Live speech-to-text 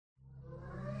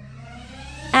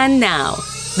And now,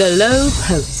 The Low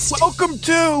Post. Welcome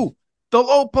to The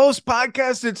Low Post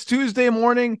Podcast. It's Tuesday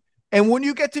morning, and when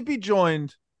you get to be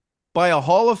joined by a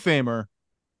Hall of Famer,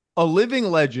 a living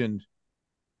legend,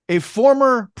 a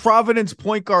former Providence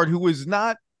point guard who was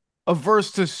not averse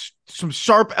to some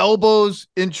sharp elbows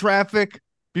in traffic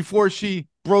before she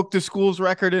broke the school's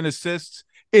record in assists,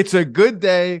 it's a good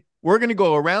day. We're going to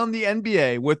go around the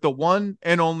NBA with the one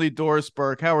and only Doris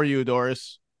Burke. How are you,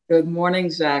 Doris? Good morning,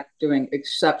 Zach. Doing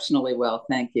exceptionally well.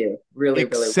 Thank you. Really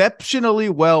exceptionally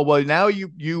well. Well, now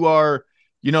you are,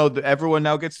 everyone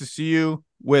now gets to see you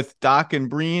with Doc and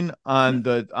Breen on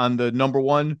the number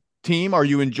one team. Are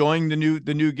you enjoying the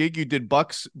new gig? You did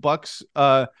Bucks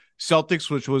Celtics,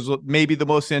 which was maybe the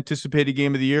most anticipated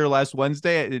game of the year last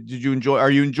Wednesday.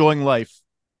 Are you enjoying life?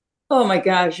 Oh my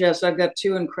gosh, yes. I've got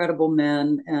two incredible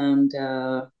men, and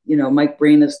Mike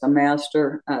Breen is the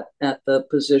master at the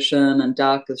position, and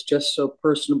Doc is just so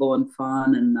personable and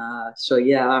fun. And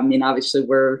obviously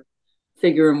we're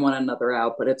figuring one another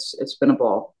out, but it's been a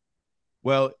ball.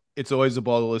 Well, it's always a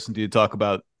ball to listen to you talk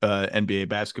about NBA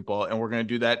basketball, and we're going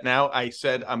to do that now. I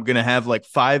said I'm going to have like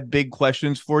 5 big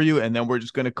questions for you, and then we're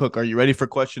just going to cook. Are you ready for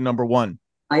question number 1?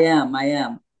 I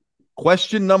am.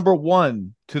 Question number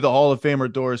 1 to the Hall of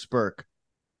Famer Doris Burke.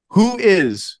 Who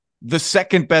is the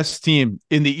second best team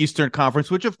in the Eastern Conference,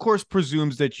 which of course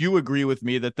presumes that you agree with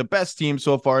me that the best team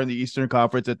so far in the Eastern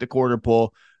Conference at the quarter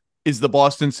pole is the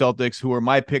Boston Celtics, who are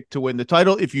my pick to win the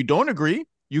title. If you don't agree,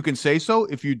 you can say so.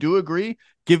 If you do agree,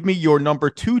 give me your number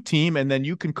 2 team, and then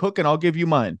you can cook, and I'll give you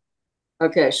mine.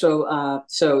 Okay, so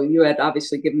you had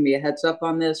obviously given me a heads up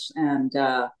on this,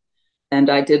 and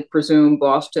I did presume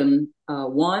Boston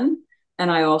won, and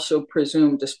I also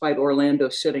presumed, despite Orlando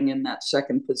sitting in that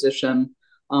second position,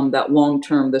 that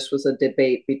long-term this was a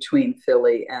debate between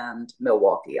Philly and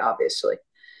Milwaukee, obviously.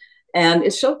 And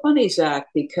it's so funny, Zach,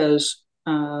 because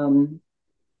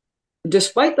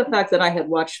despite the fact that I had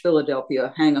watched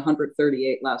Philadelphia hang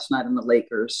 138 last night on the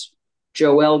Lakers,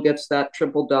 Joel gets that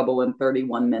triple-double in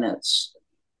 31 minutes.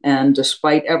 And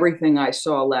despite everything I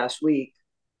saw last week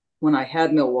when I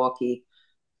had Milwaukee,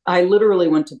 I literally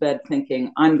went to bed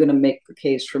thinking, I'm going to make the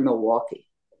case for Milwaukee.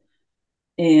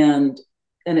 And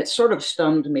it sort of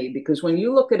stunned me, because when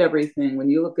you look at everything, when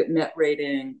you look at net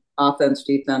rating, offense,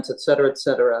 defense, et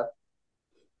cetera,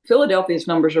 Philadelphia's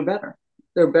numbers are better.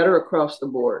 They're better across the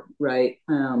board, right?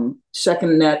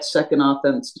 Second net, second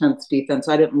offense, 10th defense.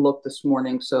 I didn't look this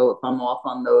morning, so if I'm off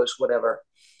on those, whatever.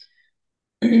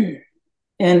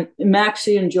 And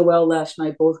Maxey and Joel last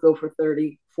night both go for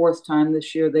 30. 4th time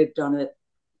this year they've done it.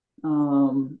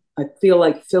 I feel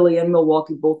like Philly and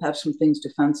Milwaukee both have some things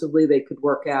defensively they could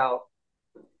work out.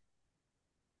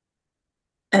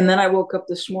 And then I woke up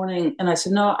this morning and I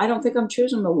said, no, I don't think I'm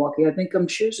choosing Milwaukee. I think I'm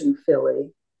choosing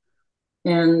Philly.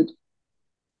 And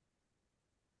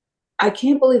I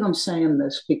can't believe I'm saying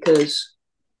this, because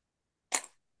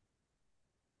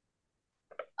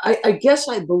I guess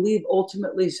I believe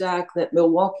ultimately, Zach, that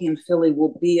Milwaukee and Philly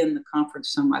will be in the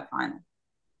conference semifinal.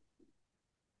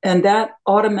 And that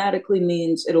automatically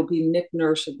means it'll be Nick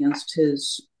Nurse against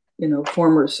his,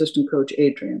 former assistant coach,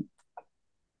 Adrian.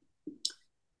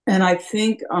 And I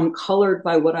think I'm colored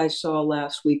by what I saw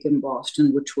last week in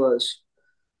Boston, which was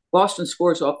Boston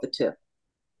scores off the tip.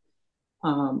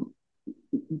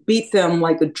 Beat them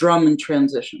like a drum in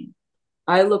transition.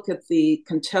 I look at the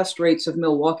contest rates of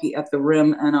Milwaukee at the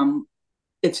rim, and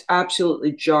it's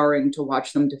absolutely jarring to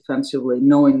watch them defensively,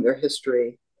 knowing their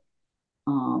history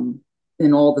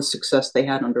and all the success they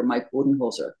had under Mike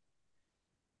Budenholzer.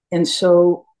 And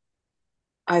so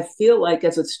I feel like,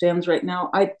 as it stands right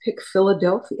now, I'd pick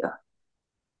Philadelphia.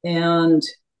 And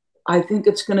I think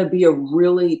it's going to be a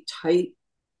really tight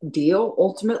deal,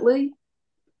 ultimately.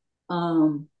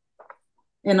 And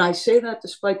I say that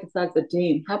despite the fact that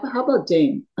Dame, how about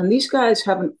Dame? And these guys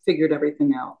haven't figured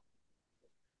everything out.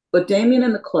 But Damian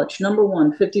in the clutch, number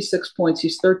 1, 56 points.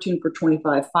 He's 13 for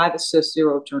 25, 5 assists,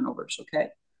 0 turnovers, okay?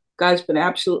 Guy's been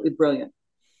absolutely brilliant.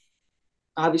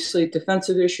 Obviously,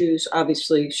 defensive issues.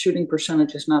 Obviously, shooting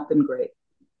percentage has not been great.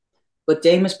 But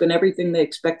Dame has been everything they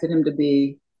expected him to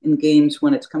be in games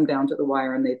when it's come down to the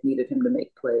wire and they've needed him to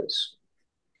make plays.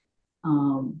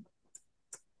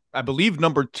 I believe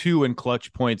number 2 in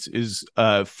clutch points is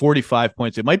 45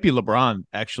 points. It might be LeBron,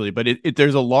 actually, but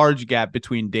there's a large gap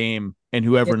between Dame and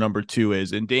whoever number 2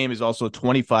 is. And Dame is also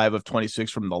 25 of 26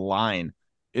 from the line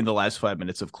in the last 5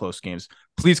 minutes of close games.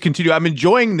 Please continue. I'm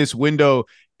enjoying this window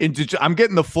I'm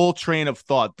getting the full train of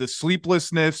thought, the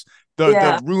sleeplessness,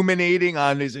 the ruminating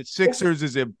on, is it Sixers?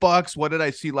 Is it Bucks? What did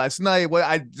I see last night?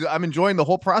 I'm enjoying the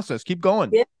whole process. Keep going.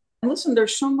 Yeah. And listen,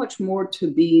 there's so much more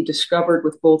to be discovered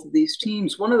with both of these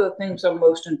teams. One of the things I'm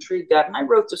most intrigued at, and I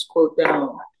wrote this quote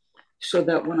down so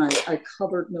that when I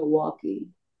covered Milwaukee,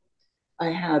 I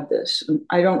had this. And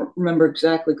I don't remember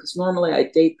exactly because normally I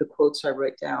date the quotes I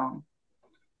write down.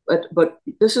 But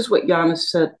this is what Giannis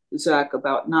said, Zach,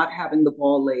 about not having the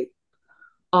ball late.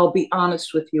 I'll be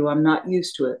honest with you, I'm not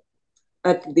used to it.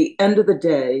 At the end of the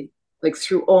day, like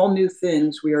through all new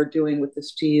things we are doing with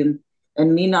this team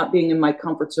and me not being in my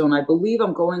comfort zone, I believe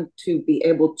I'm going to be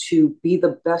able to be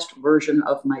the best version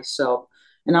of myself.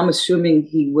 And I'm assuming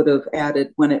he would have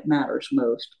added when it matters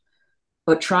most.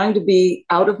 But trying to be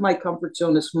out of my comfort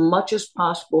zone as much as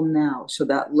possible now so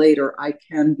that later I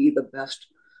can be the best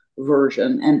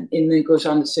version. And then it goes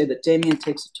on to say that Damian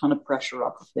takes a ton of pressure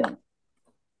off of him.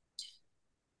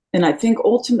 And I think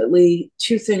ultimately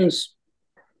two things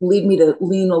lead me to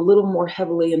lean a little more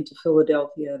heavily into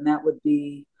Philadelphia, and that would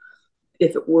be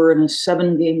if it were in a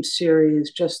 7-game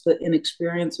series, just the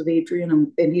inexperience of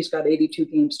Adrian, and he's got 82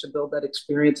 games to build that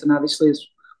experience, and obviously has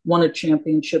won a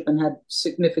championship and had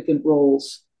significant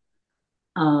roles.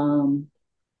 I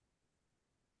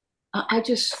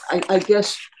guess,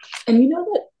 and you know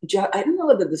that Jeff, I don't know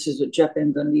whether this is a Jeff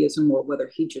Van Gundyism or whether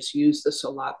he just used this a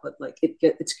lot, but like it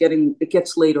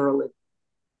gets late early,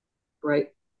 right?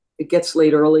 It gets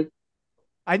late early.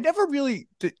 I never really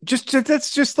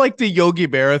that's just like the Yogi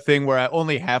Berra thing where I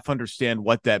only half understand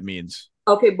what that means.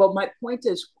 Okay, well, my point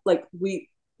is like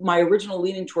my original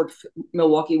leaning toward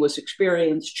Milwaukee was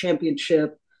experience,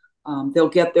 championship. They'll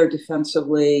get there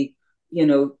defensively. You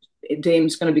know,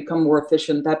 Dame's going to become more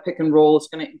efficient. That pick and roll is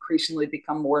going to increasingly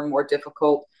become more and more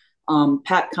difficult.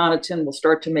 Pat Connaughton will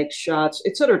start to make shots,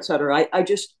 et cetera, et cetera.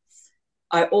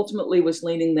 I ultimately was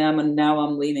leaning them, and now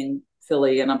I'm leaning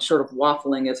Philly, and I'm sort of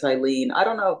waffling as I lean. I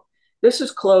don't know. This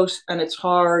is close, and it's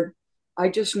hard. I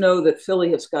just know that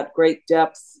Philly has got great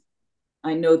depth.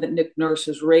 I know that Nick Nurse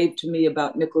has raved to me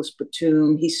about Nicholas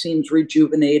Batum. He seems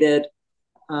rejuvenated.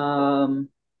 Yeah,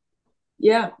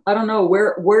 I don't know.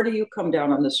 Where do you come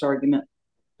down on this argument?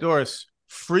 Doris,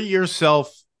 free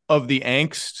yourself of the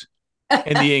angst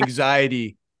and the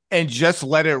anxiety and just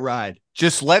let it ride.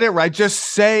 Just let it ride. Just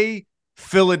say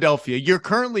Philadelphia. You're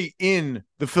currently in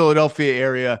the Philadelphia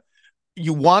area.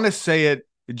 You want to say it,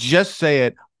 just say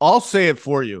it. I'll say it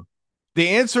for you. The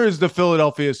answer is the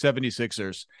Philadelphia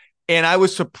 76ers. And I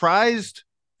was surprised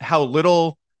how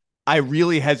little I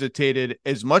really hesitated,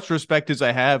 as much respect as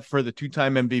I have for the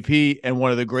two-time MVP and one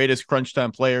of the greatest crunch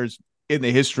time players in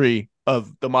the history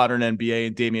of the modern NBA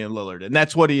and Damian Lillard. And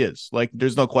that's what he is. Like,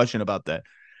 there's no question about that.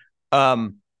 I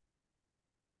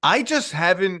just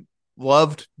haven't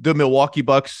loved the Milwaukee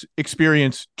Bucks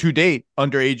experience to date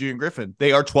under Adrian Griffin.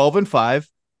 They are 12-5.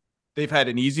 They've had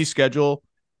an easy schedule,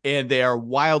 and they are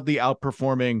wildly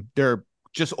outperforming their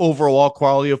just overall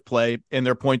quality of play and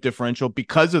their point differential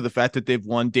because of the fact that they've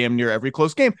won damn near every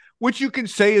close game, which you can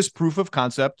say is proof of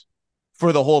concept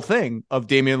for the whole thing of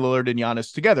Damian Lillard and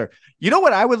Giannis together. You know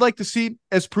what I would like to see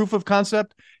as proof of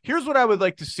concept? Here's what I would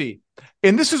like to see.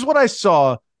 And this is what I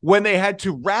saw when they had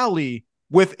to rally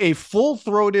with a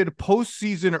full-throated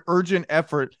postseason urgent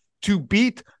effort to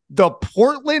beat the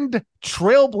Portland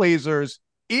Trailblazers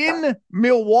in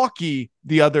Milwaukee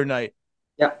the other night.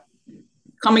 Yeah.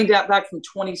 Coming back from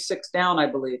 26 down, I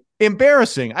believe.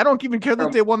 Embarrassing. I don't even care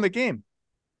that they won the game.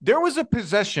 There was a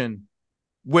possession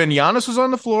when Giannis was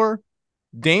on the floor,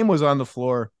 Dame was on the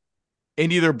floor,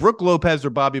 and either Brook Lopez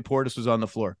or Bobby Portis was on the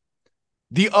floor.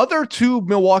 The other two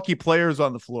Milwaukee players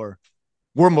on the floor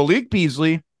were Malik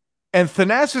Beasley and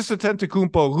Thanasis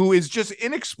Antetokounmpo, who is just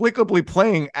inexplicably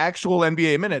playing actual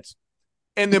NBA minutes.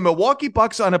 And the Milwaukee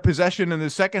Bucks on a possession in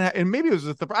the second half, and maybe it was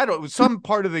it was some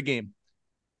part of the game,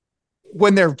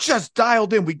 when they're just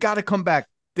dialed in, we got to come back.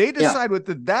 They decide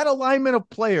with that alignment of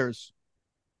players,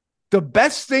 the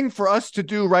best thing for us to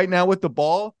do right now with the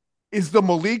ball is the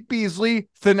Malik Beasley,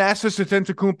 Thanasis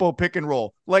Antetokounmpo pick and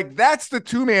roll. Like, that's the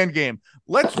two-man game.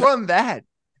 Let's run that.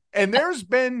 And there's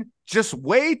been just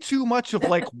way too much of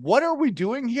like, what are we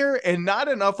doing here? And not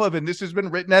enough of, and this has been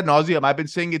written ad nauseum. I've been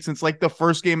saying it since like the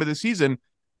first game of the season.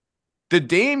 The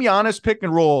Dame Giannis pick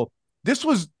and roll, this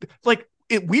was like,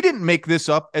 we didn't make this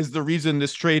up as the reason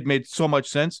this trade made so much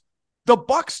sense. The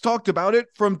Bucks talked about it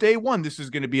from day one. This is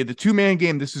going to be the two-man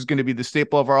game. This is going to be the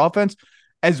staple of our offense.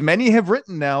 As many have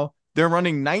written now, they're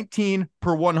running 19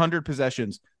 per 100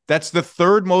 possessions. That's the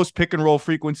third most pick and roll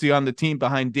frequency on the team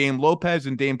behind Dame Lopez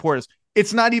and Dame Portis.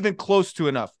 It's not even close to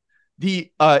enough.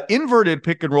 The inverted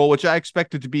pick and roll, which I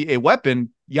expected to be a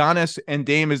weapon, Giannis and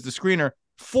Dame is the screener,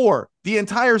 4 the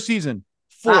entire season.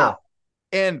 4. Wow.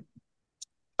 And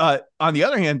on the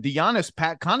other hand, the Giannis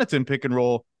Pat Connaughton pick and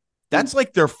roll That's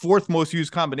like their fourth most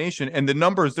used combination. And the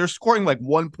numbers, they're scoring like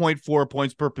 1.4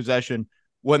 points per possession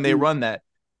when they run that.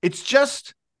 It's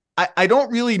just, I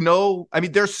don't really know. I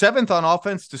mean, they're 7th on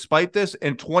offense despite this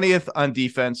and 20th on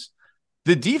defense.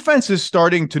 The defense is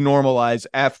starting to normalize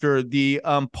after the,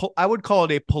 I would call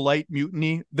it a polite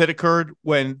mutiny that occurred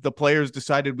when the players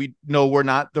decided we're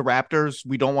not the Raptors.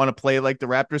 We don't want to play like the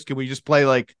Raptors. Can we just play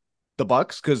like the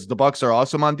Bucks? Because the Bucks are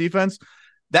awesome on defense.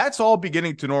 That's all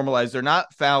beginning to normalize. They're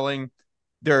not fouling.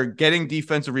 They're getting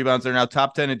defensive rebounds. They're now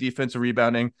top 10 in defensive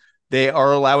rebounding. They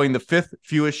are allowing the 5th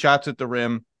fewest shots at the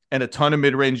rim and a ton of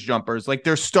mid-range jumpers. Like,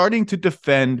 they're starting to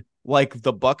defend like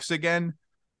the Bucks again.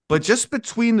 But just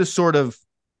between the sort of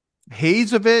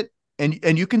haze of it,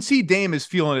 and you can see Dame is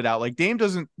feeling it out. Like, Dame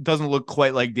doesn't look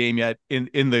quite like Dame yet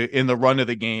in the run of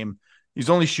the game. He's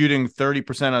only shooting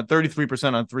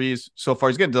 33% on threes so far.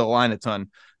 He's getting to the line a ton.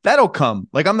 That'll come.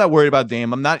 Like, I'm not worried about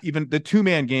Dame. I'm not even the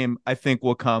 2-man game, I think,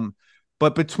 will come.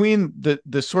 But between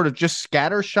the sort of just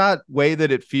scatter shot way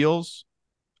that it feels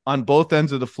on both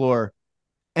ends of the floor,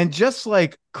 and just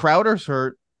like Crowder's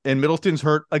hurt and Middleton's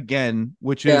hurt again,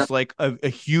 which is like a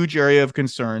huge area of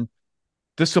concern.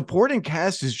 The supporting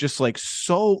cast is just like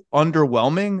so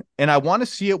underwhelming. And I want to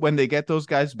see it when they get those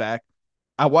guys back.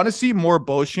 I want to see more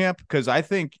Beauchamp because I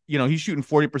think, he's shooting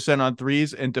 40% on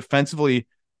threes, and defensively,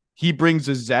 he brings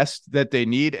a zest that they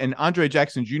need. And Andre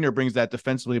Jackson Jr. brings that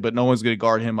defensively, but no one's going to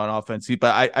guard him on offense.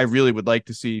 But I really would like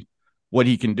to see what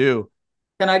he can do.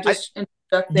 Can I just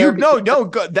interject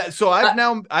there? So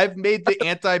I've made the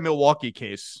anti-Milwaukee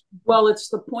case. Well, it's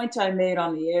the point I made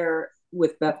on the air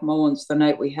with Beth Mullins the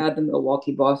night we had the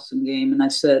Milwaukee-Boston game. And I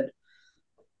said,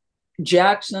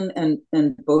 Jackson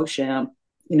and Beauchamp,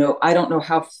 I don't know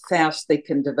how fast they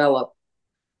can develop,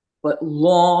 but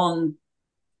long,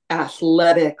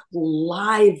 athletic,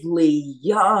 lively,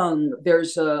 young.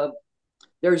 There's a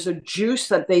juice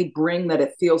that they bring that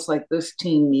it feels like this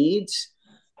team needs.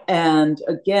 And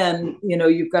again,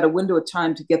 you've got a window of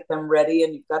time to get them ready,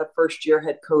 and you've got a first-year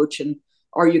head coach. And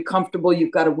are you comfortable?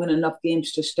 You've got to win enough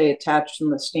games to stay attached in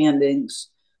the standings.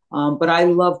 But I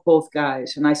love both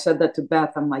guys. And I said that to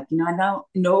Beth. I'm like, I now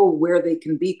know where they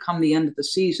can be come the end of the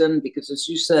season, because as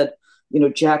you said,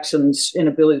 Jackson's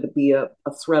inability to be a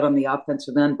threat on the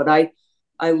offensive end. But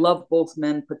I love both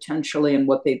men potentially and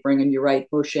what they bring. And you're right,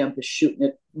 Beauchamp is shooting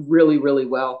it really, really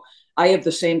well. I have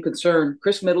the same concern.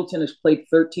 Chris Middleton has played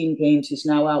 13 games. He's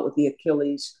now out with the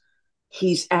Achilles.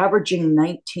 He's averaging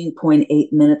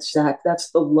 19.8 minutes, Zach.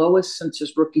 That's the lowest since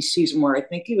his rookie season, where I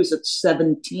think he was at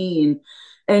 17.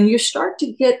 And you start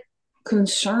to get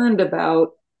concerned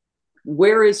about,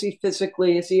 where is he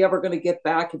physically? Is he ever going to get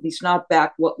back? If he's not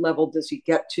back, what level does he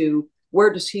get to?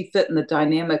 Where does he fit in the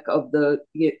dynamic of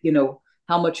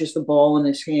how much is the ball in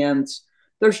his hands?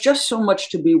 There's just so much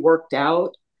to be worked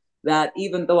out, that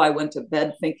even though I went to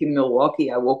bed thinking Milwaukee,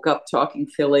 I woke up talking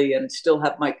Philly and still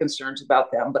have my concerns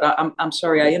about them. But I'm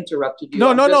sorry I interrupted you.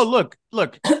 No.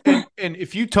 Look. And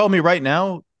if you tell me right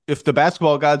now, if the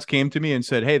basketball gods came to me and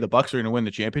said, hey, the Bucks are going to win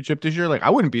the championship this year, like, I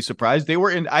wouldn't be surprised.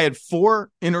 I had 4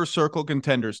 inner circle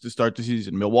contenders to start the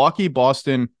season: Milwaukee,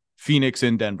 Boston, Phoenix,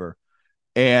 and Denver.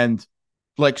 And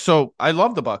so I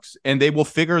love the Bucks, and they will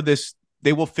figure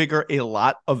a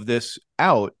lot of this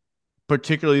out,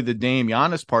 particularly the Dame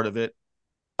Giannis part of it.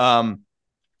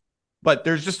 But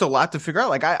there's just a lot to figure out.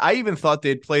 Like, I even thought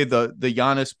they'd play the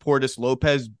Giannis, Portis,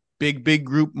 Lopez big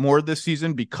group more this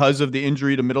season because of the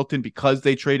injury to Middleton, because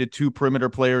they traded 2 perimeter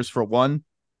players for 1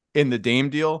 in the Dame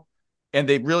deal. And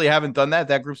they really haven't done that.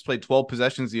 That group's played 12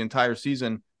 possessions the entire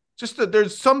season. Just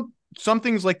there's some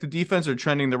things like the defense are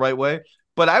trending the right way.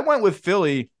 But I went with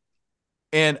Philly,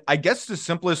 and I guess the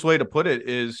simplest way to put it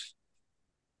is,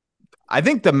 I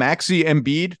think the Maxey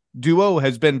Embiid duo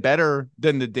has been better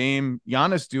than the Dame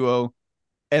Giannis duo.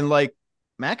 And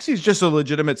Maxey's just a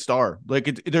legitimate star.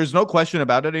 There's no question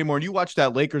about it anymore. And you watched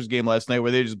that Lakers game last night where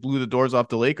they just blew the doors off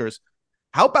the Lakers.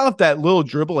 How about that little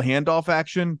dribble handoff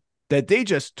action that they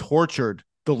just tortured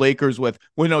the Lakers with?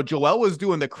 When Joel was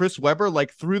doing the Chris Webber,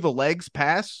 through the legs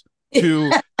pass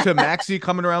to Maxey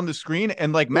coming around the screen.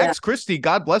 And Max Christie,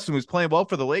 God bless him, was playing well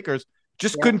for the Lakers,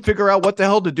 just couldn't figure out what the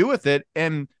hell to do with it.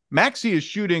 And Maxey is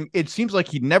shooting. It seems like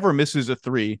he never misses a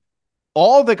 3.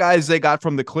 All the guys they got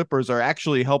from the Clippers are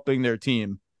actually helping their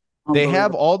team. They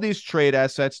have all these trade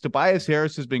assets. Tobias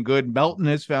Harris has been good. Melton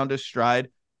has found his stride.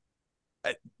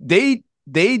 They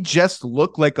just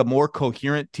look like a more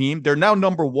coherent team. They're now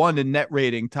number 1 in net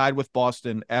rating, tied with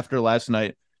Boston after last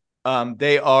night.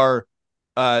 They are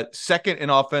 2nd in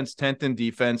offense, 10th in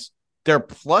defense. They're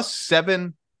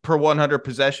 +7 per 100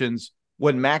 possessions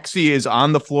when Maxey is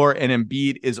on the floor and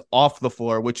Embiid is off the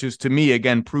floor, which is, to me,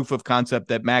 again, proof of concept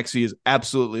that Maxey is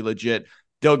absolutely legit.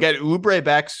 They'll get Oubre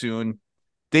back soon.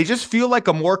 They just feel like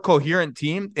a more coherent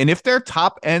team. And if their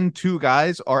top end two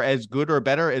guys are as good or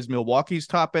better as Milwaukee's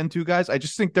top end two guys, I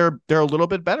just think they're a little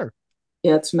bit better.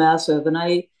 Yeah, it's massive.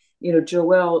 And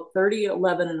Joel, 30,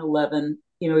 11, and 11,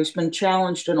 he's been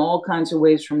challenged in all kinds of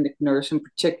ways from Nick Nurse, in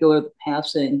particular the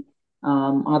passing.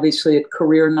 Obviously, at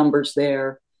career numbers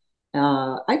there.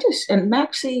 And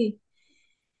Maxey,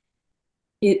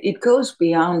 it goes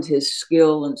beyond his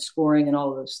skill and scoring and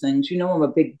all those things. I'm a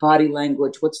big body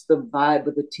language. What's the vibe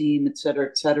of the team, et cetera,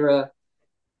 et cetera.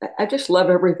 I just love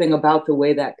everything about the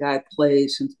way that guy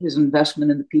plays and his investment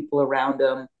in the people around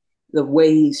him, the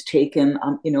way he's taken.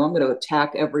 I'm going to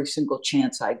attack every single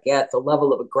chance I get, the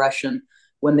level of aggression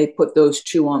when they put those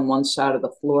two on one side of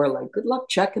the floor. Like, good luck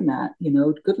checking that,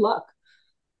 good luck.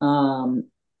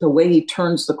 The way he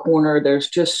turns the corner, there's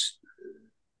just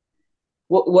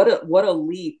what a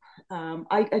leap.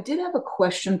 I did have a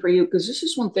question for you, because this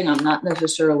is one thing I'm not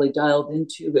necessarily dialed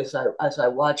into as I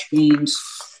watch games.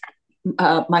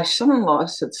 My son-in-law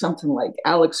said something like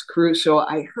Alex Caruso.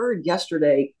 I heard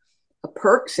yesterday a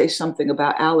Burke say something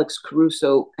about Alex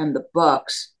Caruso and the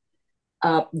Bucks.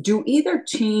 Do either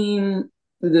team,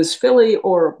 does Philly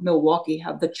or Milwaukee,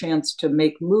 have the chance to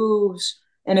make moves?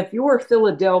 And if you're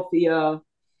Philadelphia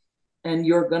and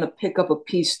you're going to pick up a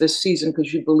piece this season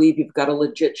because you believe you've got a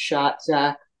legit shot,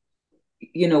 Zach,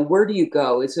 where do you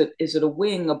go? Is it a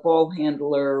wing, a ball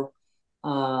handler?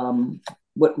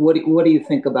 What do you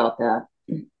think about that?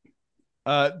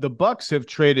 The Bucks have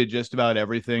traded just about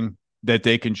everything that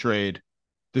they can trade.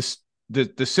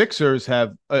 The Sixers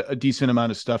have a decent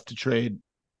amount of stuff to trade,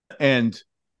 and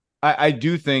I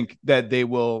do think that they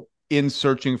will, in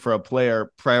searching for a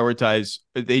player, prioritize.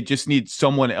 They just need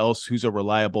someone else who's a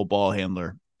reliable ball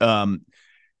handler.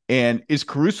 And is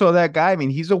Caruso that guy? I mean,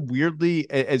 he's a weirdly,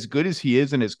 as good as he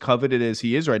is and as coveted as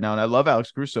he is right now, and I love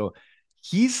Alex Caruso,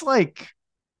 he's like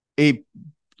a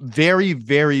very,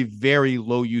 very, very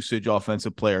low usage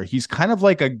offensive player. He's kind of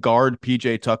like a guard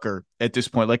PJ Tucker at this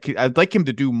point. Like, I'd like him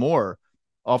to do more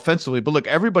offensively, but look,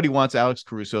 everybody wants Alex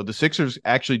Caruso. The Sixers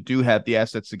actually do have the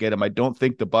assets to get him. I don't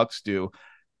think the Bucks do.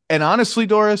 And honestly,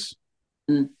 Doris,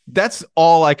 that's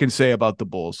all I can say about the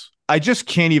Bulls. I just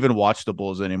can't even watch the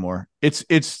Bulls anymore. It's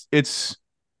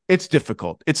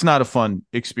difficult. It's not a fun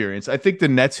experience. I think the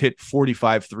Nets hit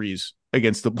 45 threes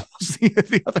against the Bulls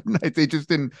the other night. They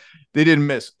didn't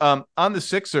miss. On the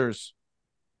Sixers,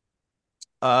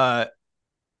 I'm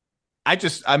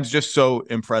just so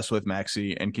impressed with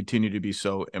Maxey and continue to be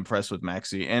so impressed with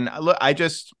Maxey. And look,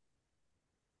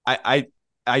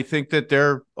 I think that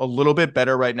they're a little bit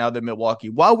better right now than Milwaukee.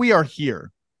 While we are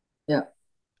here, yeah,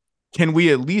 can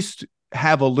we at least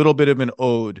have a little bit of an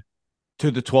ode to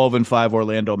the 12-5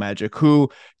 Orlando Magic, who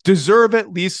deserve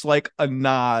at least like a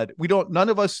nod? None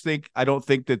of us think, I don't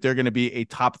think that they're going to be a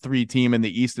top 3 team in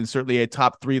the East, and certainly a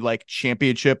top 3 like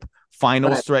championship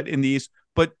finals threat in the East.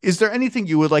 But is there anything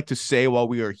you would like to say while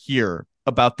we are here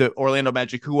about the Orlando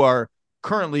Magic, who are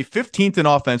currently 15th in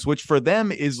offense, which for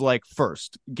them is like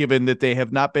first, given that they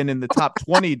have not been in the top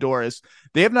 20, Doris.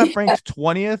 They have not ranked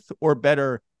 20th or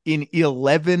better in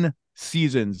 11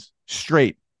 seasons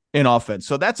straight in offense.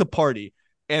 So that's a party.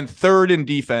 And third in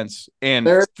defense and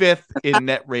fifth in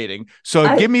net rating.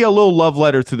 So give me a little love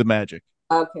letter to the Magic.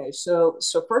 Okay. So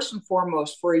first and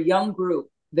foremost, for a young group,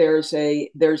 there's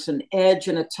an edge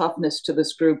and a toughness to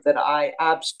this group that I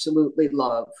absolutely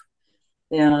love.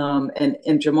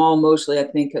 And Jamal Mosley, I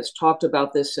think, has talked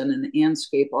about this in an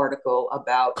Anscape article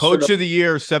about Coach of the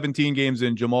Year, 17 games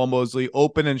in, Jamal Mosley,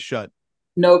 open and shut.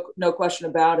 No question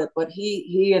about it. But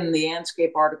he in the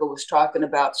Anscape article was talking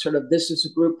about sort of, this is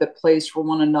a group that plays for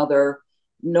one another.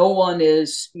 No one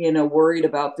is, worried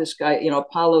about this guy.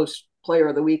 Apollo's player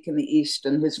of the week in the East,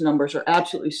 and his numbers are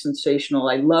absolutely sensational.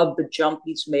 I love the jump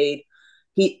he's made.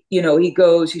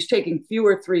 He's taking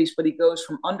fewer threes, but he goes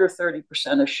from under 30%,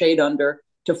 a shade under,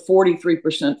 to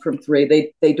 43% from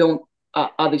three. They don't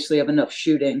obviously have enough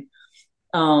shooting.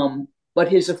 But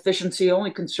his efficiency,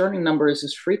 only concerning number is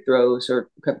his free throws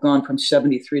have gone from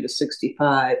 73 to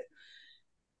 65.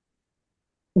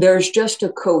 There's just a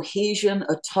cohesion,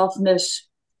 a toughness.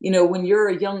 When you're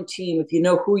a young team, if you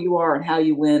know who you are and how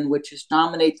you win, which is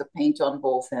dominate the paint on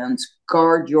both ends,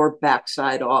 guard your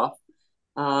backside off.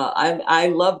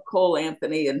 I love Cole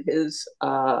Anthony and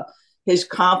his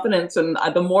confidence, and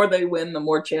the more they win, the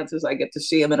more chances I get to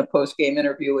see him in a post-game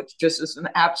interview, which just is an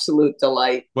absolute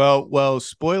delight. Well,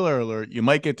 spoiler alert, you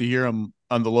might get to hear him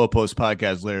on the Low Post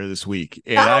podcast later this week.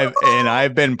 And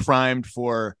I've been primed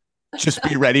for just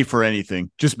be ready for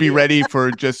anything. Just be ready for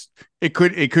it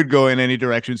could go in any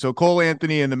direction. So Cole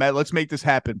Anthony and the Met, let's make this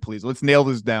happen, please. Let's nail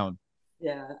this down.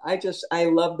 Yeah, I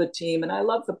love the team and I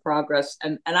love the progress.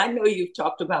 And I know you've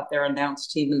talked about their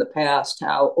announced team in the past,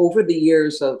 how over the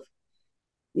years of,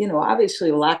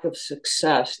 obviously lack of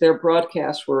success, their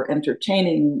broadcasts were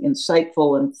entertaining,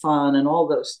 insightful, and fun, and all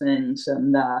those things.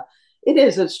 And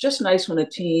it's just nice when a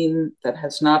team that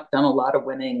has not done a lot of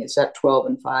winning is at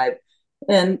 12-5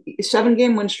 and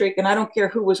 7-game win streak. And I don't care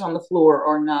who was on the floor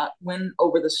or not, win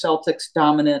over the Celtics,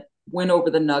 dominant, win over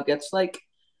the Nuggets,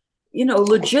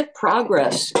 legit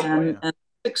progress and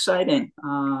exciting.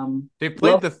 They've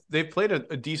played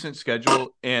a decent schedule.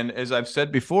 And as I've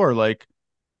said before,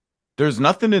 there's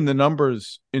nothing in the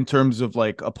numbers in terms of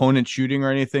opponent shooting or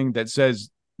anything that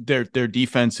says their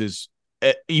defense is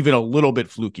even a little bit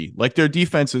fluky. Their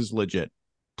defense is legit.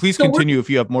 Please continue if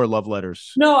you have more love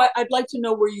letters. No, I'd like to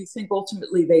know where you think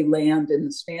ultimately they land in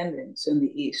the standings in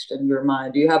the East in your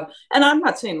mind. Do you have, and I'm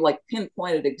not saying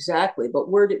pinpointed exactly, but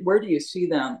where do you see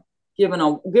them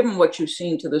given what you've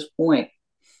seen to this point?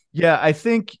 Yeah, I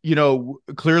think,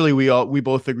 clearly we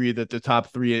both agree that the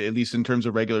top three, at least in terms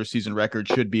of regular season record,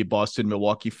 should be Boston,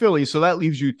 Milwaukee, Philly. So that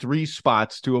leaves you 3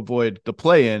 spots to avoid the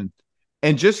play-in.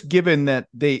 And just given that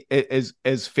they,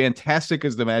 as fantastic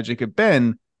as the Magic have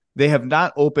been, they have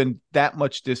not opened that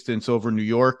much distance over New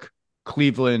York,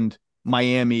 Cleveland,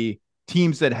 Miami,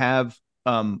 teams that have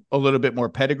a little bit more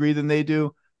pedigree than they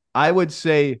do. I would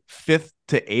say 5th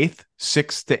to 8th,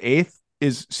 6th to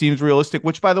 8th seems realistic,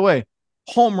 which, by the way,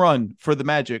 home run for the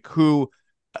Magic, who,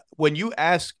 when you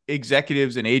ask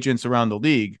executives and agents around the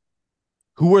league,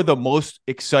 who are the most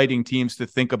exciting teams to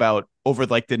think about over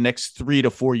the next 3 to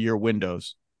 4 year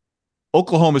windows,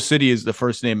 Oklahoma City is the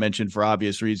first name mentioned for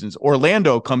obvious reasons.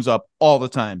 Orlando comes up all the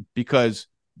time because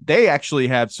they actually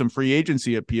have some free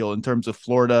agency appeal in terms of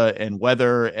Florida and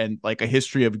weather and a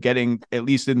history of getting at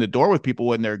least in the door with people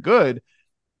when they're good.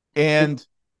 And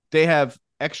they have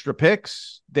extra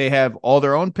picks. They have all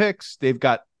their own picks. They've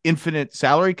got infinite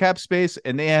salary cap space,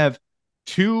 and they have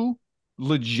 2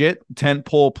 legit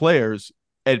tentpole players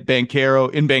at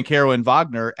Banchero and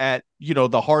Wagner at,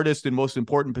 the hardest and most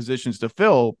important positions to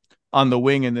fill on the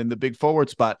wing and then the big forward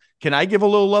spot. Can I give a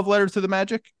little love letter to the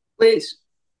Magic? Please.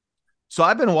 So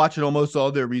I've been watching almost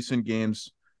all their recent games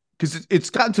because it's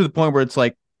gotten to the point where it's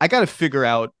I got to figure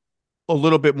out a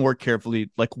little bit more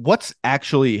carefully, what's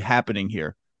actually happening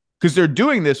here. Because they're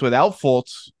doing this without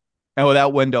Fultz and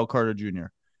without Wendell Carter Jr.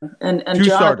 And 2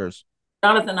 starters.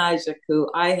 Jonathan Isaac, who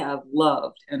I have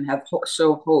loved and have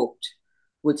so hoped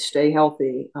would stay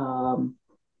healthy.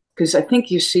 Because I think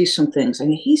you see some things. I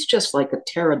mean, he's just like a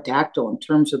pterodactyl in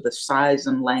terms of the size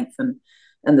and length and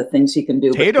the things he can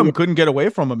do. Tatum couldn't get away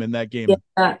from him in that game.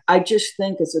 Yeah, I just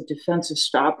think as a defensive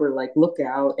stopper, look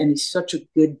out. And he's such a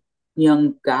good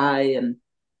young guy and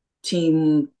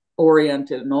team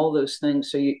oriented and all those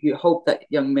things. So you hope that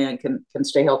young man can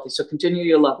stay healthy. So continue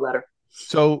your love letter.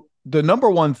 So the number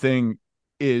one thing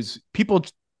is people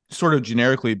sort of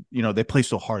generically, they play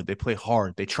so hard. They play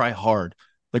hard. They try hard.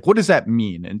 What does that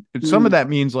mean? And some of that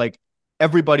means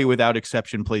everybody without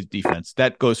exception plays defense.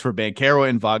 That goes for Banchero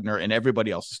and Wagner and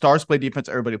everybody else. The stars play defense.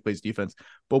 Everybody plays defense.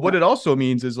 But what it also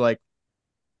means is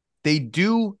they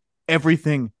do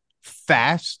everything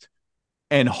fast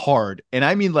and hard. And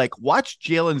I mean, watch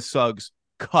Jalen Suggs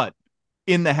cut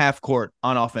in the half court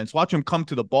on offense. Watch him come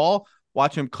to the ball.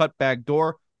 Watch him cut back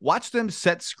door. Watch them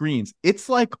set screens. It's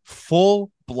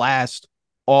full blast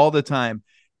all the time.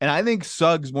 And I think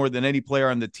Suggs, more than any player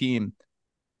on the team,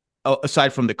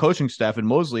 aside from the coaching staff and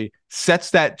Mosley,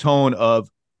 sets that tone of,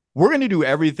 we're going to do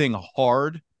everything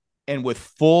hard and with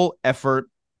full effort,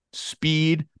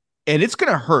 speed, and it's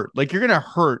going to hurt. You're going to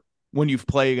hurt when you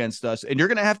play against us, and you're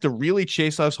going to have to really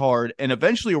chase us hard, and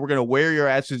eventually we're going to wear your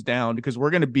asses down because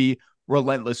we're going to be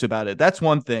relentless about it. That's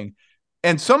one thing.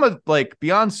 And some of,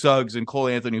 beyond Suggs and Cole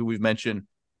Anthony, who we've mentioned,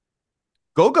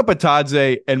 Goga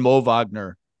Bitadze and Mo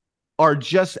Wagner are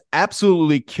just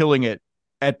absolutely killing it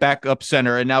at backup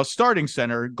center and now starting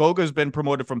center. Goga's been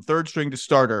promoted from 3rd string to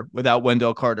starter without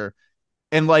Wendell Carter.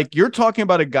 And you're talking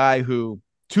about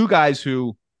two guys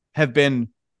who have been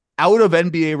out of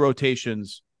NBA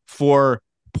rotations for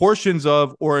portions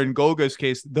of, or in Goga's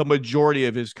case, the majority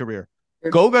of his career.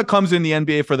 Goga comes in the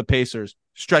NBA for the Pacers,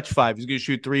 stretch 5. He's going to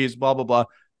shoot 3s, blah, blah, blah.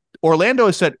 Orlando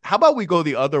has said, how about we go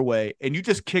the other way and you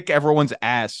just kick everyone's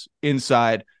ass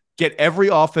inside, get every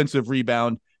offensive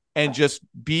rebound, and just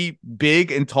be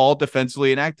big and tall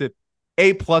defensively and active.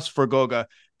 A+ for Goga.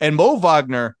 And Mo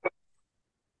Wagner,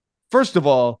 first of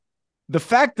all, the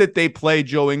fact that they play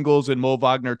Joe Ingles and Mo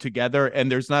Wagner together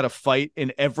and there's not a fight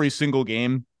in every single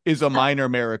game is a minor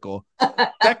miracle.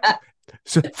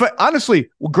 Honestly,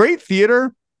 great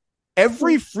theater.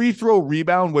 Every free throw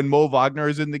rebound when Mo Wagner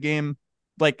is in the game,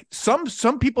 like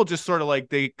some people just sort of like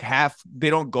they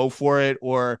don't go for it,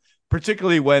 or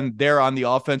particularly when they're on the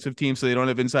offensive team, so they don't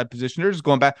have inside position. They're just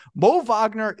going back. Mo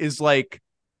Wagner is like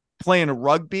playing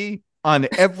rugby on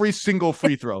every single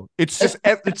free throw.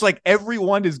 It's like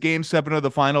everyone is game 7 of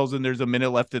the finals and there's a minute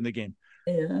left in the game.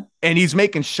 Yeah. And he's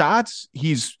making shots.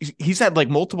 He's had like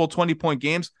multiple 20-point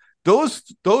games. Those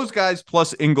guys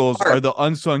plus Ingles are the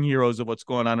unsung heroes of what's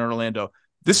going on in Orlando.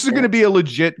 This is going to be a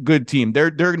legit good team. They're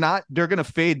going to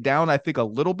fade down, I think, a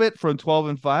little bit from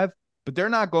 12-5, but they're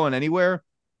not going anywhere.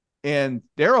 And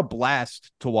they're a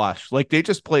blast to watch. Like they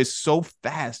just play so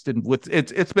fast, and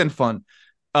it's been fun.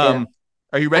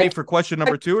 Are you ready for question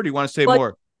number 2, or do you want to say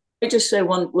more? I just say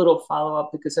one little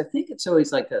follow-up, because I think it's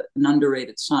always like an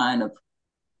underrated sign of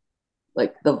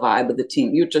like the vibe of the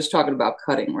team. You're just talking about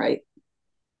cutting, right?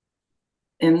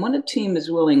 And when a team is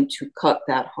willing to cut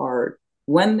that hard,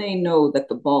 when they know that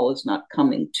the ball is not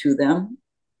coming to them,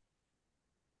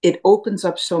 it opens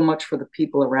up so much for the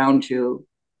people around you.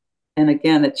 And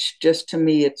again, it's just, to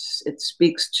me, it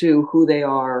speaks to who they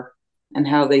are and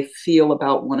how they feel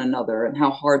about one another and how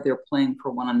hard they're playing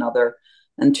for one another.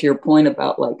 And to your point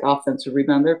about like offensive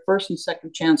rebound, their first and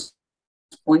second chance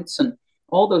points and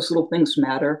all those little things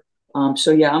matter.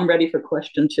 So yeah, I'm ready for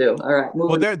question 2. All right.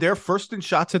 Well, they're first in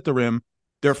shots at the rim.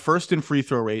 They're first in free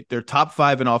throw rate. They're top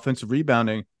 5 in offensive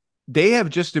rebounding. They have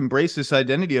just embraced this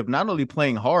identity of not only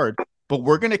playing hard, but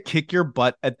we're going to kick your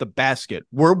butt at the basket.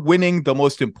 We're winning the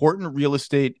most important real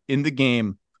estate in the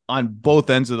game on both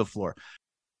ends of the floor.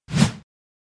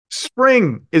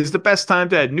 Spring is the best time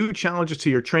to add new challenges to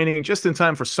your training, just in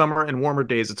time for summer and warmer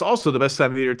days. It's also the best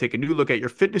time of the year to take a new look at your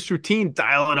fitness routine,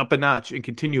 dial it up a notch, and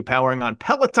continue powering on.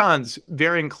 Peloton's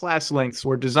varying class lengths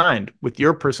were designed with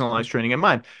your personalized training in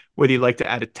mind. Whether you'd like to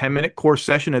add a 10-minute core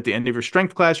session at the end of your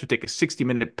strength class or take a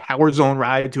 60-minute power zone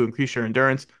ride to increase your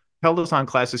endurance, Peloton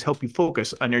classes help you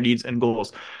focus on your needs and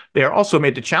goals. They are also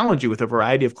made to challenge you with a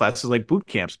variety of classes like boot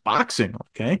camps, boxing,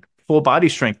 full body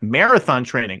strength, marathon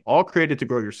training, all created to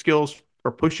grow your skills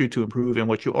or push you to improve in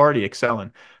what you already excel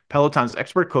in. Peloton's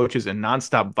expert coaches and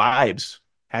nonstop vibes,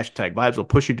 #vibes, will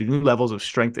push you to new levels of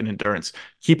strength and endurance,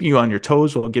 keeping you on your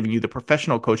toes while giving you the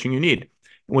professional coaching you need.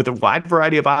 And with a wide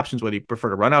variety of options, whether you prefer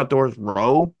to run outdoors,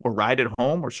 row, or ride at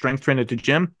home, or strength train at the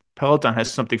gym, Peloton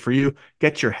has something for you.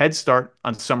 Get your head start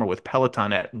on summer with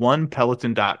Peloton at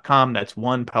onepeloton.com. That's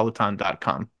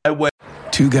onepeloton.com.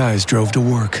 2 guys drove to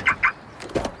work.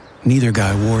 Neither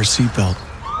guy wore a seatbelt.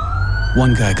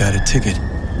 One guy got a ticket.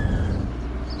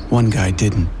 One guy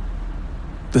didn't.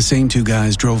 The same 2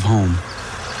 guys drove home.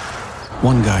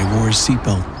 One guy wore his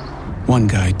seatbelt. One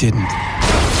guy didn't.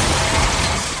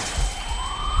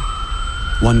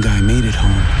 One guy made it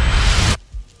home.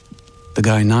 The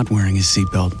guy not wearing his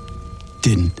seatbelt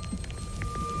didn't.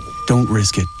 Don't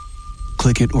risk it.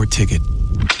 Click it or ticket.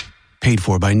 Paid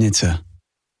for by NHTSA.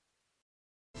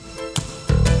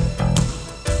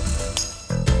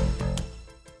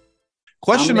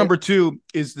 Question number 2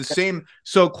 is the same.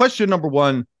 So question number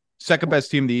 1, second best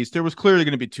team in the East. There was clearly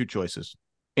going to be 2 choices,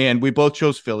 and we both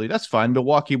chose Philly. That's fine.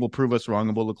 Milwaukee will prove us wrong,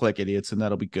 and we'll look like idiots, and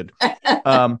that'll be good.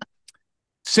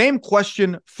 Same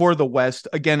question for the West.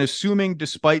 Again, assuming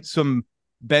despite some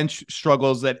bench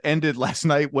struggles that ended last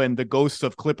night when the ghosts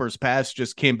of Clippers past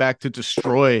just came back to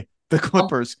destroy the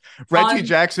Clippers. Reggie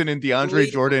Jackson and DeAndre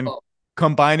Jordan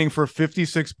combining for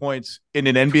 56 points in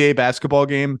an NBA basketball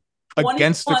game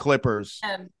against the Clippers.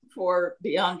 And for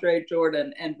DeAndre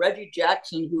Jordan and Reggie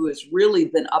Jackson, who has really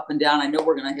been up and down. I know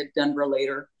we're going to hit Denver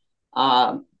later.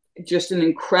 Just an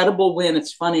incredible win.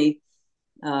 It's funny.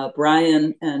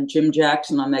 Brian and Jim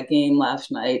Jackson on that game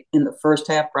last night, in the first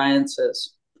half, Brian says,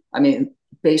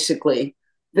 basically,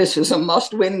 this is a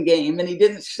must-win game. And he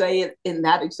didn't say it in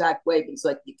that exact way. He's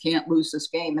like, you can't lose this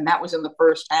game. And that was in the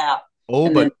first half.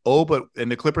 And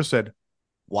the Clippers said,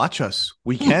 watch us.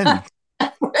 We can.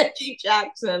 Reggie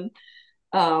Jackson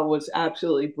was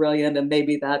absolutely brilliant. And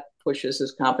maybe that pushes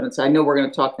his confidence. I know we're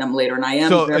going to talk to them later. And I am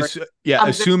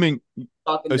talking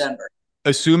Denver.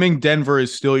 Assuming Denver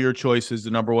is still your choice as the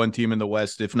number 1 team in the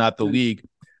West, if not the league,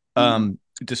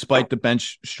 despite the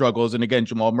bench struggles. And again,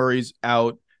 Jamal Murray's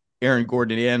out, Aaron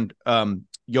Gordon and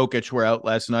Jokic were out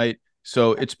last night.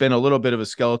 So it's been a little bit of a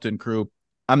skeleton crew.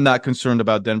 I'm not concerned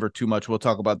about Denver too much. We'll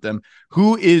talk about them.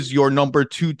 Who is your number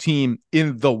 2 team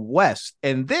in the West?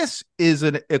 And this is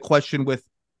a question with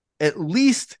at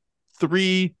least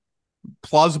 3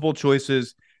 plausible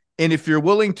choices. And if you're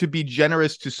willing to be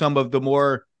generous to some of the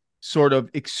more sort of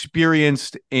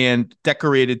experienced and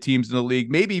decorated teams in the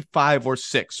league, maybe 5 or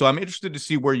 6. So I'm interested to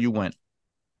see where you went.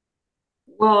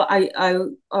 Well, I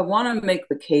want to make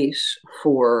the case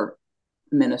for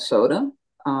Minnesota.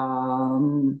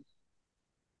 And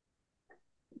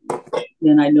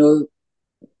I know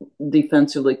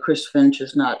defensively, Chris Finch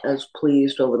is not as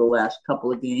pleased over the last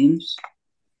couple of games.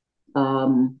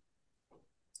 But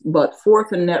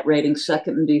 4th in net rating, 2nd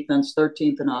in defense,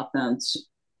 13th in offense.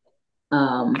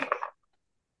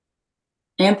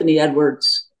 Anthony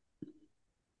Edwards,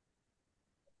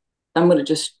 I'm going to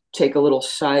just take a little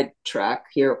sidetrack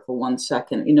here for 1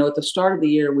 second. At the start of the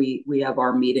year, we have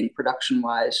our meeting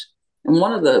production-wise. And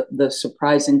one of the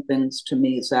surprising things to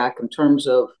me, Zach, in terms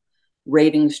of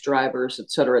ratings, drivers,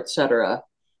 et cetera,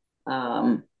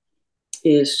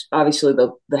 is obviously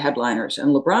the headliners.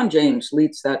 And LeBron James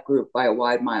leads that group by a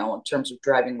wide mile in terms of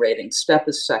driving ratings. Steph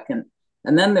is 2nd.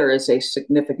 And then there is a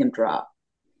significant drop.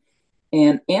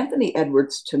 And Anthony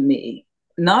Edwards, to me,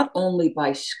 not only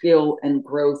by skill and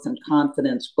growth and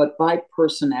confidence, but by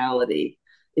personality,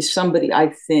 is somebody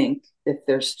I think, if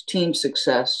there's team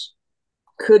success,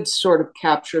 could sort of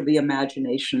capture the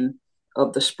imagination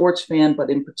of the sports fan, but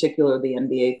in particular the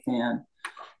NBA fan.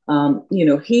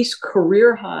 He's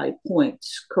career high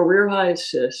points, career high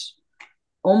assists,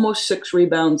 almost 6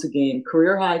 rebounds a game,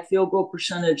 career high field goal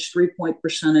percentage, 3-point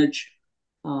percentage,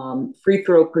 free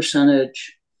throw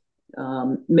percentage,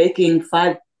 making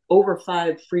over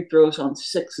 5 free throws on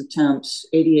 6 attempts,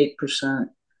 88%.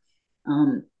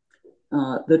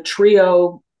 The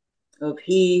trio of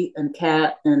he and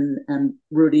Kat and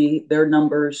Rudy, their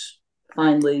numbers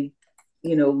finally,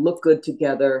 look good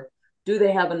together. Do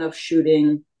they have enough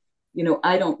shooting?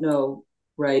 I don't know,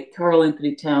 right? Karl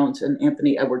Anthony Towns and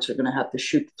Anthony Edwards are going to have to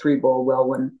shoot the 3 ball well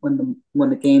when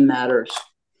the game matters.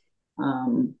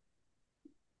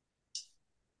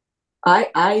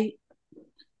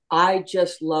 I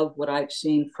just love what I've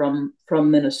seen from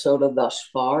Minnesota thus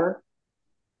far.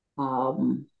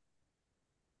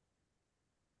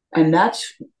 And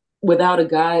that's without a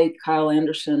guy, Kyle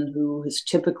Anderson, who has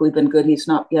typically been good. He's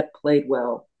not yet played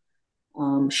well.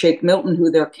 Shake Milton,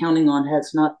 who they're counting on,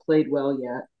 has not played well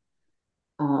yet.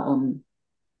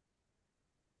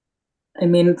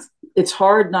 It's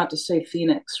hard not to say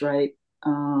Phoenix, right?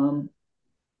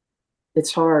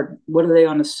 It's hard. What are they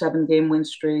on, a 7-game win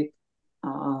streak?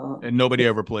 And nobody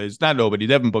ever plays. Not nobody.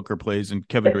 Devin Booker plays, and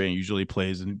Kevin Durant usually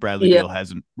plays, and Bradley Beal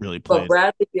hasn't really played. But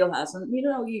Bradley Beal hasn't.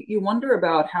 You wonder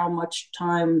about how much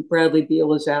time Bradley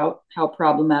Beal is out, how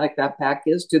problematic that pack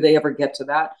is. Do they ever get to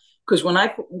that? Because when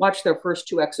I watched their first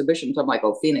 2 exhibitions, I'm like,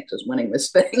 oh, Phoenix is winning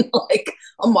this thing. Like,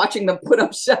 I'm watching them put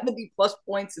up 70-plus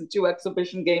points in 2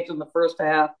 exhibition games in the first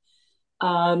half.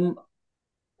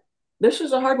 This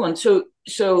is a hard one.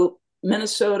 So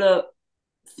Minnesota,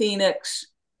 Phoenix,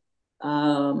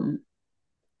 who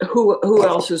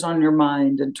else is on your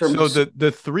mind in terms of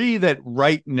the 3 that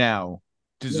right now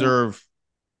deserve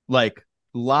like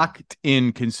locked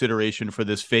in consideration for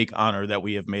this fake honor that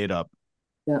we have made up?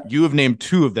 You have named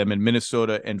 2 of them in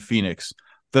Minnesota and Phoenix.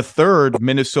 The third,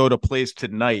 Minnesota, plays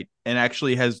tonight and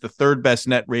actually has the 3rd best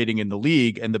net rating in the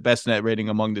league and the best net rating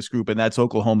among this group, and that's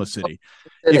Oklahoma City.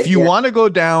 If you want to go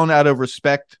down out of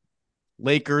respect,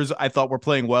 Lakers, I thought were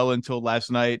playing well until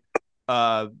last night.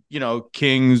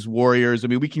 Kings, Warriors.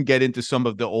 We can get into some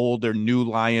of the older new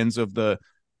Lions of the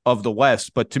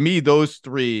West, but to me, those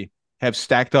 3 have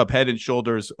stacked up head and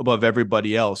shoulders above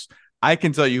everybody else. I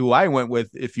can tell you who I went with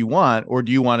if you want, or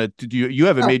do you want to? You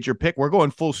have a major pick? We're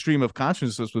going full stream of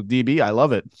consciousness with DB. I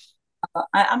love it.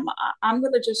 I'm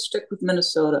going to just stick with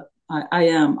Minnesota. I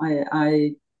am.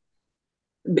 And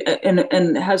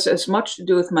it has as much to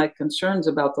do with my concerns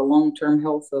about the long-term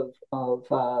health of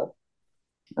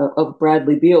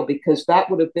Bradley Beal, because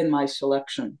that would have been my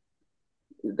selection.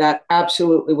 That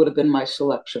absolutely would have been my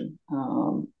selection.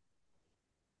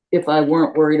 If I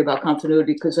weren't worried about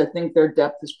continuity, because I think their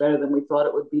depth is better than we thought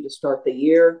it would be to start the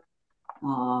year.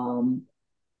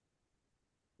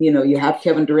 You have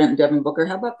Kevin Durant and Devin Booker.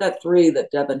 How about that 3 that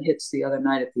Devin hits the other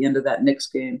night at the end of that Knicks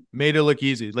game? Made it look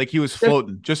easy, like he was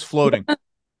floating, just floating.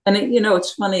 And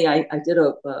it's funny. I did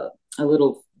a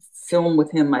little film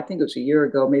with him. I think it was a year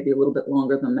ago, maybe a little bit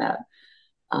longer than that.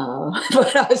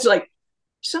 But I was like,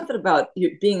 something about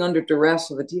you being under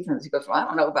duress of a defense. He goes, well, I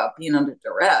don't know about being under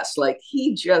duress. Like,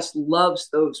 he just loves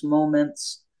those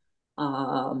moments,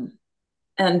 and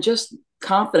just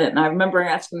confident. And I remember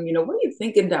asking him, what are you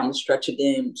thinking down the stretch of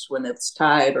games when it's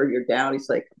tied or you're down? He's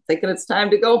like, I'm thinking it's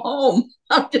time to go home.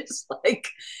 I'm just like,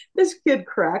 this kid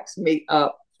cracks me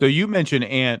up. So you mentioned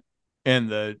Ant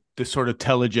and the sort of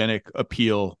telegenic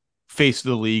appeal, face of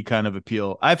the league kind of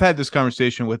appeal. I've had this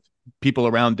conversation with people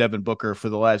around Devin Booker for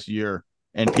the last year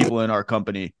and people in our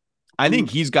company. I think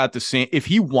he's got the same, if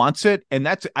he wants it. And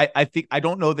that's, I think, I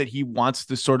don't know that he wants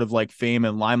the sort of like fame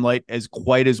and limelight as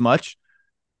quite as much.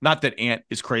 Not that Ant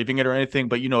is craving it or anything,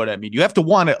 but you know what I mean? You have to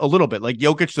want it a little bit. Like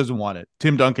Jokic doesn't want it.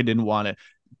 Tim Duncan didn't want it.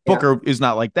 Booker is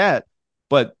not like that,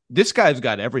 but this guy's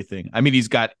got everything. I mean, he's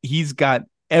got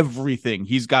everything.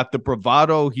 He's got the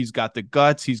bravado. He's got the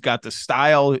guts. He's got the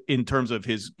style in terms of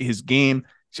his game.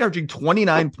 He's averaging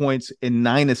 29 points and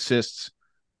 9 assists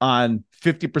on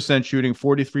 50% shooting,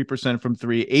 43% from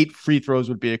 3. 8 free throws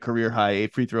would be a career high,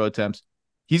 8 free throw attempts.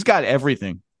 He's got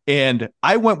everything. And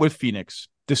I went with Phoenix,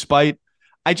 despite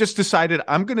I just decided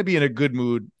I'm going to be in a good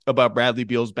mood about Bradley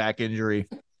Beal's back injury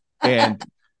and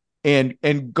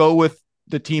go with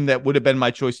the team that would have been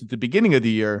my choice at the beginning of the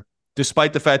year,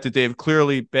 despite the fact that they've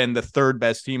clearly been the third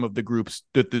best team of the groups,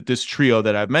 this trio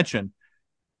that I've mentioned.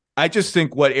 I just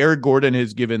think what Eric Gordon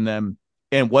has given them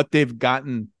and what they've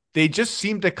gotten, they just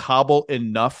seem to cobble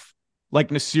enough.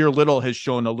 Like Nasir Little has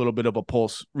shown a little bit of a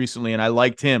pulse recently, and I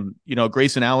liked him. You know,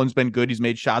 Grayson Allen's been good. He's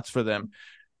made shots for them.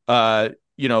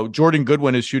 You know, Jordan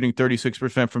Goodwin is shooting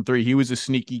 36% from 3. He was a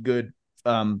sneaky good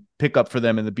pickup for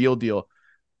them in the Beal deal.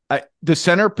 The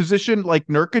center position, like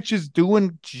Nurkic is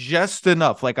doing just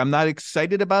enough. Like, I'm not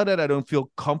excited about it. I don't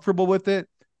feel comfortable with it.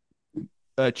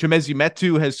 Chimezie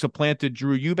Metu has supplanted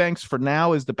Drew Eubanks for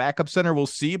now as the backup center. We'll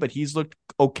see, but he's looked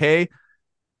okay.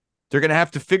 They're going to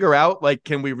have to figure out, like,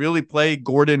 can we really play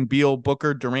Gordon, Beal,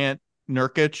 Booker, Durant,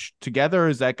 Nurkic together?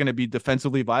 Is that going to be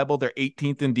defensively viable? They're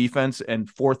 18th in defense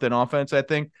and 4th in offense, I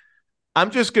think.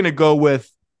 I'm just going to go with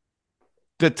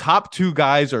the top 2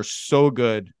 guys are so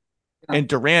good. Yeah. And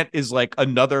Durant is like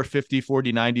another 50,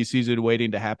 40, 90 season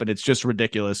waiting to happen. It's just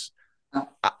ridiculous. Yeah.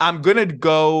 I'm going to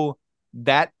go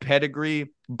that pedigree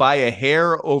by a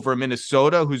hair over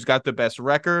Minnesota, who's got the best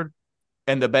record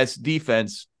and the best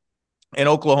defense, and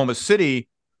Oklahoma City,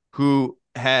 who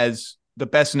has the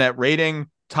best net rating,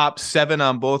 top 7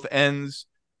 on both ends,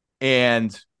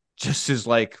 and just is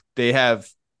like they have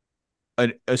a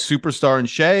superstar in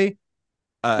Shea.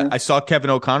 I saw Kevin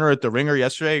O'Connor at the Ringer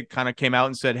yesterday, kind of came out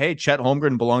and said, hey, Chet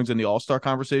Holmgren belongs in the All-Star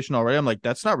conversation already. I'm like,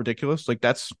 that's not ridiculous. Like,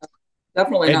 that's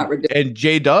definitely not ridiculous. And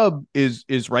J-Dub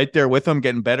is right there with him,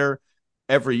 getting better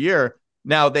every year.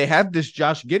 Now, they have this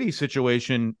Josh Giddey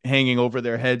situation hanging over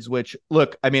their heads, which,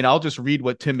 look, I mean, I'll just read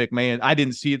what Tim McMahon, I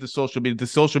didn't see the social media. The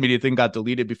social media thing got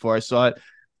deleted before I saw it.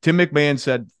 Tim McMahon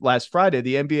said last Friday,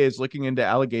 the NBA is looking into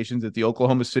allegations that the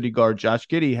Oklahoma City guard Josh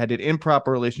Giddey had an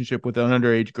improper relationship with an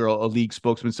underage girl, a league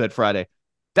spokesman said Friday.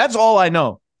 That's all I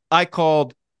know. I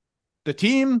called the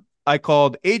team. I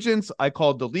called agents. I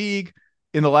called the league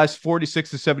in the last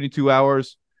 46 to 72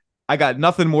 hours. I got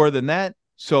nothing more than that.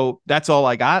 So that's all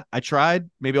I got. I tried.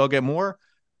 Maybe I'll get more.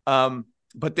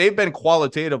 But they've been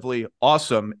qualitatively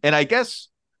awesome. And I guess,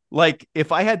 like,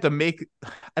 if I had to make,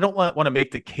 I don't want to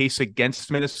make the case against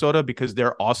Minnesota because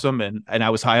they're awesome and I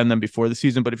was high on them before the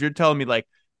season. But if you're telling me, like,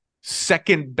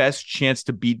 second best chance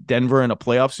to beat Denver in a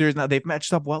playoff series, now they've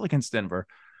matched up well against Denver.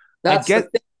 That's the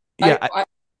thing. Yeah, I'm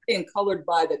being colored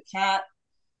by the Cat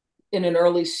in an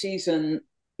early season.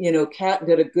 You know, Cat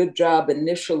did a good job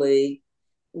initially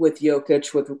with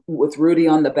Jokic, with Rudy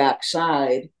on the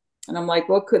backside. And I'm like,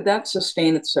 well, could that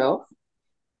sustain itself?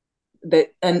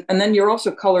 And then you're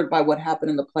also colored by what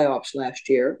happened in the playoffs last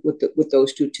year with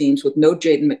those 2 teams, with no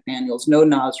Jaden McDaniels, no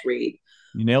Naz Reid.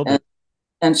 You nailed it.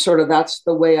 And sort of that's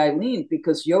the way I leaned,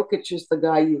 because Jokic is the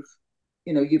guy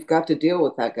you've got to deal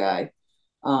with that guy.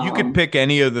 You could pick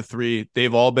any of the 3.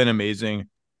 They've all been amazing.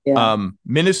 Yeah.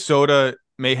 Minnesota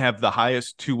may have the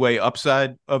highest two-way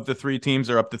upside of the 3 teams.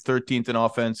 They're up to 13th in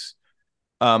offense.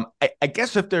 I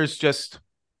guess if there's just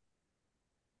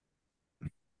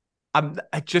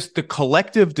the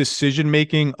collective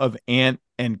decision-making of Ant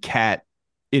and Cat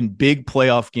in big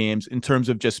playoff games in terms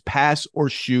of just pass or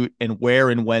shoot and where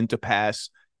and when to pass.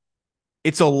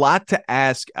 It's a lot to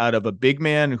ask out of a big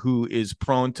man who is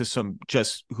prone to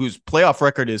whose playoff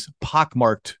record is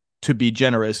pockmarked, to be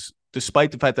generous,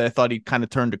 despite the fact that I thought he kind of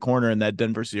turned a corner in that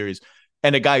Denver series,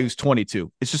 and a guy who's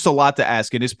 22. It's just a lot to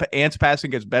ask. And Ant's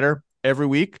passing gets better every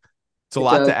week. It's a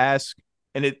lot to ask.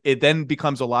 And it then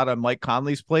becomes a lot on Mike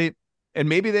Conley's plate. And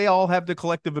maybe they all have the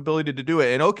collective ability to do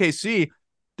it. And OKC,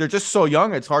 they're just so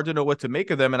young, it's hard to know what to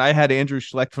make of them. And I had Andrew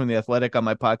Schlecht from The Athletic on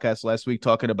my podcast last week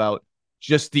talking about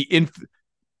just the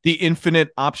infinite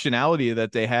optionality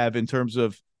that they have in terms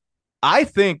of, I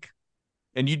think,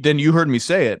 and you heard me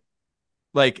say it,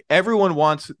 like, everyone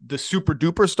wants the super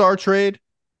duper star trade,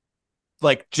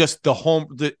 like just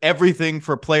the everything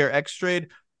for player X trade.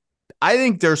 I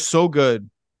think they're so good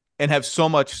and have so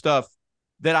much stuff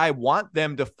that I want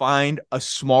them to find a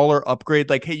smaller upgrade.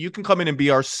 Like, hey, you can come in and be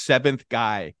our 7th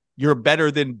guy. You're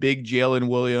better than big Jalen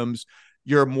Williams.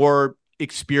 You're more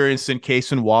experienced than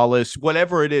Case and Wallace,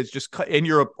 whatever it is, just cut. And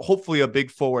you're hopefully a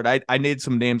big forward. I need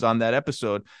some names on that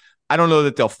episode. I don't know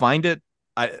that they'll find it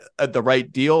at the right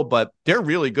deal, but they're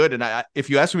really good. And if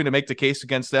you ask me to make the case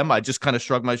against them, I just kind of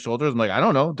shrug my shoulders. I'm like, I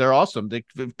don't know. They're awesome. They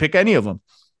pick any of them.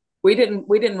 We didn't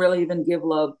really even give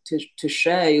love to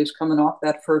Shea, who's coming off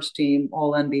that first team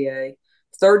All NBA,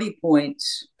 30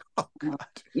 points,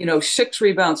 6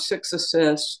 rebounds, 6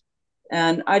 assists.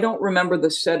 And I don't remember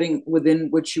the setting within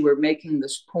which you were making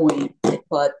this point,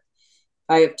 but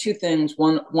I have 2 things.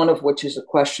 One of which is a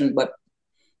question, but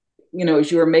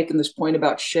as you were making this point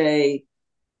about Shea,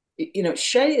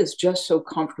 Shea is just so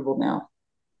comfortable now.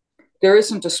 There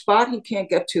isn't a spot he can't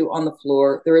get to on the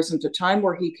floor. There isn't a time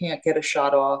where he can't get a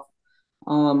shot off.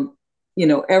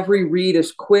 Every read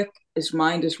is quick. His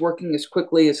mind is working as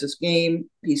quickly as his game.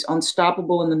 He's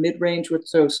unstoppable in the mid-range, with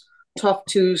those tough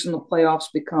twos in the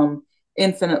playoffs become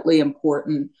infinitely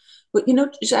important. But,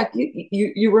 Zach,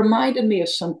 you reminded me of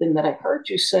something that I heard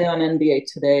you say on NBA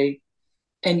Today,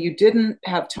 and you didn't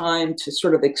have time to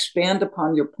sort of expand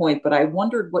upon your point, but I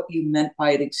wondered what you meant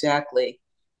by it exactly.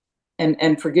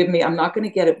 And forgive me, I'm not going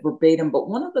to get it verbatim, but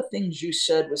one of the things you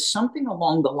said was something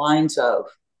along the lines of,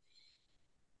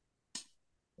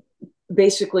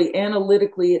 basically,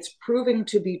 analytically, it's proving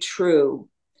to be true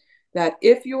that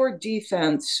if your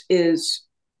defense is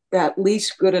at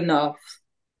least good enough,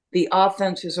 the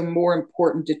offense is a more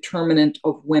important determinant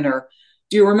of winner.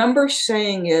 Do you remember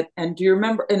saying it? And do you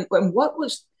remember, and what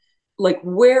was, like,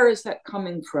 where is that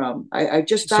coming from? I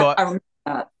remember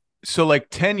that. So like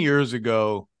 10 years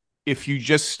ago, if you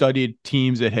just studied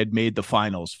teams that had made the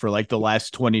finals for like the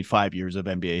last 25 years of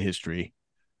NBA history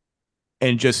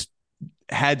and just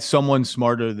had someone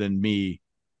smarter than me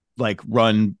like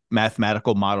run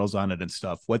mathematical models on it and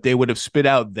stuff, what they would have spit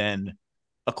out then,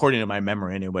 according to my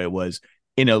memory anyway, was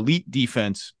an elite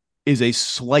defense is a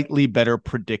slightly better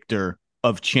predictor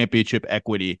of championship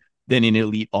equity than an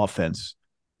elite offense.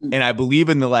 And I believe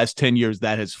in the last 10 years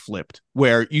that has flipped,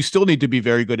 where you still need to be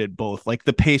very good at both. Like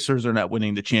the Pacers are not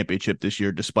winning the championship this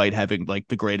year, despite having like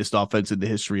the greatest offense in the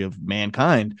history of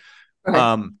mankind.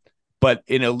 Right. But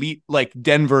in elite, like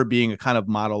Denver being a kind of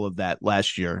model of that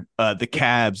last year, the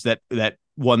Cavs that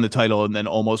won the title and then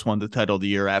almost won the title the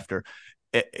year after.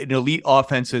 An elite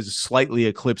offense is slightly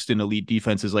eclipsed in elite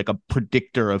defense as like a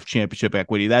predictor of championship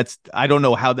equity. I don't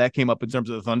know how that came up in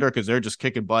terms of the Thunder, because they're just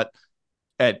kicking butt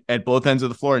at both ends of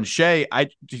the floor. And Shea,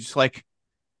 it's like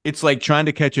trying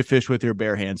to catch a fish with your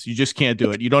bare hands. You just can't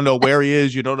do it. You don't know where he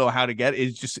is. You don't know how to get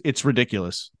it. It's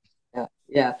ridiculous.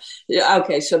 Yeah.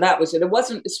 Okay. So that was it. It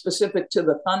wasn't specific to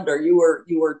the Thunder. You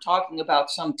were talking about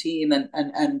some team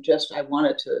and just, I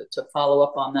wanted to follow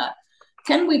up on that.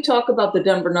 Can we talk about the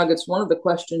Denver Nuggets? One of the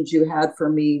questions you had for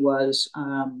me was,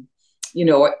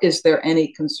 is there any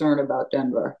concern about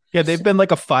Denver? Yeah. They've been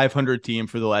like a 500 team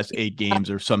for the last 8 games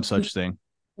or some such thing.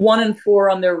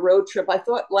 1-4 on their road trip. I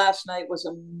thought last night was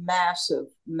a massive.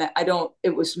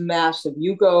 It was massive.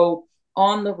 You go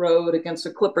on the road against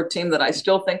a Clipper team that I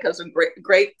still think has a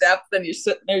great depth, and you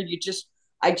sit there.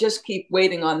 I just keep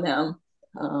waiting on them.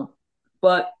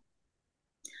 But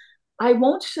I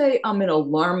won't say I'm an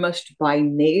alarmist by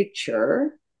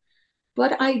nature,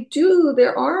 but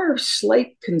there are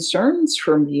slight concerns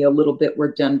for me a little bit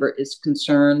where Denver is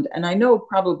concerned. And I know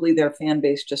probably their fan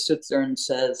base just sits there and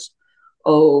says,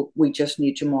 oh, we just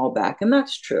need Jamal back. And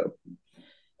that's true.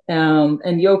 And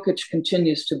Jokic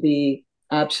continues to be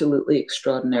absolutely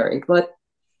extraordinary. But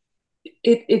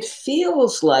it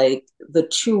feels like the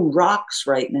 2 rocks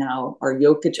right now are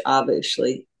Jokic,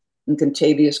 obviously, and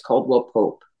Kentavious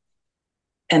Caldwell-Pope.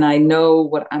 And I know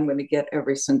what I'm going to get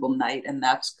every single night, and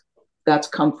that's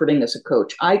comforting as a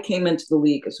coach. I came into the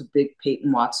league as a big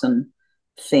Peyton Watson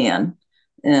fan,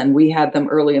 and we had them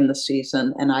early in the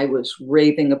season, and I was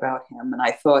raving about him, and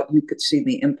I thought you could see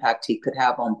the impact he could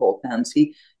have on both ends.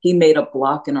 He made a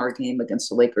block in our game against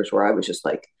the Lakers where I was just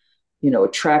like, a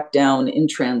track down in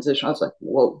transition. I was like,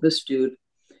 whoa, this dude.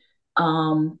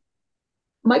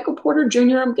 Michael Porter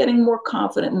Jr., I'm getting more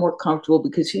confident and more comfortable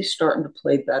because he's starting to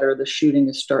play better. The shooting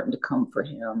is starting to come for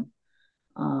him.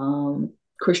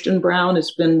 Christian Brown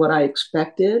has been what I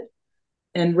expected.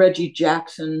 And Reggie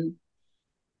Jackson,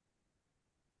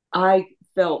 I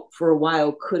felt for a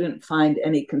while couldn't find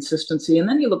any consistency. And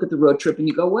then you look at the road trip and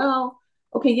you go, well,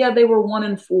 okay, yeah, they were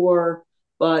 1-4,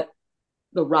 but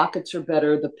the Rockets are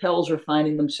better. The Pels are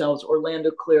finding themselves.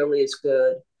 Orlando clearly is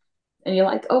good. And you're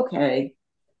like, okay.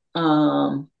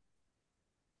 But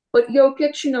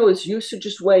Jokic, his usage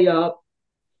is way up.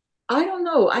 I don't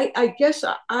know. I guess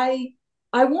I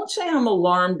won't say I'm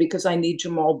alarmed because I need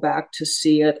Jamal back to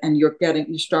see it, and you're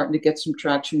starting to get some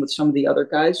traction with some of the other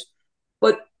guys.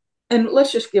 But and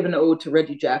let's just give an ode to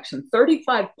Reggie Jackson: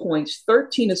 35 points,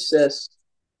 13 assists,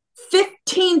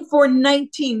 15 for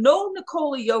 19. No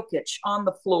Nikola Jokic on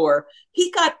the floor. He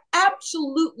got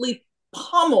absolutely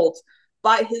pummeled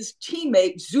by his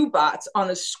teammate Zubats on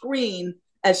a screen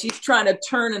as he's trying to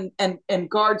turn and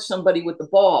guard somebody with the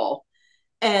ball.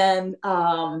 And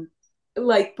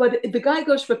but the guy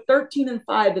goes for 13 and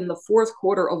 5 in the fourth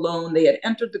quarter alone. They had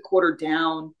entered the quarter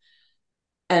down,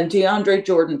 and DeAndre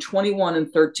Jordan 21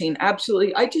 and 13.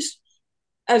 Absolutely. I just,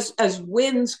 as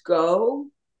wins go,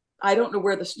 I don't know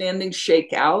where the standings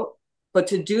shake out, but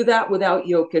to do that without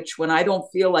Jokic, when I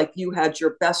don't feel like you had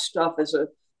your best stuff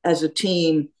as a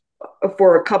team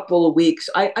for a couple of weeks,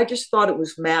 I just thought it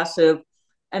was massive.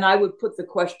 And I would put the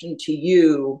question to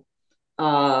you,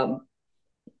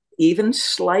 even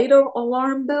slight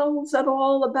alarm bells at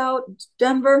all about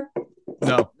Denver?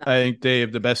 No, I think they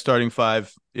have the best starting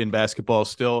five in basketball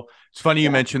still. It's funny you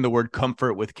mentioned the word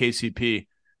comfort with KCP.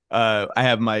 I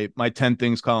have my 10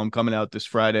 things column coming out this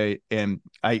Friday, and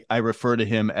I refer to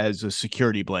him as a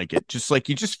security blanket. Just like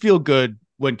you just feel good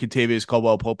when Kentavious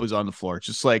Caldwell-Pope is on the floor. It's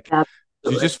just like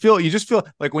you just feel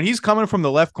like when he's coming from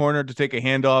the left corner to take a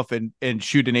handoff and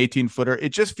shoot an 18-footer, it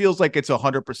just feels like it's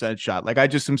 100% shot. Like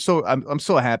I'm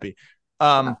so happy.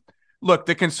 Look,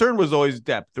 the concern was always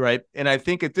depth, right? And I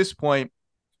think at this point,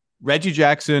 Reggie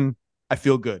Jackson, I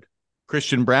feel good.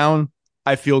 Christian Brown,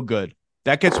 I feel good.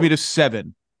 That gets me to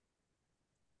 7.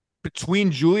 Between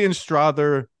Julian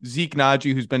Strawther, Zeke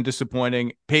Naji, who's been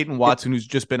disappointing, Peyton Watson, who's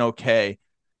just been okay,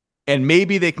 and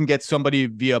maybe they can get somebody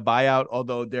via buyout,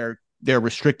 although they're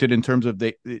restricted in terms of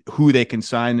who they can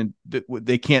sign, and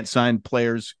they can't sign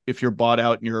players if you're bought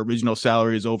out and your original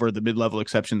salary is over the mid-level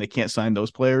exception. They can't sign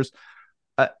those players.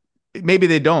 Maybe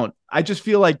they don't. I just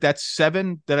feel like that's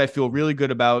 7 that I feel really good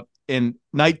about, and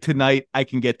night to night I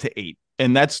can get to 8,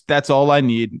 and that's all I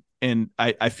need, and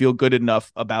I feel good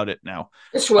enough about it now.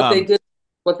 It's what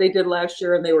they did last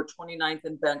year, and they were 29th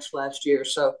in bench last year.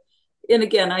 So, and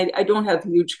again, I don't have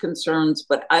huge concerns,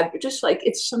 but I just like,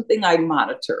 it's something I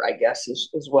monitor, I guess, is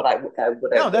what I would.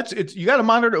 No, you got to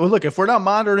monitor. Well, look, if we're not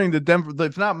monitoring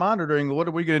if not monitoring, what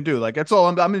are we going to do? Like, that's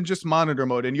all. I'm in just monitor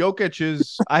mode. And Jokic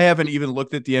is, I haven't even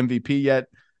looked at the MVP yet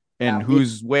and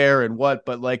who's where and what,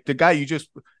 but like the guy you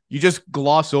just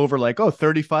gloss over, like,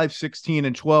 35, 16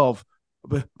 and 12.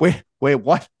 But wait,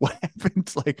 what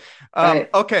happened? Like, right.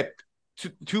 Okay.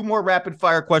 Two more rapid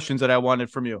fire questions that I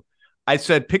wanted from you. I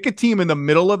said, pick a team in the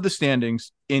middle of the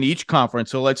standings in each conference.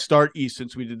 So let's start East,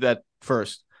 since we did that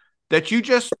first, that you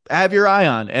just have your eye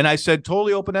on. And I said,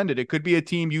 totally open-ended. It could be a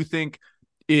team you think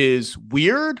is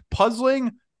weird,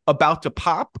 puzzling, about to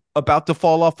pop, about to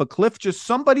fall off a cliff, just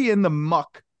somebody in the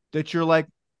muck that you're like,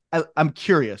 I'm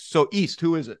curious. So East,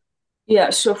 who is it?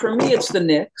 Yeah. So for me, it's the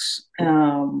Knicks.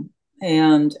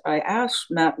 And I asked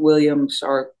Matt Williams,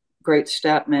 our great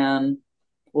stat man,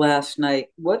 last night,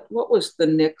 what was the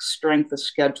Knicks' strength of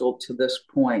schedule to this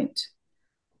point?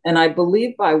 And I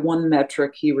believe by one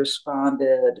metric he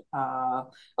responded,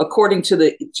 according to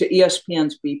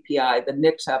ESPN's BPI, the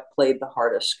Knicks have played the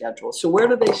hardest schedule. So where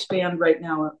do they stand right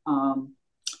now?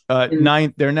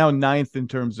 Ninth. They're now 9th in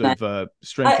terms of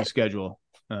strength of schedule.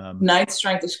 9th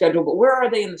strength of schedule, but where are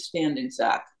they in the standings,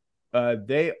 Zach?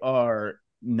 They are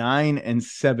 9 and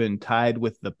 7, tied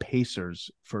with the Pacers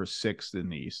for 6th in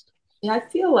the East. Yeah, I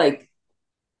feel like,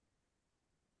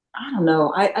 I don't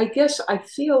know. I guess I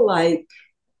feel like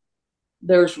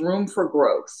there's room for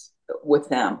growth with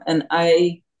them. And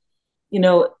and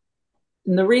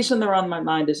the reason they're on my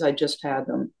mind is I just had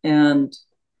them. And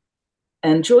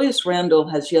Julius Randle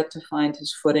has yet to find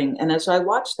his footing. And as I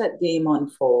watched that game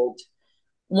unfold,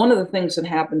 one of the things that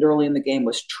happened early in the game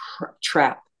was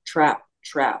trap.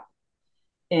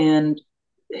 And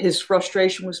his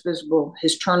frustration was visible.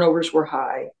 His turnovers were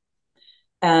high.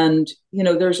 And,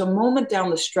 there's a moment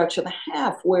down the stretch of the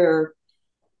half where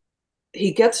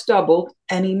he gets doubled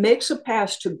and he makes a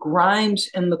pass to Grimes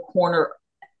in the corner,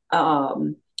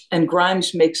 and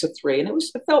Grimes makes a 3. And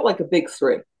it felt like a big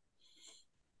 3.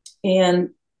 And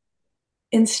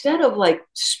instead of like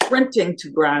sprinting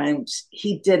to Grimes,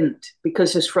 he didn't,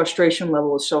 because his frustration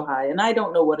level was so high. And I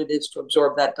don't know what it is to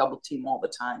absorb that double team all the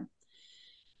time.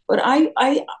 But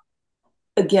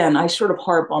again, I sort of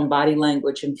harp on body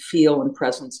language and feel and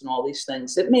presence and all these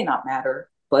things. It may not matter,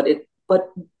 but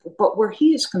where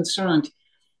he is concerned,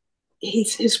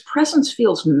 his presence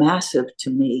feels massive to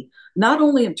me, not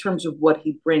only in terms of what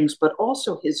he brings, but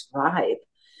also his vibe.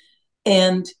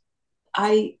 And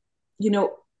I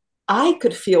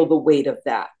could feel the weight of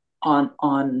that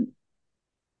on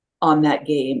that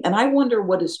game, and I wonder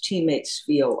what his teammates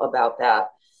feel about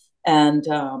that. And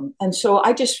so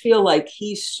I just feel like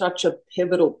he's such a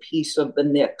pivotal piece of the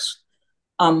Knicks.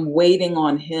 I'm waiting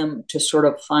on him to sort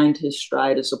of find his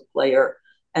stride as a player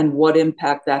and what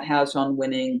impact that has on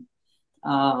winning,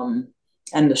 and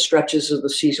the stretches of the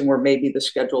season where maybe the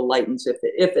schedule lightens, if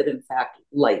it in fact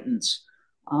lightens.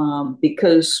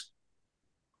 Because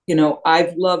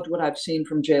I've loved what I've seen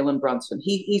from Jalen Brunson.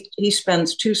 He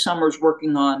spends 2 summers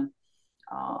working on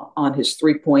his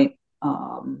 3-point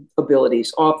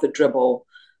abilities off the dribble,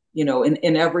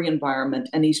 in every environment,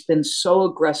 and he's been so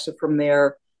aggressive from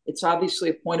there. It's obviously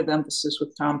a point of emphasis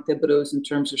with Tom Thibodeau's in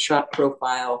terms of shot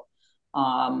profile,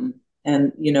 so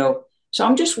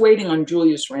I'm just waiting on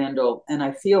Julius Randle, and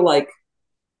I feel like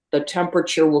the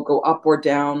temperature will go up or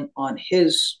down on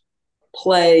his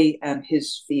play and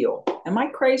his feel. Am I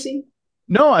crazy?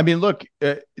 No, I mean, look,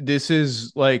 this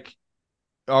is like,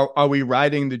 are we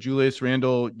riding the Julius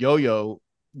Randle yo-yo?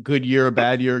 Good year,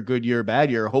 bad year, good year, bad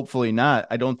year. Hopefully not.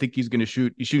 I don't think he's going to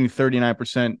shoot. He's shooting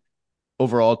 39%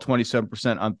 overall,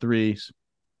 27% on threes.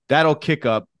 That'll kick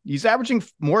up. He's averaging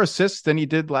more assists than he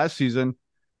did last season.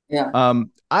 Yeah.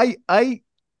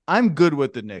 I'm good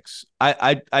with the Knicks.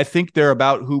 I think they're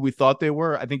about who we thought they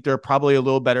were. I think they're probably a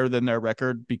little better than their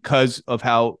record because of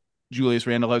how Julius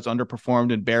Randle has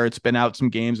underperformed, and Barrett's been out some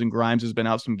games and Grimes has been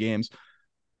out some games.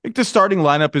 I think the starting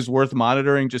lineup is worth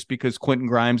monitoring just because Quentin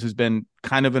Grimes has been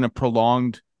kind of in a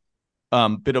prolonged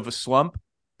bit of a slump.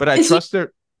 But I trust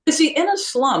their. Is he in a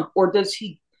slump, or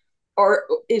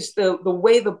is the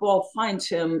way the ball finds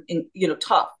him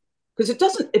tough? Because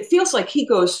it feels like he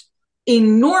goes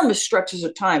enormous stretches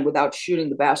of time without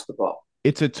shooting the basketball.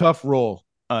 It's a tough role.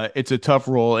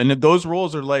 And those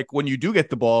roles are like when you do get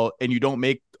the ball and you don't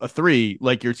make a three,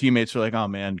 like your teammates are like, oh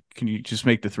man, can you just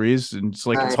make the threes? And it's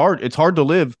like, right. It's hard to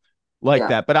live like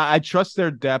that. But I trust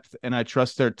their depth and I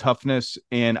trust their toughness.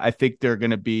 And I think they're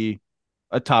going to be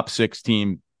a top 6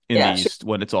 team in the East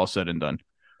when it's all said and done.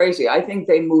 Crazy. I think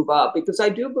they move up because I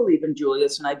do believe in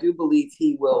Julius and I do believe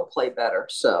he will play better.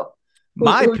 So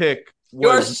my pick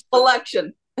was your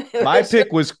selection. my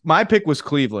pick was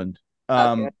Cleveland.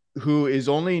 Who is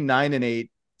only 9-8.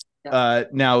 Yeah.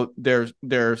 Now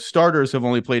their starters have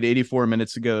only played 84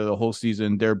 minutes together the whole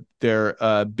season.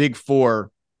 Their big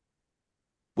four,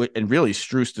 and really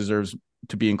Strus deserves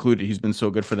to be included. He's been so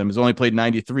good for them. He's only played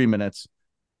 93 minutes.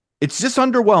 It's just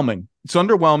underwhelming. It's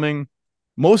underwhelming.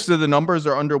 Most of the numbers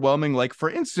are underwhelming. Like for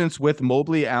instance, with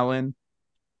Mobley, Allen,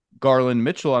 Garland,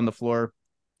 Mitchell on the floor,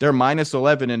 they're minus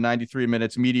 11 in 93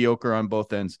 minutes, mediocre on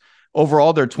both ends.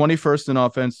 Overall, they're 21st in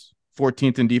offense,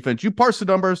 14th in defense. You parse the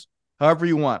numbers however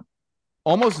you want.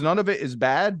 Almost none of it is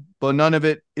bad, but none of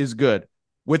it is good.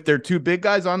 With their 2 big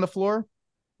guys on the floor,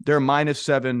 they're minus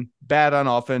 7, bad on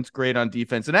offense, great on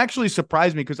defense. And actually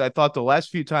surprised me because I thought the last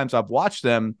few times I've watched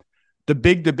them, the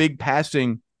big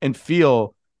passing and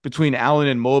feel between Allen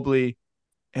and Mobley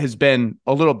has been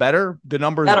a little better. The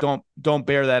numbers don't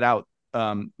bear that out.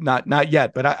 Not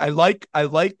yet, but I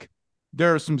like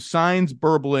there are some signs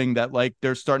burbling that like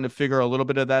they're starting to figure a little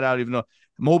bit of that out, even though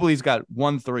Mobley's got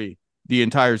 1-3 the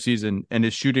entire season and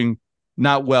is shooting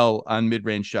not well on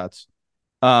mid-range shots.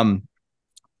 The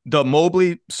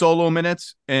Mobley solo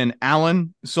minutes and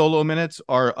Allen solo minutes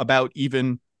are about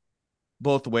even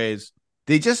both ways.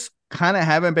 They just kind of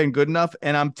haven't been good enough,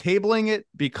 and I'm tabling it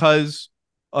because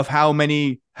of how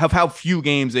few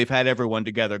games they've had everyone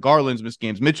together. Garland's missed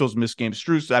games, Mitchell's missed games,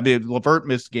 LeVert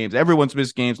missed games, everyone's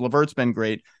missed games. LeVert's been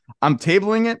great. I'm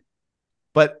tabling it,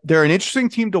 but they're an interesting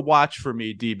team to watch for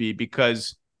me, DB,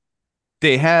 because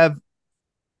they have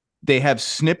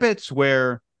snippets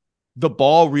where the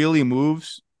ball really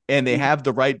moves and they have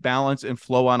the right balance and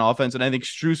flow on offense. And I think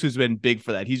Strus has been big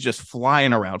for that. He's just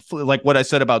flying around, like what I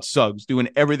said about Suggs, doing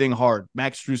everything hard.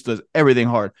 Max Strus does everything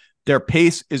hard. Their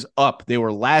pace is up. They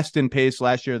were last in pace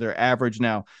last year. They're average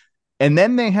now. And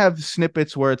then they have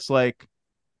snippets where it's like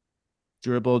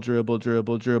dribble,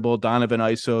 Donovan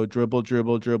ISO,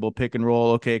 dribble, pick and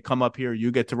roll. Okay, come up here.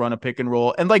 You get to run a pick and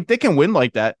roll. And like they can win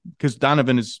like that because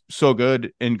Donovan is so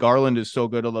good and Garland is so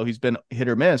good, although he's been hit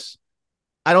or miss.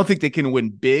 I don't think they can win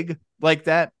big like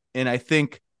that. And I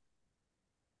think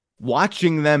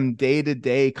watching them day to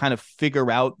day kind of figure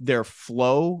out their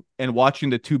flow and watching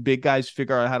the 2 big guys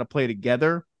figure out how to play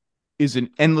together is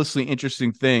an endlessly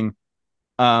interesting thing.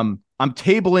 I'm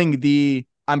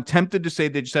tempted to say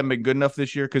they just haven't been good enough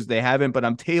this year because they haven't, but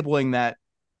I'm tabling that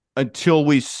until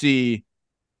we see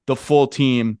the full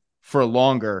team for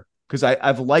longer because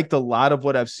I've liked a lot of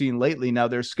what I've seen lately. Now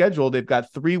they're scheduled. They've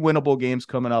got 3 winnable games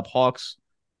coming up, Hawks,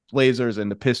 Blazers, and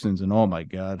the Pistons. And oh my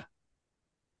God.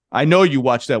 I know you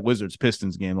watched that Wizards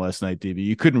Pistons game last night, DB.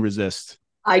 You couldn't resist.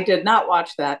 I did not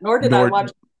watch that, nor did I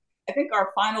watch. I think our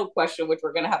final question, which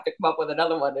we're going to have to come up with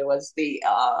another one, it was the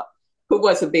who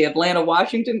was it? The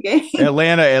Atlanta-Washington game.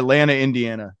 Atlanta,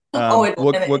 Indiana.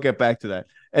 Atlanta. We'll get back to that.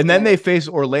 And then they face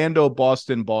Orlando,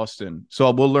 Boston. So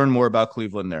we'll learn more about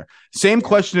Cleveland there. Same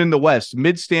question in the West.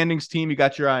 Mid-standings team you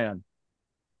got your eye on.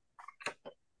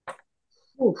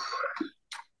 Oof.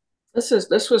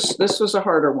 This was a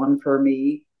harder one for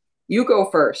me. You go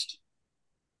first.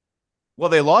 Well,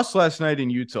 they lost last night in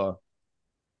Utah.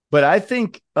 But I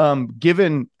think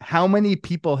given how many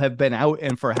people have been out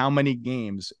and for how many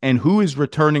games and who is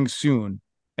returning soon,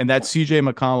 and that's CJ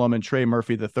McCollum and Trey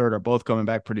Murphy III are both coming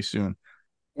back pretty soon.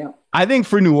 Yeah. I think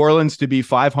for New Orleans to be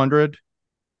 500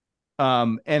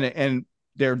 and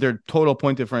their total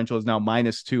point differential is now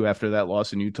 -2 after that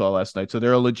loss in Utah last night. So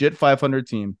they're a legit 500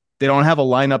 team. They don't have a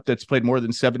lineup that's played more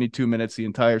than 72 minutes the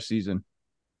entire season.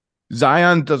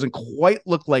 Zion doesn't quite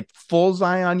look like full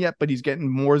Zion yet, but he's getting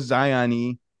more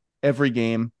Zion-y every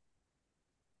game.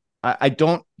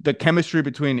 The chemistry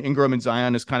between Ingram and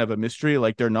Zion is kind of a mystery.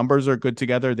 Like their numbers are good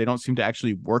together. They don't seem to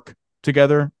actually work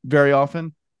together very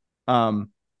often.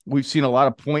 We've seen a lot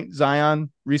of point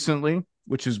Zion recently,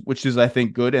 which is I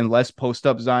think good, and less post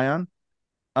up Zion.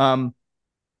 The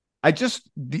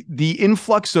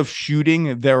influx of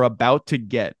shooting they're about to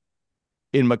get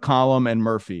in McCollum and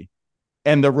Murphy,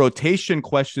 and the rotation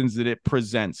questions that it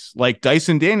presents. Like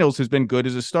Dyson Daniels has been good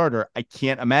as a starter. I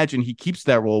can't imagine he keeps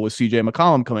that role with CJ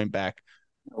McCollum coming back.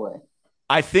 No way.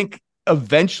 I think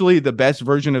eventually the best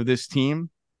version of this team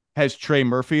has Trey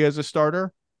Murphy as a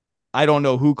starter. I don't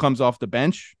know who comes off the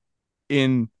bench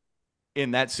in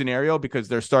that scenario because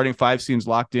their starting five seems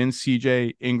locked in.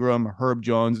 CJ, Ingram, Herb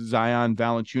Jones, Zion,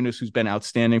 Valanciunas, who's been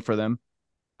outstanding for them.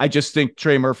 I just think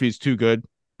Trey Murphy is too good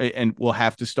and will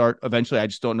have to start eventually. I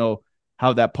just don't know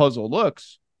how that puzzle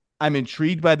looks. I'm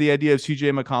intrigued by the idea of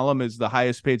CJ McCollum as the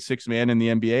highest paid sixth man in the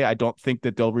NBA. I don't think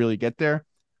that they'll really get there.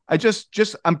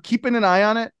 I'm keeping an eye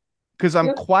on it because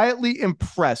I'm quietly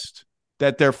impressed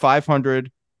that they're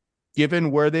 500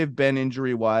 given where they've been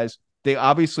injury wise. They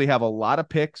obviously have a lot of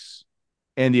picks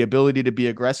and the ability to be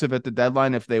aggressive at the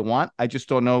deadline if they want. I just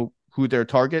don't know who their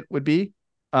target would be.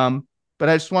 But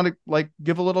I just want to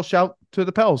give a little shout to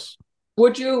the Pels.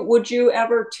 Would you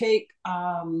ever take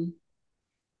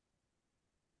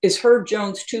is Herb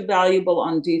Jones too valuable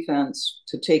on defense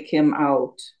to take him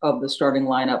out of the starting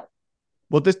lineup?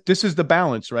 Well, this is the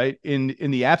balance, right? In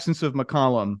the absence of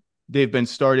McCollum, they've been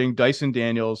starting Dyson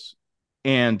Daniels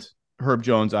and Herb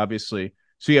Jones, obviously.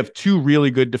 So you have two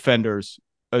really good defenders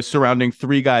surrounding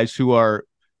three guys who are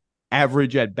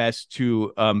average at best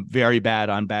to very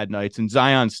bad on bad nights. And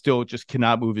Zion still just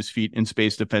cannot move his feet in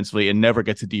space defensively and never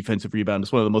gets a defensive rebound.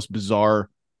 It's one of the most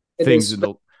bizarre things in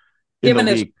the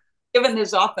league. Given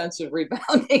his offensive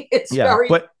rebounding, it's very.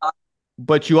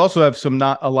 But you also have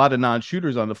a lot of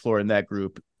non-shooters on the floor in that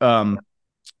group.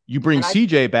 You bring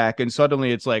CJ back, and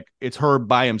suddenly it's Herb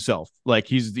by himself. Like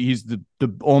he's the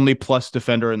only plus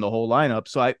defender in the whole lineup.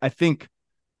 So I think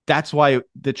that's why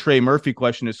the Trey Murphy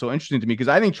question is so interesting to me, because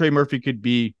I think Trey Murphy could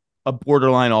be a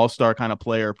borderline all-star kind of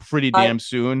player pretty damn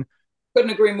soon.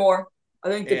 Couldn't agree more. I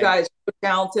think the guy's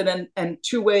talented and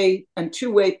two-way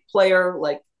player,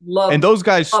 like love. And those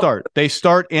guys start. They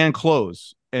start and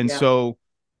close. And so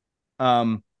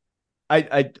I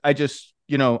just,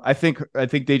 I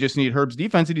think they just need Herb's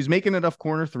defense, and he's making enough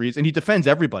corner threes, and he defends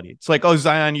everybody. It's like, oh,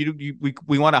 Zion,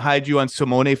 we want to hide you on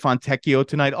Simone Fontecchio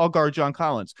tonight. I'll guard John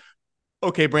Collins.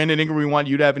 Okay, Brandon Ingram, we want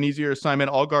you to have an easier assignment.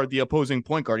 I'll guard the opposing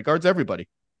point guard. He guards everybody.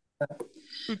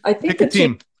 I think pick a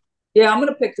team. I'm going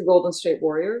to pick the Golden State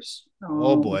Warriors.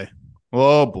 Oh boy.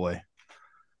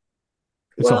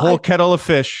 It's a whole kettle of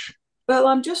fish. Well,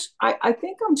 I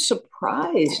think I'm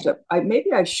surprised.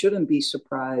 Maybe I shouldn't be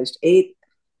surprised. 8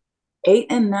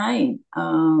 and 9.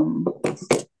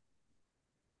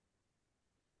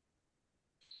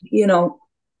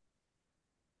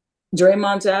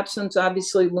 Draymond's absence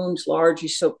obviously looms large.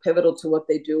 He's so pivotal to what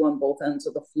they do on both ends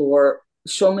of the floor.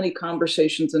 So many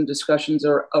conversations and discussions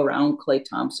are around Klay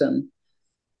Thompson.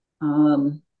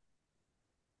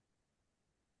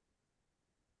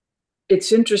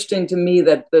 It's interesting to me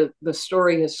that the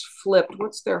story has flipped.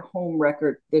 What's their home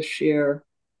record this year?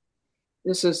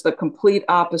 This is the complete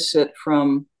opposite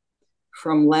from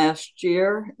last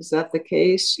year. Is that the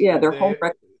case? Yeah, their home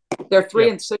record. They're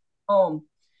 3-6 at home.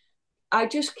 I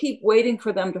just keep waiting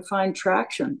for them to find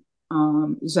traction,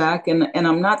 Zach, and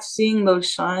I'm not seeing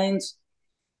those signs.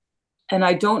 And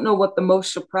I don't know what the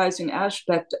most surprising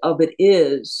aspect of it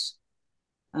is.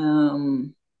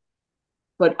 But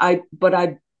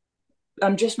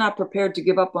I'm just not prepared to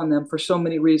give up on them for so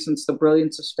many reasons. The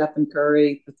brilliance of Stephen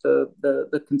Curry,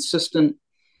 the consistent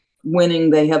winning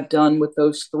they have done with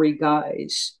those three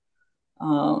guys.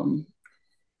 Um,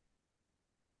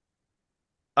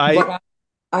 I but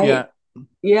yeah.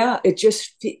 yeah, it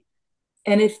just,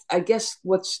 and if I guess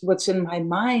what's in my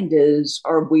mind is,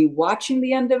 are we watching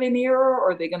the end of an era,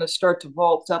 or are they going to start to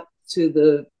vault up to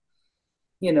the,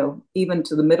 even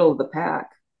to the middle of the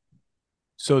pack?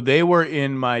 So they were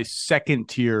in my second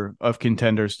tier of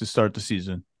contenders to start the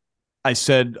season. I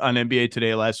said on NBA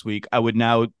Today last week, I would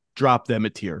now drop them a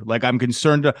tier. Like, I'm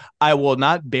concerned. I will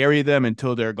not bury them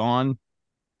until they're gone,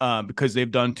 because they've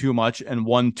done too much and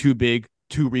won too big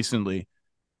too recently.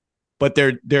 But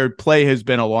their play has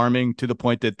been alarming to the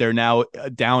point that they're now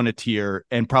down a tier,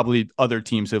 and probably other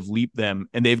teams have leaped them,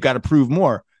 and they've got to prove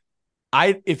more.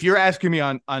 If you're asking me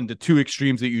on the two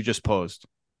extremes that you just posed,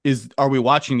 are we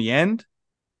watching the end,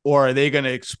 or are they going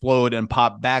to explode and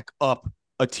pop back up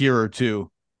a tier or two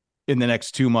in the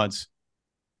next 2 months?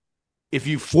 If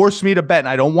you force me to bet, and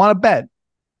I don't want to bet,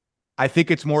 I think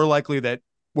it's more likely that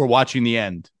we're watching the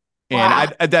end. Wow.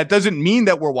 And that doesn't mean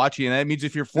that we're watching. And that means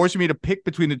if you're forcing me to pick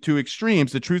between the two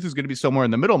extremes, the truth is going to be somewhere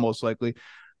in the middle, most likely.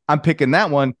 I'm picking that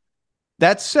one.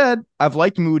 That said, I've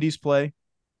liked Moody's play.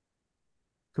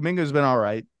 Kuminga's been all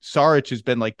right. Saric has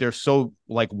been they're so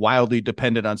wildly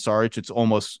dependent on Saric. It's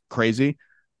almost crazy.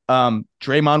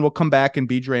 Draymond will come back and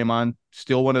be Draymond.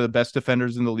 Still one of the best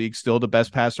defenders in the league. Still the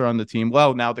best passer on the team.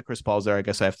 Well, now that Chris Paul's there, I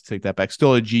guess I have to take that back.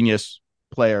 Still a genius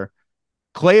player.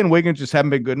 Clay and Wiggins just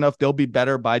haven't been good enough. They'll be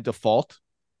better by default.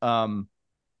 So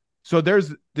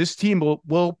there's this team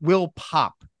will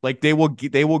pop. They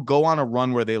will go on a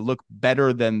run where they look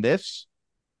better than this.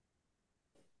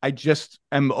 I just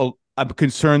I'm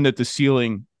concerned that the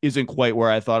ceiling isn't quite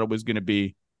where I thought it was going to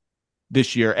be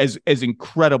this year, as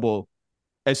incredible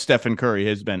as Stephen Curry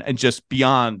has been, and just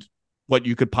beyond what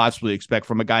you could possibly expect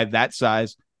from a guy that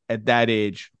size at that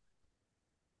age.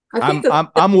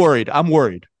 I'm worried. I'm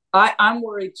worried. I'm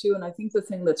worried too, and I think the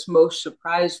thing that's most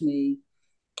surprised me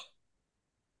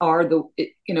are the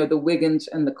Wiggins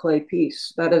and the Clay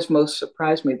piece. That has most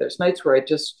surprised me. There's nights where I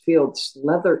just feel this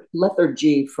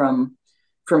lethargy from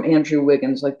Andrew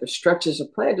Wiggins, like the stretches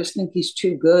of play. I just think he's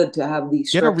too good to have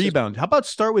these. Get a rebound. How about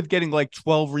start with getting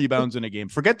 12 rebounds in a game?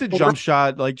 Forget the jump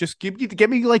shot. Just give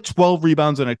me 12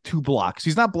 rebounds and 2 blocks.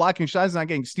 He's not blocking shots. He's not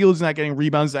getting steals. He's not getting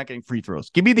rebounds. He's not getting free throws.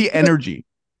 Give me the energy.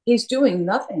 He's doing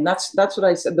nothing. That's what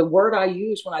I said. The word I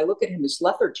use when I look at him is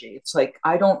lethargy. It's like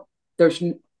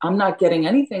I'm not getting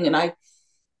anything, and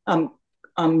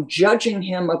I'm judging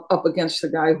him up against the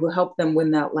guy who helped them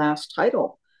win that last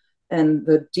title, and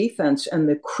the defense and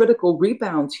the critical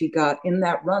rebounds he got in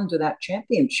that run to that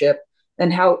championship,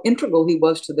 and how integral he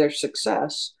was to their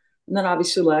success. And then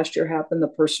obviously last year happened, the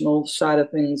personal side of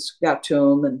things got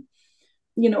to him, and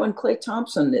and Klay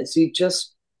Thompson, is he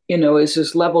just, is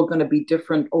his level going to be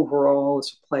different overall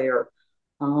as a player?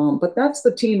 But that's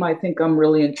the team I think I'm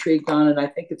really intrigued on. And I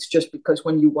think it's just because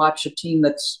when you watch a team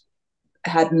that's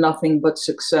had nothing but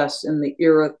success in the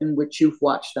era in which you've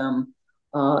watched them,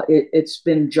 it's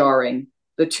been jarring.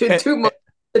 The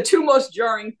two most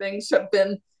jarring things have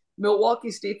been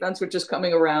Milwaukee's defense, which is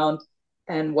coming around,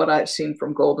 and what I've seen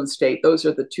from Golden State. Those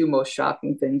are the two most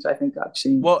shocking things I think I've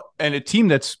seen. Well, and a team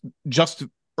that's just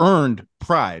earned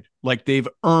pride. They've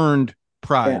earned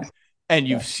pride. Yeah. And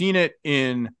you've seen it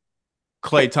in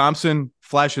Klay Thompson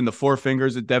flashing the 4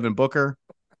 fingers at Devin Booker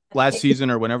last season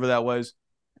or whenever that was.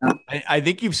 I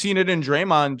think you've seen it in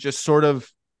Draymond, just sort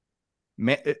of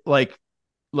like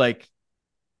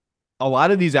a lot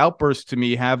of these outbursts to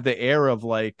me have the air of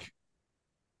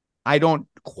I don't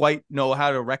quite know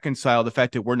how to reconcile the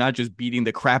fact that we're not just beating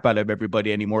the crap out of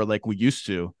everybody anymore like we used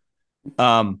to.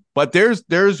 But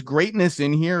there's greatness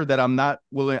in here that I'm not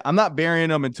burying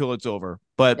them until it's over,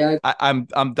 but yeah.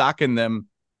 I'm docking them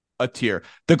a tier.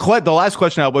 The last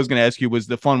question I was going to ask you was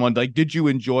the fun one. Did you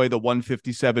enjoy the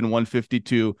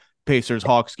 157-152 Pacers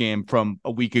Hawks game from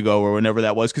a week ago or whenever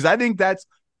that was? Because I think that's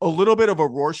a little bit of a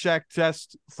Rorschach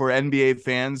test for NBA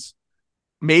fans.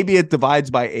 Maybe it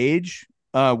divides by age.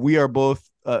 We are both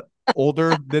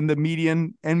older than the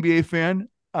median NBA fan.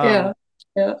 Yeah.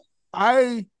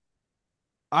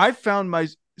 I found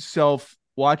myself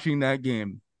watching that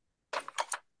game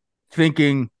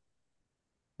thinking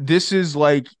this is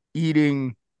like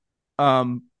eating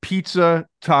pizza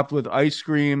topped with ice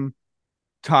cream,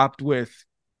 topped with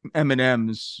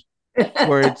M&Ms,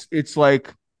 where it's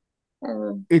like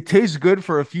it tastes good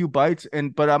for a few bites,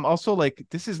 but I'm also like,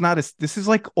 this is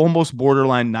almost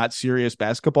borderline not serious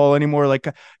basketball anymore.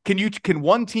 Can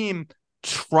one team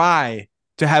try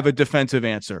to have a defensive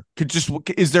answer?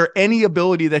 Is there any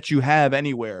ability that you have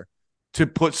anywhere to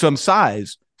put some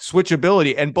size,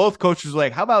 switchability? And both coaches are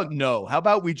like, how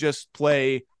about we just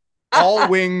play all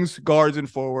wings, guards, and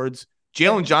forwards?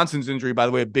 Jalen Johnson's injury, by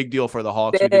the way, a big deal for the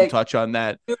Hawks. We didn't touch on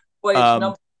that.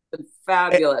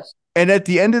 Fabulous. And at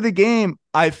the end of the game,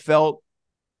 I felt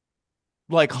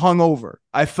like hungover.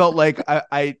 I felt like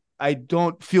I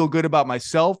don't feel good about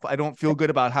myself. I don't feel good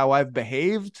about how I've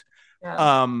behaved.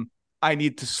 Yeah. I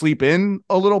need to sleep in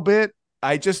a little bit.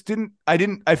 I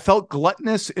felt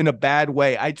gluttonous in a bad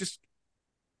way.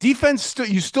 Defense,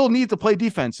 you still need to play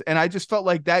defense. And I just felt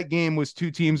like that game was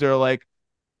two teams that are like,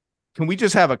 can we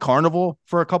just have a carnival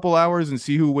for a couple hours and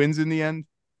see who wins in the end?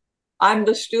 I'm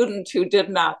the student who did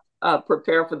not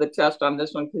prepare for the test on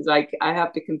this one because I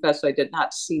have to confess I did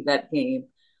not see that game.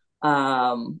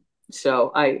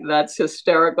 So that's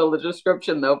hysterical. The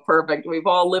description, though, perfect. We've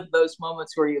all lived those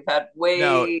moments where you've had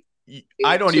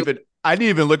I didn't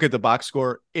even look at the box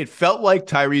score. It felt like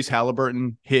Tyrese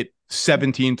Halliburton hit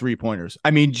 17 3-pointers.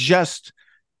 I mean,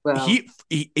 he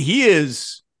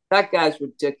is. That guy's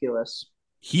ridiculous.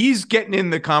 He's getting in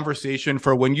the conversation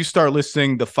for when you start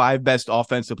listing the 5 best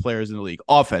offensive players in the league.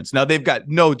 Offense. Now they've got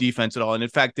no defense at all. And in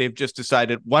fact, they've just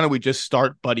decided, why don't we just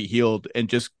start Buddy Hield and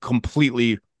just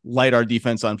completely light our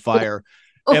defense on fire?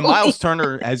 And Miles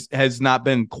Turner has not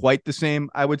been quite the same,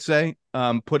 I would say,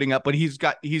 putting up, but he's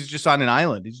just on an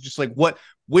island. He's just like,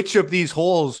 which of these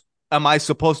holes am I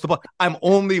supposed to play? I'm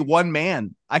only one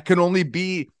man. I can only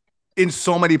be in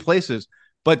so many places.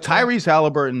 But Tyrese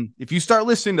Halliburton, if you start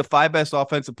listening to 5 best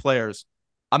offensive players,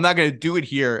 I'm not going to do it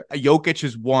here. Jokic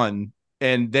is 1,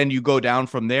 and then you go down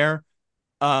from there.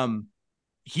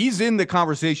 He's in the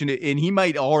conversation, and he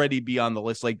might already be on the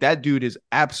list. Like, that dude is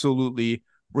absolutely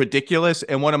ridiculous.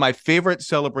 And one of my favorite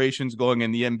celebrations going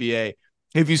in the NBA.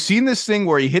 Have you seen this thing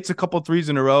where he hits a couple threes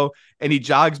in a row and he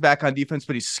jogs back on defense,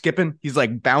 but he's skipping? He's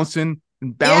like bouncing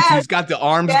and bouncing. Yes. He's got the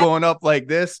arms going up like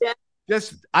this.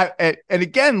 Yes. And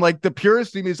again, like, the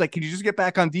purist in me is like, can you just get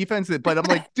back on defense? But I'm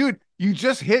like, dude, you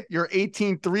just hit your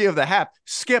 18-3 of the half.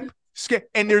 Skip.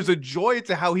 And there's a joy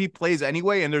to how he plays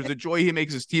anyway. And there's a joy he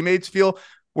makes his teammates feel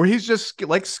where he's just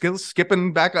like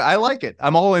skipping back. I like it.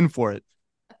 I'm all in for it.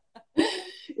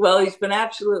 Well, he's been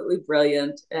absolutely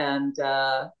brilliant. And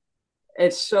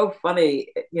it's so funny,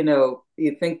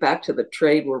 you think back to the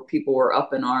trade where people were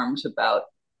up in arms about,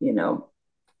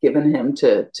 giving him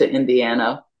to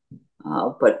Indiana.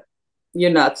 But you're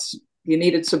nuts. You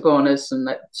needed Sabonis, and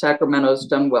that Sacramento's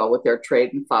done well with their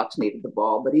trade, and Fox needed the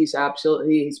ball. But he's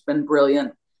been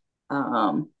brilliant.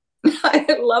 I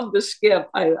love the skip.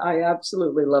 I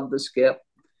absolutely love the skip.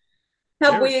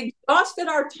 Have we exhausted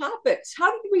our topics?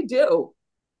 How did we do?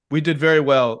 We did very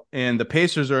well. And the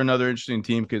Pacers are another interesting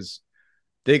team because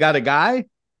they got a guy,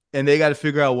 and they got to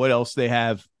figure out what else they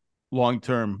have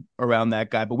long-term around that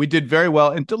guy. But we did very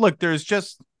well. And look, there's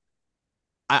just,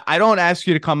 I don't ask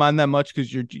you to come on that much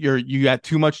because you got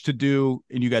too much to do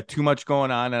and you got too much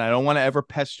going on, and I don't want to ever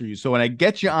pester you. So when I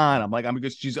get you on,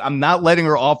 I'm not letting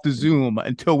her off the Zoom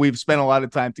until we've spent a lot of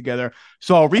time together.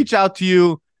 So I'll reach out to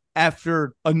you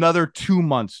after another 2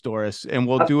 months, Doris, and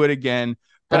we'll do it again.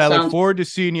 But I look forward to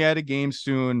seeing you at a game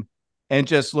soon. And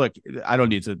just look, I don't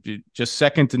need to, just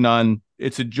second to none.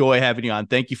 It's a joy having you on.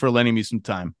 Thank you for lending me some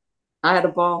time. I had a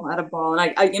ball. And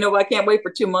I can't wait for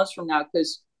 2 months from now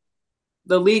because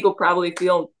the league will probably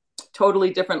feel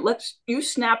totally different. You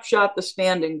snapshot the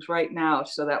standings right now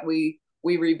so that we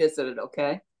revisit it.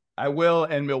 Okay. I will.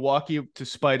 And Milwaukee, to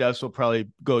spite us, will probably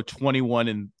go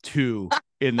 21-2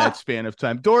 in that span of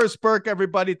time. Doris Burke,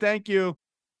 everybody. Thank you.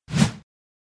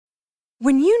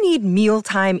 When you need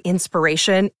mealtime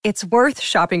inspiration, it's worth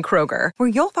shopping Kroger, where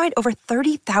you'll find over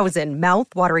 30,000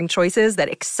 mouth-watering choices that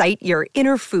excite your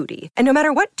inner foodie. And no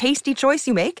matter what tasty choice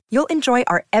you make, you'll enjoy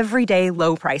our everyday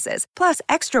low prices, plus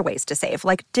extra ways to save,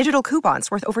 like digital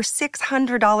coupons worth over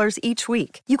 $600 each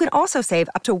week. You can also save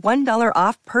up to $1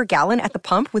 off per gallon at the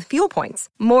pump with fuel points.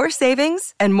 More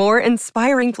savings and more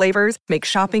inspiring flavors make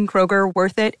shopping Kroger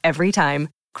worth it every time.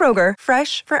 Kroger,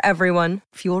 fresh for everyone.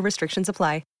 Fuel restrictions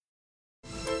apply.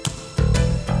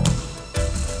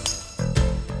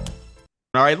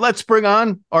 All right, let's bring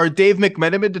on our Dave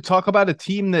McMenamin to talk about a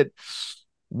team that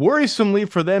worrisomely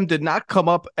for them did not come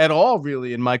up at all,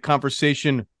 really, in my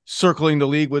conversation circling the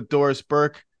league with Doris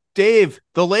Burke. Dave,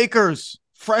 the Lakers,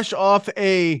 fresh off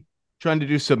trying to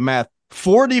do some math,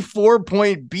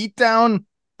 44-point beatdown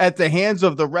at the hands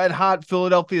of the red-hot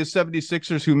Philadelphia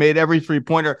 76ers, who made every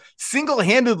three-pointer,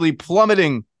 single-handedly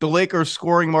plummeting the Lakers'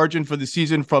 scoring margin for the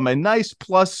season from a nice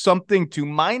plus something to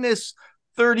minus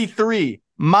 33.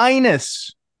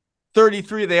 Minus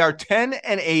 33. They are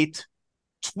 10-8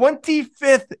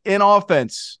 25th in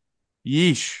offense.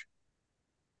 Yeesh.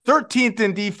 13th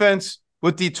in defense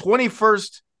with the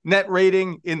 21st net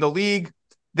rating in the league.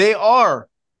 They are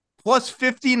plus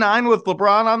 59 with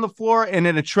LeBron on the floor and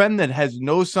in a trend that has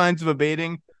no signs of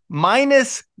abating.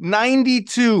 Minus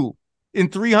 92 in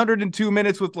 302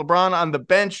 minutes with LeBron on the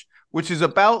bench, which is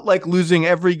about like losing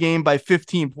every game by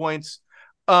 15 points.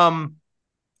 You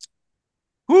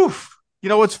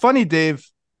know what's funny, Dave?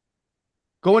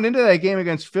 Going into that game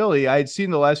against Philly, I had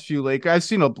seen the last few Lakers. I've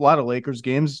seen a lot of Lakers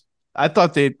games. I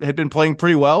thought they had been playing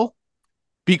pretty well.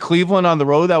 Beat Cleveland on the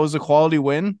road. That was a quality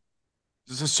win.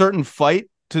 There's a certain fight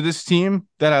to this team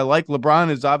that I like. LeBron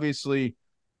is obviously,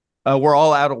 we're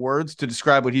all out of words to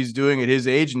describe what he's doing at his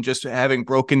age and just having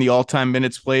broken the all-time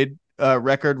minutes played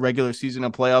record, regular season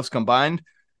and playoffs combined.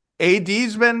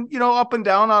 AD's been, up and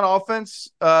down on offense,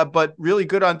 but really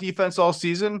good on defense all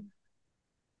season.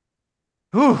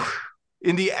 Whew.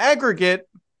 In the aggregate,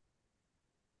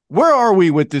 where are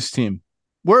we with this team?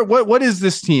 What is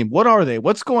this team? What are they?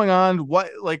 What's going on?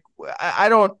 I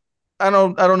don't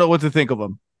know what to think of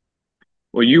them.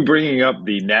 Well, you bringing up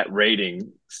the net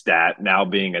rating stat now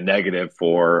being a negative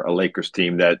for a Lakers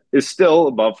team that is still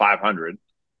above 500,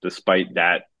 despite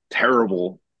that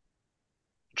terrible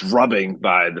drubbing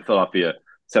by the Philadelphia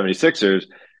 76ers,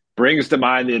 brings to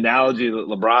mind the analogy that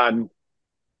LeBron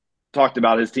talked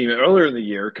about his team earlier in the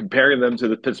year, comparing them to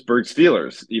the Pittsburgh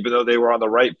Steelers. Even though they were on the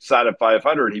right side of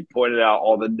 500, he pointed out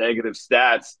all the negative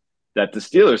stats that the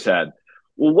Steelers had.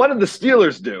 Well, what did the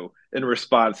Steelers do in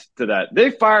response to that?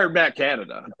 They fired Matt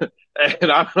Canada.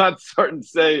 And I'm not certain to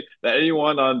say that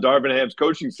anyone on Darvin Ham's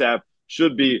coaching staff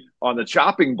should be on the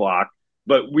chopping block,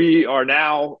 but we are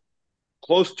now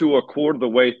close to a quarter of the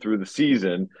way through the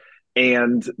season,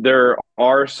 and there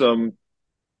are some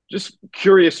just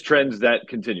curious trends that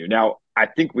continue. Now, I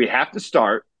think we have to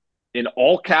start in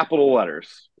all capital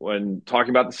letters when talking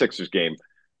about the Sixers game.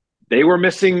 They were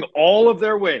missing all of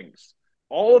their wings,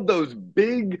 all of those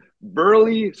big,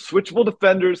 burly, switchable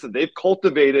defenders that they've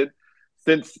cultivated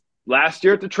since last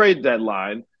year at the trade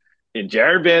deadline in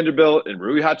Jared Vanderbilt, in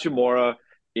Rui Hachimura,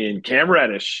 in Cam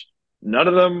Reddish. None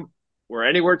of them were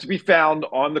anywhere to be found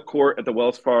on the court at the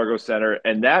Wells Fargo Center,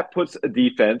 and that puts a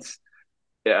defense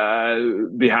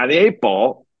behind the eight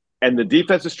ball. And the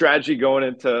defensive strategy going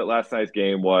into last night's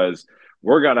game was,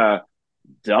 we're going to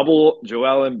double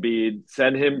Joel Embiid,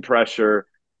 send him pressure,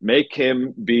 make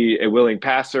him be a willing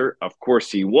passer. Of course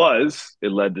he was.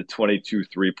 It led to 22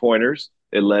 3-pointers.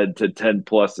 It led to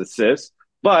 10-plus assists.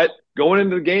 But going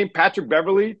into the game, Patrick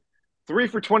Beverley, 3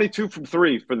 for 22 from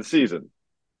 3 for the season.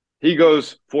 He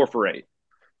goes 4 for 8.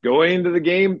 Going into the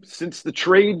game, since the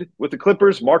trade with the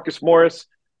Clippers, Marcus Morris,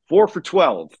 4 for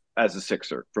 12 as a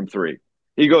Sixer from 3.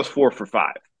 He goes 4 for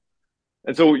 5.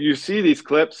 And so you see these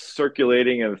clips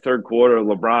circulating in the third quarter,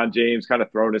 LeBron James kind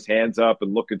of throwing his hands up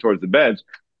and looking towards the bench.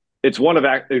 It's one of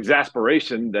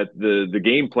exasperation that the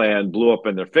game plan blew up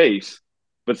in their face.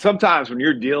 But sometimes when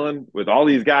you're dealing with all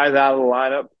these guys out of the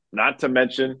lineup, not to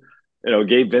mention,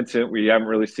 Gabe Vincent, we haven't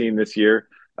really seen this year,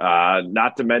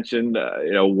 not to mention,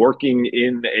 working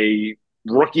in a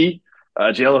rookie,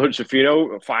 Jalen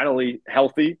Hood-Schifino, finally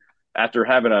healthy after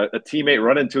having a teammate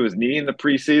run into his knee in the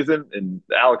preseason, and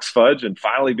Alex Fudge, and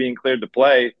finally being cleared to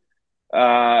play.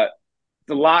 There's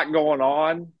a lot going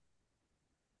on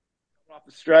off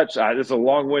the stretch. This is a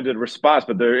long-winded response,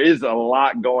 but there is a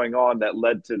lot going on that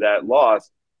led to that loss.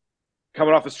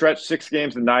 Coming off a stretch, 6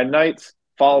 games and 9 nights,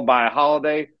 followed by a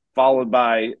holiday, followed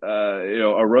by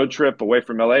a road trip away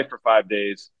from LA for 5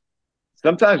 days.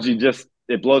 Sometimes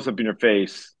it blows up in your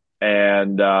face.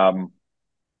 And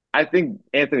I think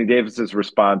Anthony Davis's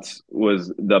response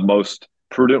was the most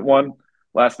prudent one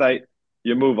last night.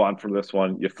 You move on from this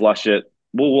one. You flush it.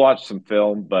 We'll watch some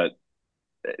film, but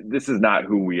this is not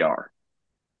who we are.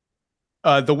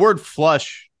 The word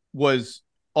flush was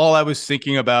all I was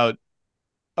thinking about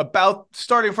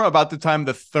starting from about the time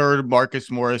the third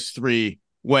Marcus Morris 3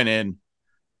 went in.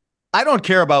 I don't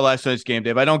care about last night's game,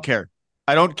 Dave. I don't care.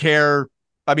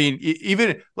 I mean,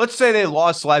 even let's say they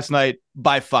lost last night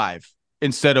by 5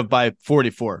 instead of by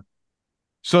 44.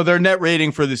 So their net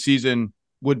rating for the season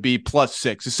would be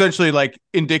 +6, essentially like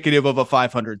indicative of a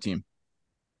 500 team.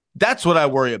 That's what I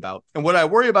worry about. And what I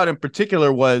worry about in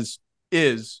particular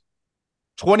is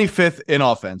 25th in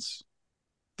offense.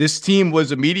 This team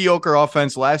was a mediocre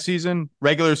offense last season,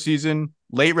 regular season,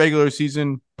 late regular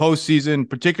season, postseason,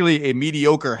 particularly a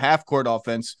mediocre half-court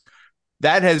offense.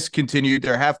 That has continued.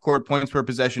 Their half-court points per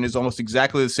possession is almost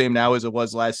exactly the same now as it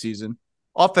was last season.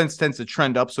 Offense tends to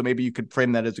trend up, so maybe you could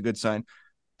frame that as a good sign.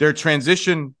 Their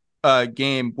transition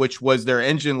game, which was their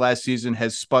engine last season,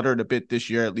 has sputtered a bit this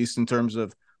year, at least in terms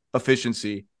of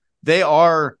efficiency. They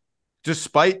are,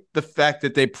 despite the fact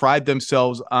that they pride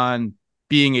themselves on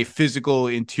being a physical,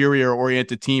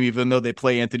 interior-oriented team, even though they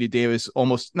play Anthony Davis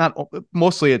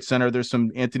mostly at center. There's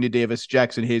some Anthony Davis,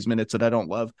 Jackson Hayes minutes that I don't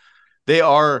love. They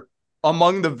are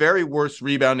among the very worst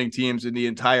rebounding teams in the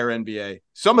entire NBA.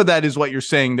 Some of that is what you're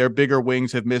saying. Their bigger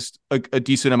wings have missed a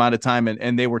decent amount of time,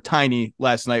 and they were tiny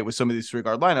last night with some of these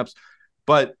three-guard lineups.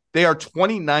 But they are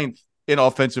 29th in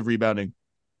offensive rebounding,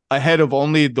 ahead of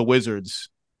only the Wizards.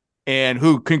 And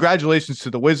congratulations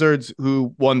to the Wizards,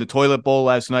 who won the toilet bowl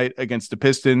last night against the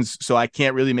Pistons. So I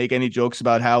can't really make any jokes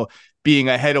about how being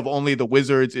ahead of only the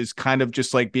Wizards is kind of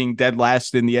just like being dead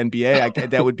last in the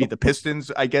NBA. That would be the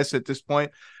Pistons, I guess, at this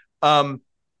point. So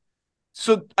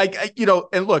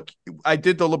and look, I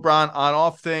did the LeBron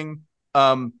on-off thing.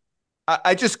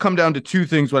 I just come down to two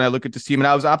things when I look at this team, and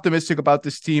I was optimistic about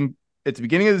this team at the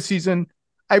beginning of the season.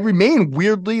 I remain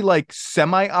weirdly like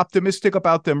semi-optimistic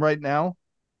about them right now.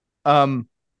 But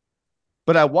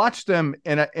I watched them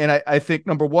and I think,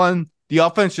 number one, the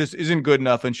offense just isn't good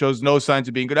enough and shows no signs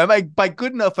of being good. By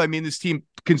good enough, I mean this team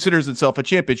considers itself a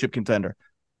championship contender.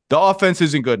 The offense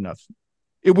isn't good enough.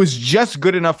 It was just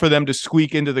good enough for them to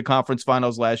squeak into the conference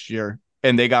finals last year,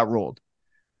 and they got rolled.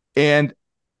 And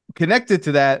connected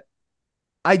to that,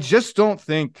 I just don't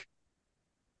think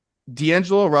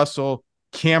D'Angelo Russell,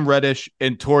 Cam Reddish,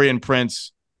 and Taurean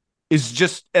Prince it's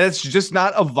just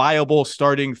not a viable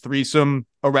starting threesome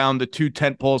around the two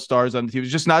tentpole stars on the team.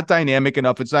 It's just not dynamic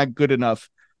enough. It's not good enough.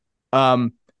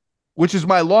 Which is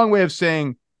my long way of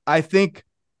saying, I think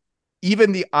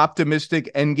even the optimistic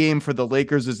end game for the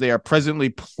Lakers as they are presently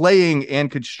playing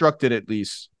and constructed, at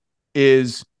least,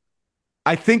 is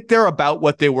I think they're about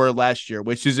what they were last year,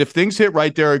 which is if things hit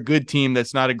right, they're a good team.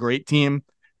 That's not a great team.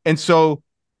 And so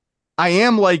I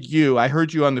am like you. I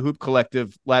heard you on the Hoop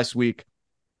Collective last week.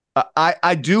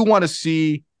 I do want to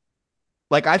see,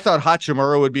 like, I thought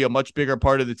Hachimura would be a much bigger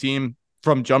part of the team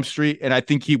from Jump Street, and I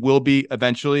think he will be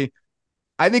eventually.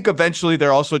 I think eventually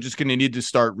they're also just going to need to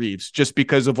start Reeves just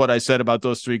because of what I said about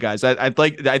those three guys. I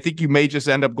think you may just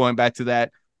end up going back to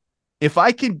that. If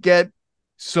I can get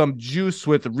some juice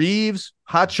with Reeves,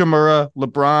 Hachimura,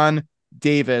 LeBron,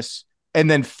 Davis, and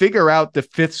then figure out the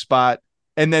fifth spot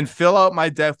and then fill out my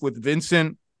depth with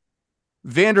Vincent,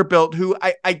 Vanderbilt, who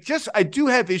I do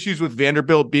have issues with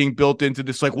Vanderbilt being built into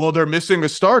this, like, well, they're missing a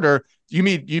starter. You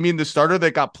mean the starter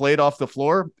that got played off the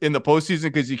floor in the postseason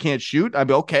because he can't shoot? I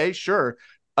mean, okay, sure.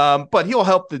 But he'll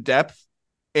help the depth.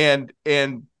 And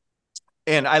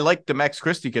I like the Max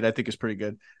Christie kid. I think is pretty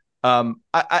good.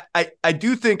 I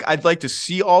do think I'd like to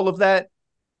see all of that.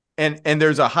 And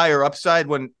there's a higher upside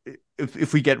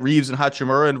if we get Reeves and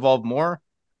Hachimura involved more,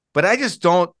 but I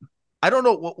don't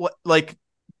know what like,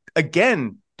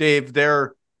 again, Dave,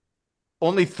 there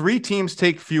only 3 teams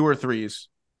take fewer threes.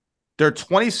 They're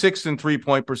 26th in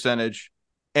 3-point percentage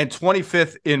and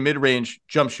 25th in mid-range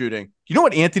jump shooting. You know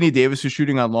what Anthony Davis is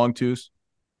shooting on long twos?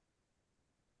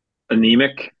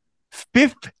 Anemic.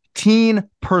 15%.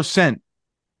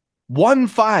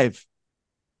 1-5.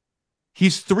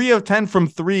 He's 3 of 10 from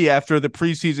 3 after the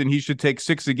preseason. He should take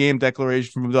 6 a game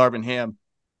declaration from Darvin Ham.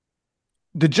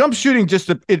 The jump shooting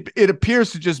it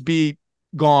appears to just be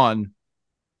gone.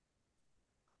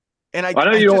 And I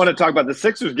know you don't want to talk about the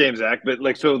Sixers game, Zach, but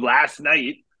so last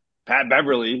night, Pat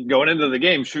Beverly going into the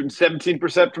game shooting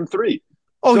 17% from 3.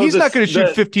 Oh, so he's not going to shoot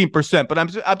 15%, but I'm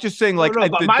just saying, like, no,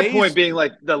 but my point being,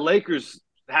 like, the Lakers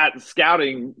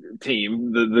scouting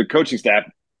team, the coaching staff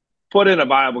put in a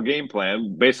viable game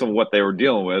plan based on what they were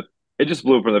dealing with. It just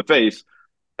blew up in the face.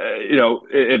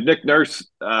 If Nick Nurse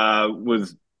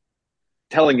was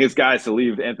telling his guys to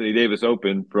leave Anthony Davis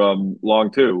open from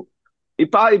long 2,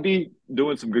 he'd probably be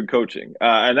doing some good coaching.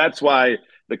 And that's why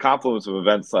the confluence of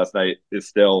events last night is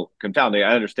still confounding.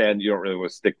 I understand you don't really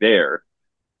want to stick there.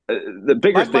 The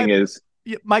bigger thing is...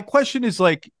 My question is,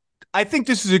 like, I think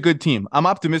this is a good team. I'm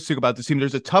optimistic about this team.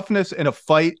 There's a toughness and a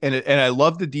fight, and I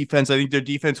love the defense. I think their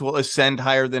defense will ascend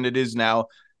higher than it is now.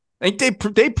 I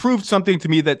think they proved something to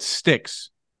me that sticks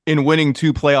in winning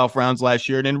 2 playoff rounds last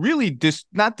year, and really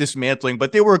not dismantling,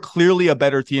 but they were clearly a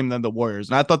better team than the Warriors.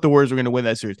 And I thought the Warriors were going to win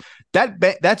that series.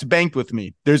 That's banked with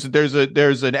me. There's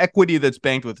an equity that's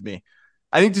banked with me.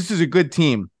 I think this is a good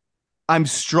team. I'm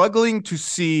struggling to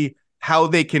see how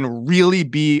they can really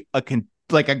be a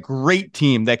great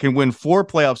team that can win 4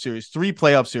 playoff series, 3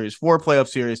 playoff series, 4 playoff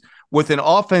series with an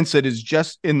offense that is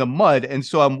just in the mud. And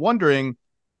so I'm wondering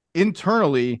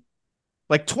internally,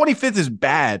 like, 25th is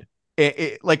bad.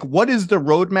 Like, what is the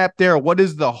roadmap there? What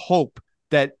is the hope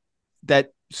that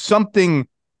something,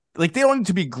 like, they don't need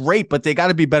to be great, but they got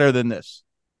to be better than this?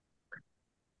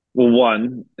 Well,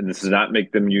 one, and this does not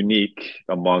make them unique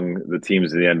among the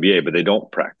teams in the NBA, but they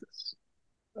don't practice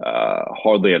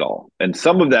hardly at all. And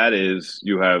some of that is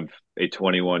you have a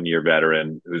 21-year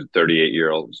veteran who's a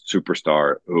 38-year-old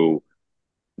superstar who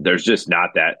there's just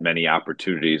not that many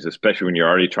opportunities, especially when you're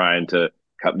already trying to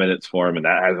cut minutes for him, and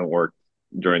that hasn't worked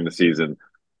during the season.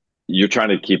 You're trying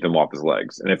to keep him off his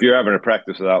legs. And if you're having a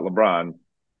practice without LeBron,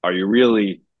 are you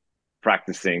really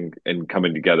practicing and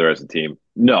coming together as a team?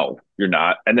 No, you're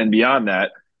not. And then beyond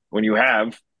that, when you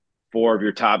have four of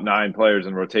your top 9 players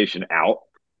in rotation out,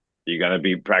 you're going to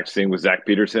be practicing with Zach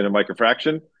Peterson and Micah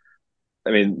Fraction.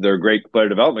 I mean, they're great player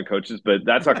development coaches, but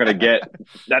that's not going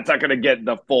to get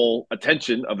the full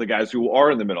attention of the guys who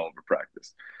are in the middle of a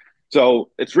practice.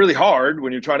 So it's really hard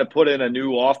when you're trying to put in a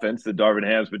new offense that Darvin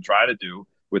Ham's been trying to do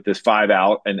with this 5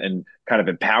 out and kind of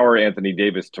empower Anthony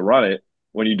Davis to run it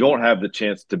when you don't have the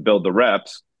chance to build the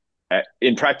reps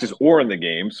in practice or in the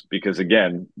games, because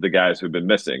again, the guys who've been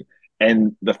missing.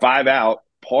 And the 5 out,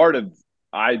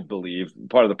 I believe,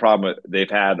 part of the problem they've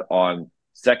had on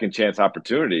second chance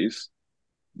opportunities,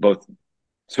 both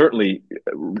certainly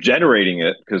generating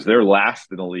it because they're last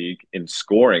in the league in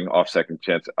scoring off second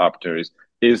chance opportunities,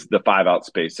 is the 5 out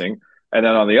spacing. And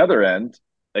then on the other end,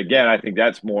 again, I think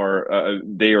that's more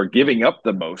they are giving up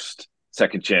the most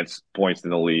second chance points in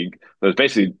the league. So it's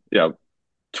basically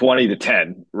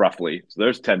 20-10 roughly. So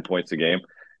there's 10 points a game,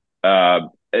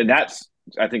 and that's,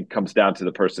 I think, comes down to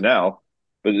the personnel.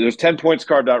 But there's 10 points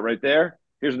carved out right there.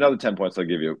 Here's another 10 points I'll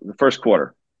give you. The first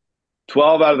quarter,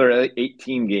 12 out of their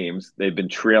 18 games, they've been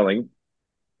trailing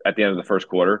at the end of the first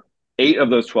quarter. 8 of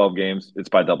those 12 games, it's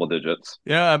by double digits.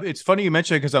 Yeah, it's funny you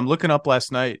mentioned it because I'm looking up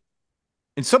last night.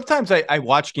 And sometimes I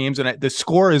watch games and the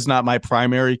score is not my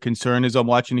primary concern as I'm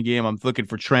watching the game. I'm looking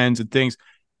for trends and things.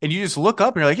 And you just look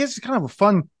up and you're like, it's kind of a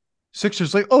fun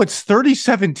Sixers. Like, oh, it's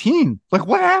 30-17. Like,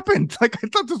 what happened? Like, I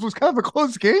thought this was kind of a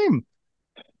close game.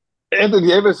 Anthony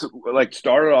Davis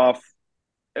started off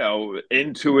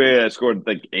into it. Scored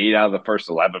 8 out of the first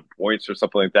 11 points or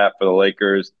something like that for the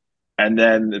Lakers. And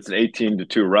then it's an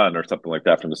 18-2 run or something like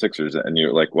that from the Sixers. And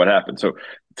you're like, what happened? So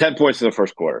 10 points in the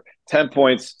first quarter, 10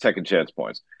 points, second chance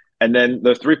points. And then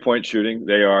the 3-point shooting,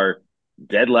 they are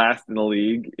dead last in the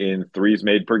league in threes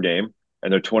made per game,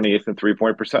 and they're 28th in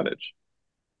 3-point percentage.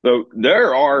 So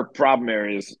there are problem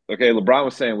areas. Okay, LeBron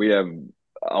was saying we have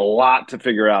a lot to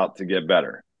figure out to get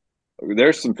better.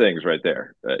 There's some things right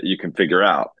there that you can figure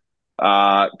out.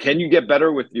 Can you get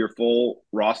better with your full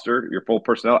roster, your full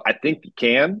personnel? I think you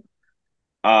can.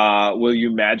 Will you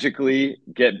magically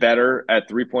get better at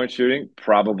 3-point shooting?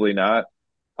 Probably not.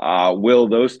 Will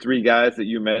those 3 guys that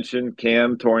you mentioned,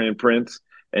 Cam, Taurean Prince,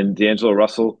 and D'Angelo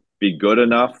Russell, be good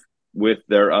enough with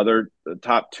their other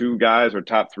top 2 guys or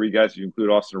top 3 guys, if you include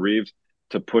Austin Reeves,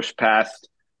 to push past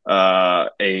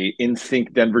a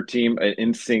in-sync Denver team, an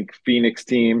in-sync Phoenix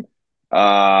team?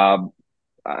 I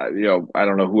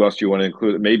don't know who else you want to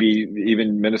include. Maybe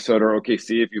even Minnesota or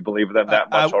OKC, if you believe them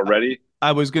that much already.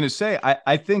 I was going to say,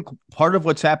 I think part of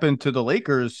what's happened to the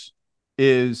Lakers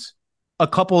is a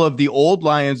couple of the old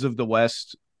Lions of the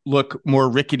West look more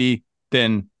rickety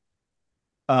than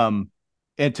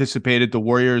anticipated. The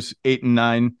Warriors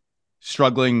 8-9,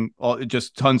 struggling,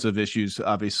 just tons of issues.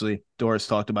 Obviously, Doris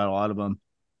talked about a lot of them.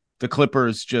 The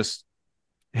Clippers just,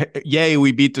 yay,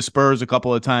 we beat the Spurs a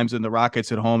couple of times, and the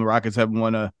Rockets at home. The Rockets haven't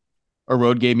won a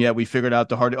road game yet. We figured out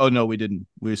the hard. Oh no, we didn't.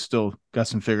 We still got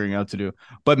some figuring out to do.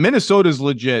 But Minnesota's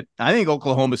legit. I think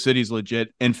Oklahoma City's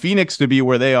legit, and Phoenix to be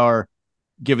where they are,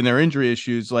 given their injury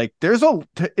issues. Like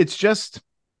it's just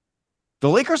the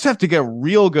Lakers have to get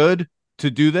real good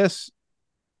to do this.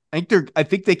 I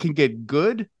think they can get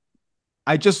good.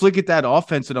 I just look at that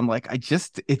offense and I'm like,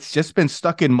 it's just been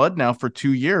stuck in mud now for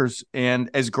 2 years. And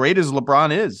as great as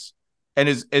LeBron is, and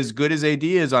as good as AD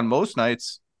is on most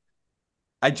nights,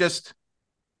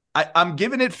 I'm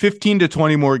giving it 15 to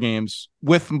 20 more games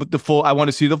with the full. I want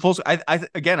to see the full. I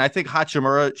think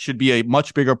Hachimura should be a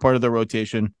much bigger part of the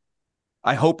rotation.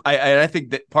 I hope. I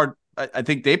think that part. I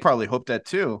think they probably hope that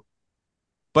too.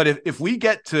 But if we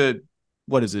get to,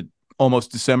 what is it,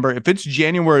 almost December? If it's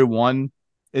January 1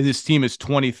 and this team is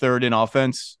 23rd in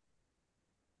offense,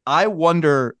 I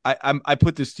wonder. I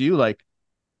put this to you, like,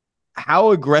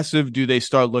 how aggressive do they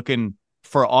start looking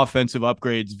for offensive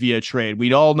upgrades via trade?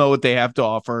 We all know what they have to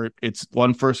offer. It's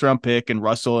 1 first-round pick and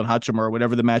Russell and Hachimura,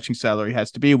 whatever the matching salary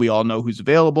has to be. We all know who's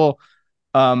available.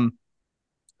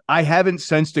 I haven't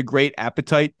sensed a great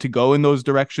appetite to go in those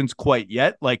directions quite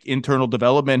yet. Like, internal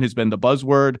development has been the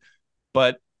buzzword.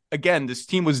 But again, this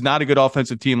team was not a good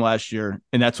offensive team last year,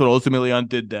 and that's what ultimately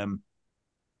undid them.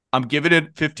 I'm giving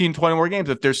it 15, 20 more games.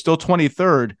 If they're still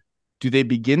 23rd, do they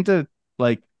begin to,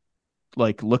 like,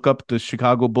 like look up the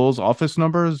Chicago Bulls office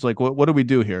numbers? Like, what do we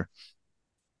do here?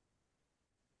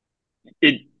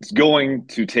 It's going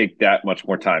to take that much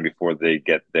more time before they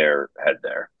get their head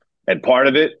there. And part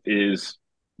of it is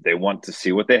they want to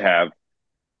see what they have.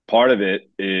 Part of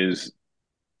it is,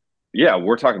 yeah,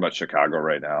 we're talking about Chicago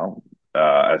right now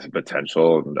as a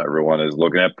potential, and everyone is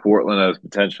looking at Portland as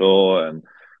potential, and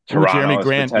Toronto Jeremy as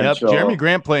Grant. potential. Yep, Jeremy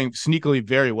Grant playing sneakily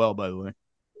very well, by the way.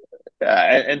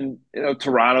 And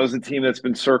Toronto is a team that's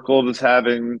been circled as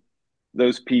having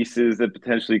those pieces that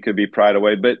potentially could be pried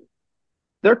away, but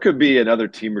there could be another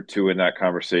team or two in that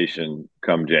conversation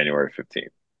come January 15th.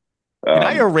 Can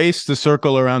I erase the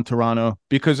circle around Toronto?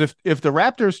 Because if the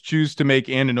Raptors choose to make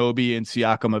Anunoby and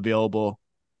Siakam available,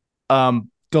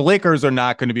 the Lakers are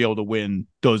not going to be able to win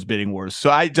those bidding wars.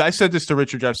 So I said this to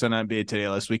Richard Jefferson on NBA Today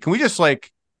last week. Can we just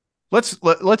let's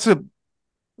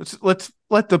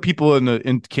let the people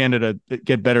in Canada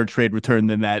get better trade return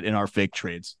than that in our fake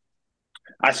trades?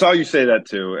 I saw you say that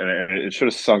too, and it should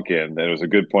have sunk in. It was a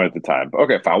good point at the time. But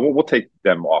okay, fine. We'll take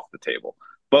them off the table.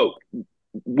 But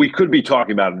we could be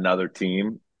talking about another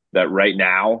team that right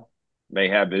now may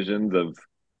have visions of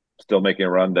still making a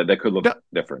run that could look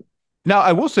different. Now,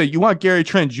 I will say, you want Gary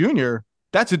Trent Jr.,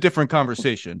 that's a different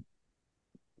conversation.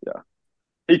 Yeah.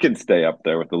 He can stay up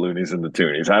there with the loonies and the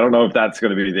toonies. I don't know if that's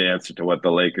going to be the answer to what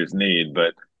the Lakers need,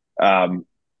 but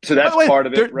so that's part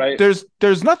of it, right?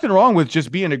 There's nothing wrong with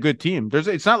just being a good team.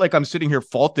 It's not like I'm sitting here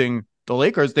faulting the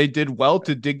Lakers. They did well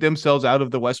to dig themselves out of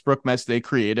the Westbrook mess they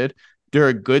created. They're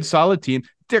a good, solid team.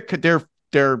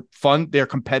 They're fun. They're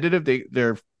competitive.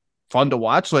 They're fun to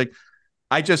watch. Like,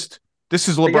 this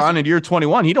is LeBron in year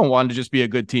 21. He don't want to just be a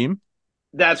good team.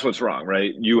 That's what's wrong,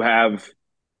 right? You have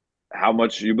how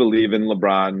much you believe in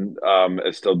LeBron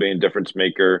as still being a difference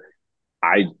maker.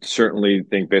 I certainly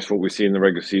think based on what we see in the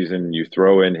regular season, you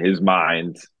throw in his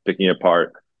mind picking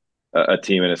apart a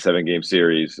team in a 7-game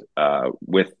series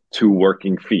with 2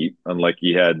 working feet, unlike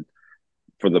he had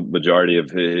for the majority of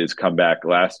his comeback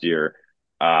last year,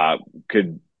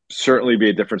 could certainly be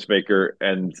a difference maker.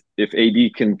 And if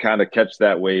AD can kind of catch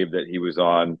that wave that he was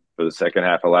on for the second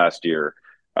half of last year,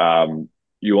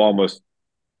 you almost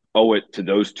owe it to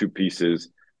those 2 pieces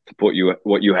to put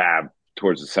what you have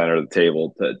towards the center of the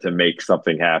table to make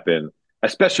something happen,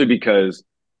 especially because,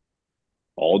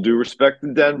 all due respect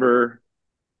to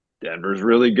Denver's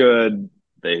really good.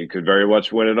 They could very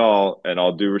much win it all. And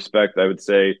all due respect, I would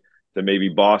say, to maybe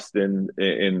Boston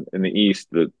in the East,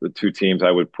 the 2 teams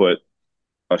I would put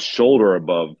a shoulder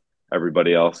above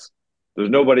everybody else. There's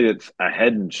nobody that's a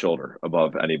head and shoulder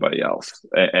above anybody else.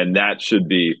 And that should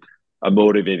be a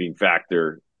motivating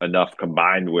factor enough,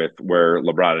 combined with where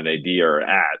LeBron and AD are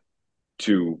at,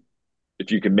 to,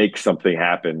 if you can make something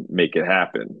happen, make it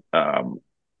happen.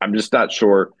 I'm just not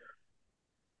sure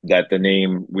that the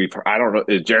name I don't know,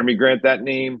 is Jeremy Grant that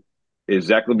name? Is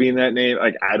Zach LaVine that name?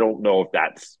 Like, I don't know if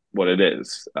that's what it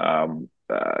is.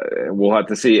 We'll have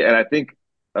to see. And I think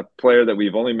a player that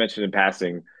we've only mentioned in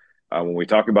passing when we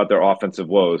talk about their offensive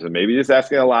woes, and maybe just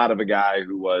asking a lot of a guy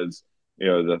who was,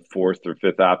 the 4th or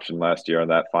 5th option last year on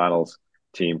that finals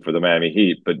team for the Miami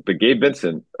Heat, but Gabe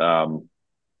Vincent,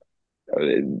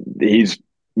 he's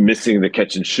missing the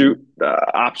catch and shoot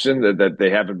option that they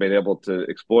haven't been able to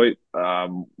exploit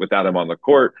without him on the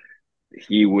court.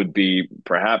 He would be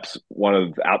perhaps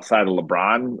outside of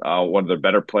LeBron, one of the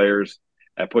better players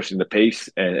at pushing the pace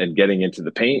and getting into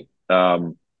the paint.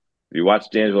 If you watch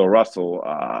D'Angelo Russell,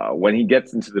 when he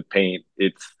gets into the paint,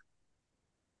 it's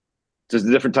just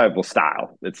a different type of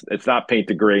style. It's not paint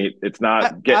to great. It's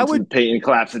not getting to the paint and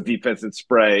collapse the defense and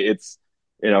spray. It's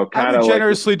kind of I would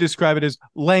generously describe it as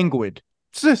languid.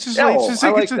 It's just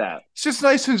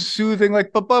nice and soothing,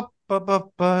 like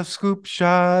scoop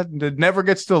shot. It never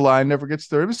gets to the line, never gets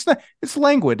there. It's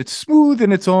languid. It's smooth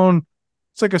in its own.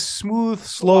 It's like a smooth,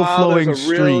 slow flowing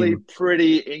stream. Really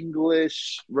pretty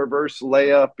English reverse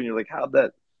layup, and you're like, how'd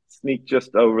that sneak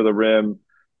just over the rim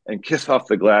and kiss off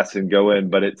the glass and go in?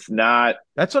 But it's not.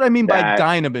 That's what I mean by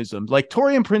dynamism. Like,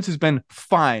 Taurean Prince has been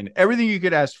fine. Everything you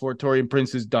could ask for, Taurean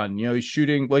Prince has done. He's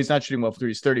shooting. Well, he's not shooting well for 3.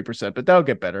 He's 30%, but that'll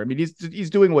get better. I mean, he's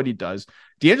doing what he does.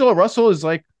 D'Angelo Russell is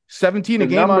like 17 a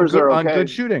game on good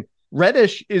shooting.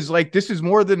 Reddish is like, this is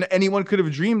more than anyone could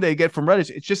have dreamed they get from Reddish.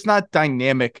 It's just not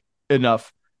dynamic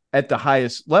enough at the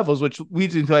highest levels, which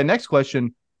leads into my next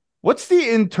question. What's the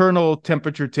internal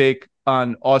temperature take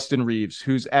on Austin Reeves,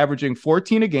 who's averaging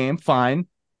 14 a game? Fine.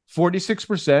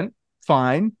 46%.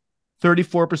 Fine.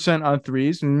 34% on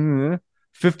threes.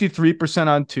 53%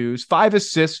 on twos. 5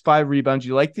 assists, 5 rebounds.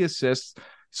 You like the assists.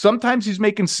 Sometimes he's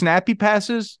making snappy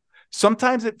passes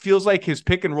sometimes it feels like his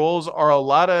pick and rolls are a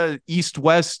lot of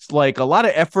east-west, like a lot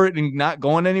of effort and not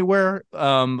going anywhere.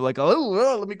 Like a little,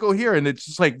 let me go here. And it's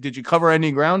just like, did you cover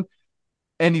any ground?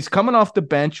 And he's coming off the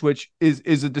bench, which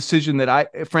is a decision that I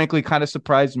frankly kind of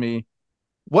surprised me.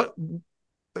 What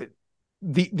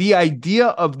the idea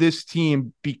of this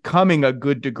team becoming a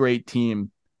good to great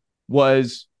team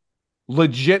was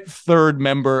legit third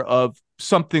member of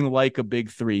something like a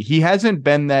big three. He hasn't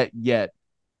been that yet.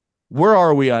 Where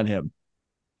are we on him?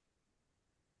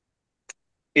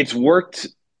 It's worked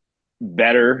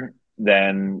better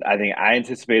than I think I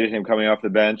anticipated him coming off the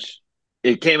bench.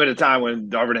 It came at a time when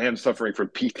Darvin Ham's suffering from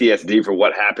PTSD for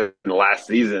what happened last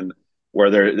season, where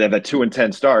they have a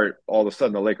 2-10 start. All of a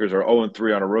sudden, the Lakers are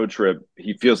 0-3 on a road trip.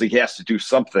 He feels like he has to do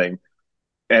something,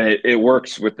 and it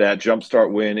works with that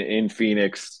jumpstart win in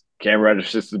Phoenix. Cam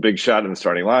Reddish is the big shot in the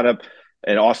starting lineup,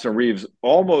 and Austin Reeves,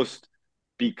 almost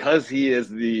because he is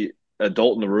the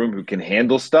adult in the room who can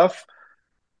handle stuff,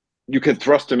 you can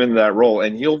thrust him into that role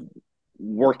and he'll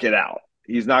work it out.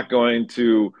 He's not going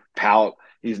to pout.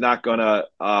 He's not going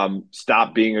to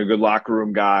stop being a good locker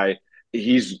room guy.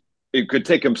 It could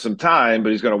take him some time,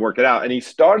 but he's going to work it out. And he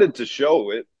started to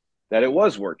show it that it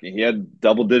was working. He had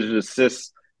double-digit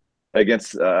assists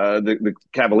against the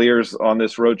Cavaliers on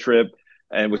this road trip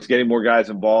and was getting more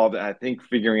guys involved. And I think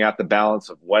figuring out the balance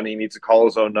of when he needs to call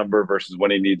his own number versus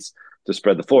when he needs to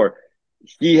spread the floor.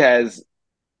 He has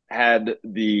had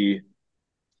the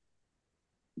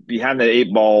behind the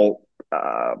eight ball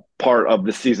part of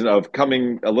the season of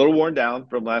coming a little worn down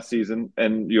from last season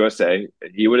and USA.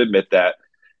 He would admit that.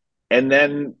 And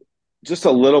then just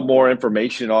a little more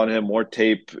information on him, more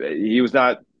tape. He was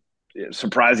not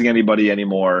surprising anybody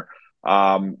anymore.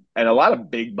 And a lot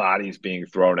of big bodies being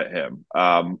thrown at him,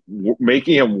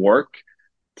 making him work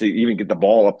to even get the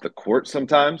ball up the court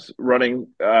sometimes, running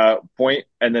point,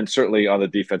 and then certainly on the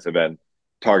defensive end,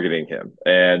 targeting him.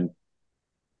 And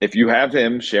if you have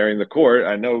him sharing the court,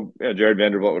 I know Jared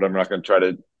Vanderbilt, I'm not going to try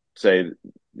to say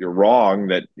you're wrong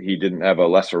that he didn't have a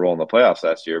lesser role in the playoffs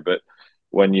last year, but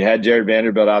when you had Jared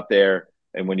Vanderbilt out there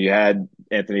and when you had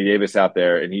Anthony Davis out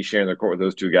there and he's sharing the court with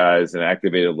those two guys and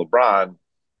activated LeBron,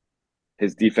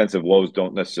 his defensive woes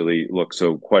don't necessarily look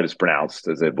so quite as pronounced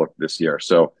as they've looked this year.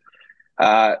 So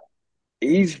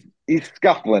he's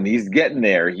scuffling. He's getting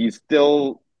there. He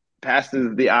still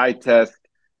passes the eye test.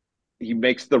 He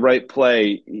makes the right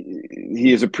play.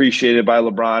 He is appreciated by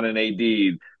LeBron and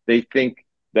AD. They think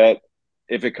that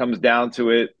if it comes down to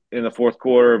it in the fourth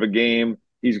quarter of a game,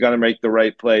 he's going to make the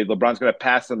right play. LeBron's going to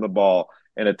pass him the ball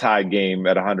in a tie game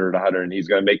at 100, and he's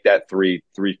going to make that 3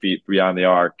 feet beyond the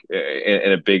arc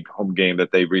in a big home game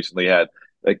that they recently had.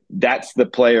 Like, that's the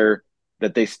player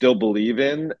that they still believe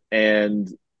in. And,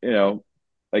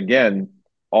 again,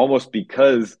 almost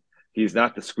because he's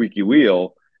not the squeaky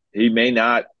wheel, he may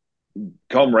not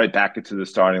come right back into the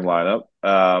starting lineup.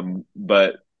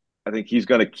 But I think he's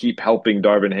going to keep helping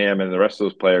Darvin Ham and the rest of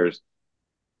those players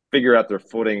figure out their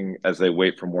footing as they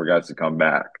wait for more guys to come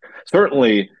back.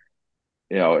 Certainly,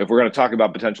 if we're going to talk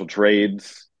about potential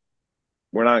trades,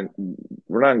 we're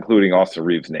not including Austin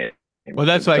Reeves' name. Well,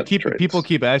 that's why people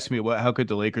keep asking me, how could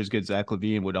the Lakers get Zach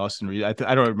LaVine with Austin Reeves?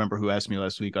 I don't remember who asked me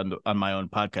last week on my own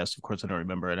podcast. Of course, I don't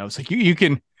remember. And I was like, you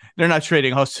can. They're not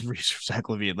trading Austin Reeves for Zach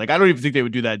LaVine. Like, I don't even think they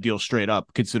would do that deal straight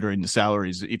up, considering the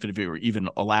salaries, even if it were even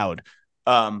allowed.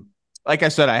 Like I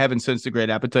said, I haven't sensed a great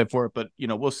appetite for it, but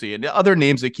we'll see. And the other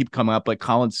names that keep coming up, like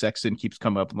Colin Sexton keeps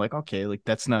coming up. I'm like, okay, like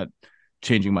that's not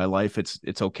changing my life.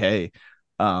 It's okay.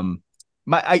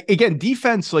 Again,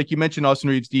 defense, like you mentioned,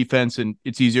 Austin Reeves' defense, and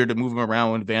it's easier to move him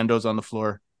around when Vando's on the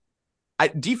floor.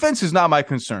 Defense is not my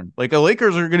concern. Like, the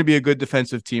Lakers are going to be a good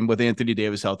defensive team with Anthony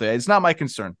Davis out there. It's not my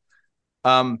concern.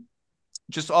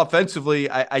 Just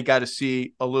offensively, I got to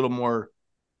see a little more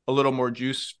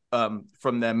juice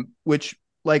from them, which,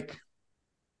 like,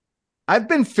 I've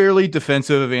been fairly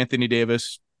defensive of Anthony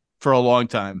Davis for a long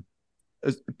time,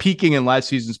 peaking in last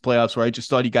season's playoffs where I just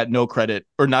thought he got no credit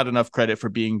or not enough credit for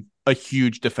being a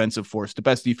huge defensive force, the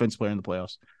best defense player in the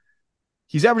playoffs.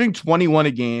 He's averaging 21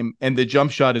 a game and the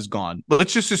jump shot is gone. But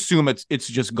let's just assume it's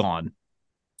just gone.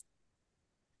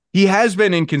 He has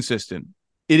been inconsistent.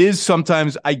 It is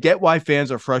sometimes, I get why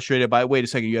fans are frustrated by, wait a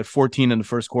second, you had 14 in the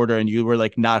first quarter and you were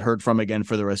like not heard from again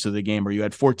for the rest of the game, or you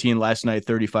had 14 last night,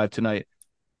 35 tonight.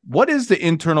 What is the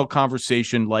internal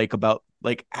conversation like about,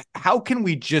 like, how can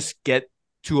we just get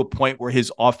to a point where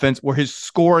his offense, where his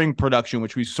scoring production,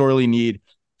 which we sorely need,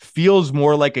 feels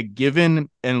more like a given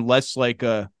and less like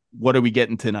a, what are we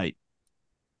getting tonight?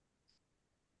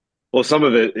 Well, some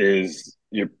of it is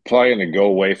you're probably going to go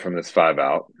away from this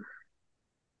 5-out.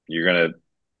 You're going to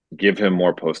give him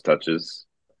more post touches.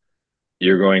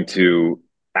 you're going to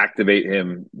activate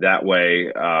him that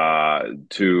way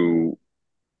to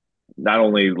not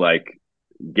only like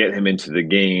get him into the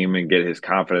game and get his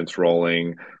confidence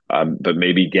rolling, but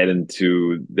maybe get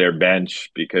into their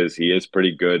bench because he is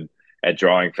pretty good at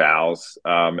drawing fouls.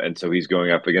 And so he's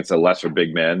going up against a lesser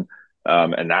big man,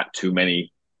 and not too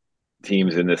many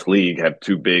teams in this league have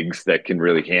two bigs that can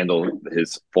really handle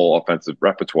his full offensive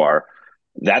repertoire.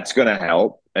 That's going to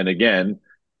help. And again,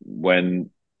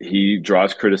 when he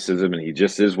draws criticism and he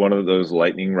just is one of those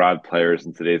lightning rod players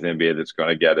in today's NBA that's going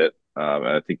to get it. And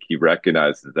I think he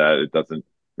recognizes that it doesn't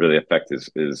really affect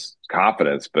his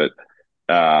confidence, but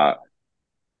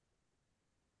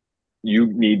you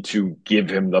need to give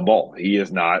him the ball. He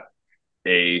is not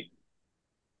a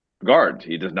guard.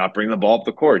 He does not bring the ball up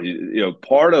the court.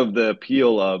 Part of the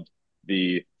appeal of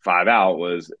the 5-out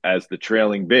was as the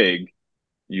trailing big,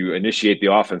 you initiate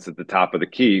the offense at the top of the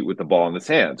key with the ball in his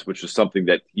hands, which is something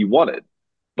that he wanted.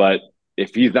 But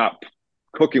if he's not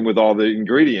cooking with all the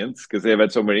ingredients because they've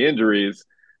had so many injuries,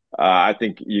 I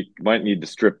think you might need to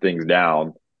strip things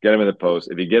down, get him in the post.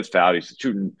 If he gets fouled, he's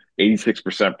shooting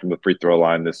 86% from the free throw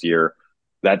line this year.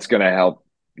 That's going to help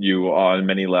you on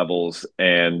many levels.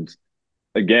 And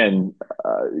again,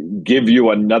 give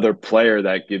you another player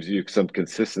that gives you some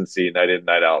consistency night in,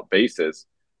 night out basis,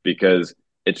 because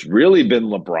it's really been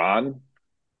LeBron.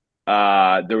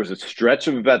 There was a stretch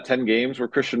of about 10 games where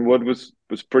Christian Wood was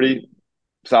pretty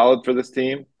solid for this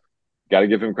team. Got to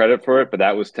give him credit for it, but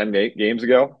that was 10 games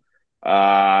ago.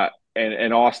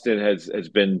 And Austin has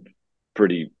been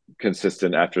pretty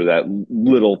consistent after that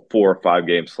little 4 or 5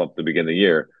 game slump at the beginning of the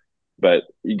year. But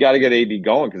you got to get AD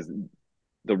going, because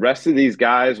the rest of these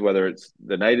guys, whether it's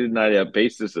the night in, night out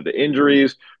basis of the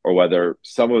injuries or whether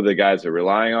some of the guys they're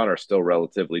relying on are still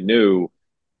relatively new,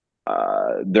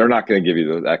 they're not going to give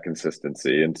you that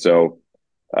consistency. And so,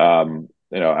 I'm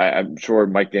sure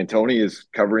Mike D'Antoni is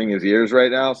covering his ears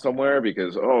right now somewhere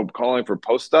because, I'm calling for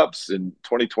post-ups in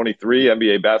 2023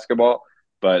 NBA basketball.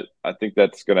 But I think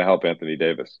that's going to help Anthony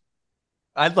Davis.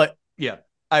 I'd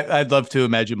love to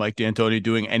imagine Mike D'Antoni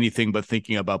doing anything but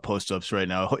thinking about post-ups right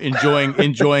now,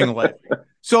 enjoying life.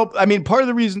 So, I mean, part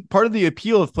of the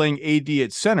appeal of playing AD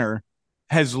at center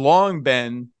has long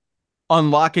been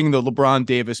unlocking the LeBron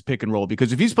Davis pick and roll,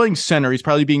 because if he's playing center, he's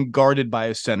probably being guarded by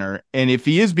a center. And if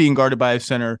he is being guarded by a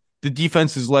center, the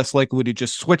defense is less likely to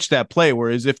just switch that play.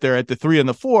 Whereas if they're at the 3 and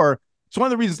the 4, it's one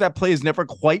of the reasons that play is never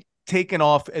quite taken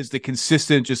off as the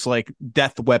consistent, just like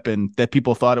death weapon that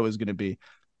people thought it was going to be.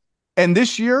 And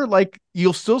this year, like,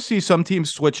 you'll still see some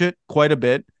teams switch it quite a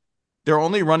bit. They're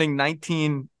only running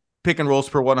 19 pick and rolls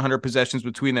per 100 possessions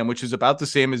between them, which is about the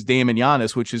same as Dame and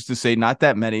Giannis, which is to say not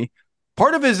that many.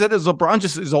 Part of it is that LeBron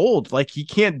just is old. Like, he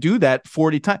can't do that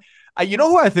 40 times. You know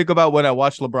who I think about when I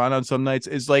watch LeBron on some nights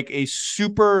is like a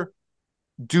super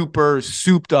duper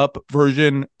souped up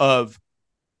version of,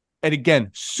 and again,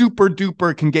 super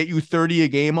duper can get you 30 a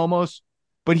game almost.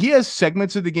 But he has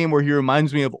segments of the game where he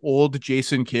reminds me of old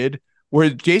Jason Kidd, where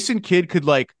Jason Kidd could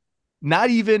like not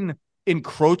even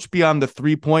encroach beyond the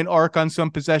 3-point arc on some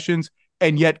possessions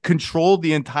and yet control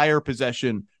the entire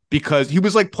possession, because he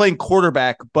was like playing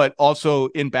quarterback, but also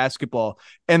in basketball.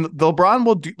 And LeBron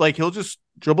will do, like, he'll just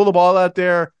dribble the ball out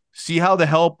there, see how the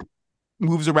help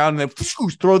moves around, and then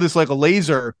throw this like a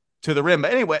laser to the rim.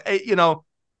 But anyway,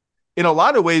 in a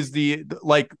lot of ways, the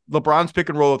LeBron's pick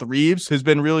and roll with Reeves has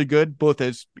been really good, both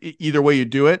as either way you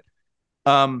do it.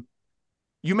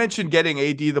 You mentioned getting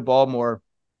AD the ball more.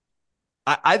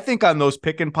 I think on those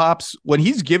pick and pops, when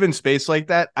he's given space like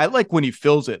that, I like when he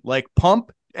fills it, like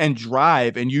pump and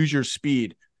drive and use your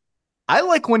speed. I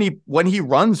like when he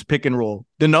runs pick and roll.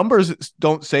 The numbers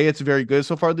don't say it's very good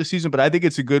so far this season, but I think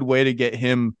it's a good way to get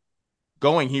him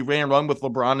going. He ran run with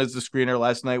LeBron as the screener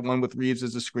last night, one with Reeves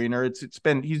as a screener.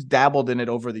 He's dabbled in it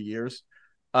over the years.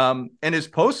 And his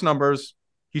post numbers,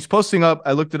 he's posting up,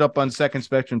 I looked it up on Second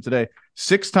Spectrum today,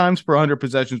 6 times per 100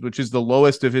 possessions, which is the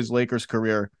lowest of his Lakers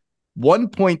career.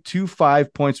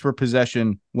 1.25 points per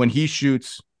possession when he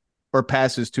shoots or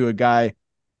passes to a guy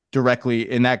directly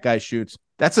and that guy shoots.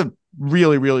 That's a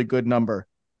really, really good number.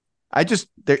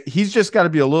 He's just got to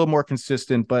be a little more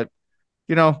consistent, but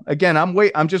again,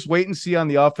 I'm just waiting to see on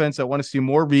the offense. I want to see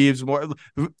more Reeves,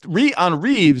 on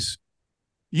Reeves.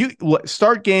 You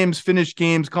start games, finish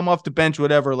games, come off the bench,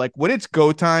 whatever. Like, when it's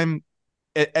go time,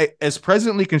 as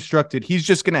presently constructed, he's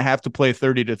just going to have to play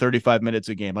 30 to 35 minutes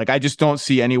a game. Like, I just don't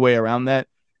see any way around that.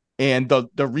 And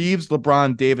the Reeves,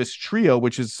 LeBron, Davis trio,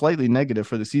 which is slightly negative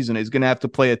for the season, is going to have to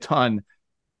play a ton.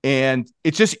 And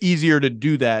it's just easier to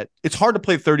do that. It's hard to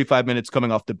play 35 minutes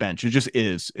coming off the bench. It just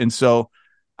is. And so,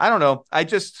 I don't know.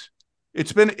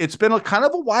 It's been a kind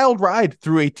of a wild ride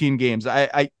through 18 games.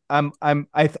 I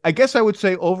guess I would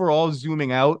say overall,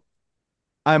 zooming out,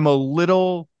 I'm a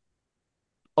little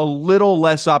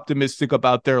less optimistic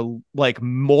about their like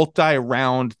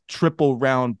multi-round, triple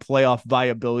round playoff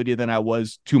viability than I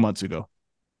was 2 months ago.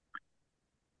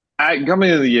 Coming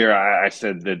into the year, I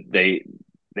said that they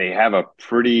have a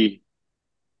pretty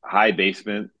high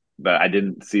basement, but I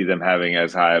didn't see them having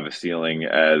as high of a ceiling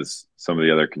as some of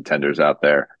the other contenders out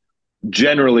there.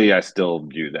 Generally, I still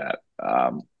view that.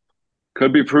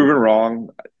 Could be proven wrong.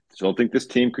 I still think this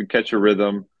team could catch a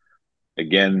rhythm.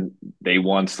 Again, they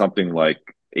won something like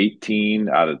 18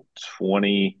 out of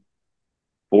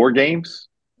 24 games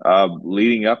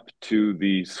leading up to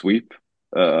the sweep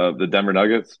of the Denver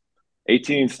Nuggets.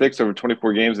 18-6 over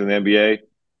 24 games in the NBA.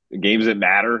 Games that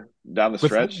matter down the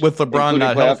stretch. With LeBron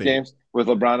not healthy. Games, with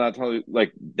LeBron not healthy.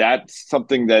 Like, that's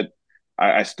something that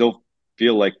I still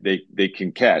feel like they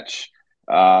can catch.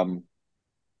 But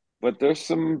there's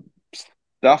some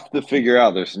stuff to figure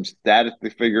out. There's some status to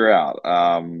figure out.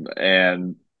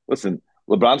 And listen,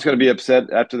 LeBron's going to be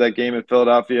upset after that game in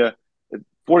Philadelphia.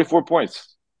 44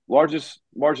 points, largest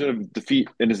margin of defeat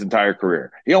in his entire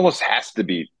career. He almost has to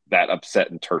be that upset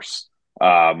and terse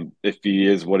if he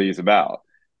is what he's about.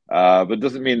 But it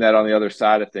doesn't mean that on the other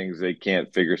side of things they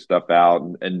can't figure stuff out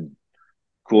and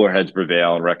cooler heads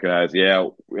prevail and recognize,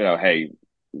 hey,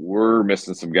 we're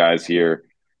missing some guys here.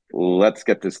 Let's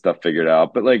get this stuff figured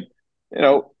out. But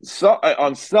so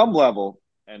on some level,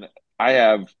 and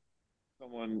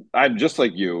I'm just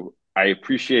like you. I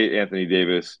appreciate Anthony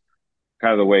Davis,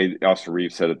 kind of the way Austin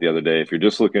Reeves said it the other day. If you're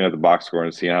just looking at the box score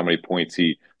and seeing how many points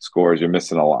he scores, you're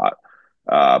missing a lot.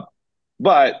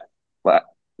 But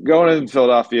going into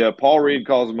Philadelphia, Paul Reed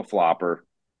calls him a flopper.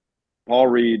 Paul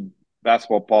Reed,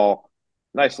 basketball Paul,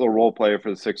 nice little role player for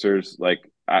the Sixers.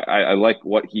 I like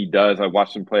what he does. I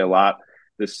watched him play a lot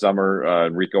this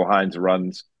summer. Rico Hines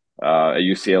runs at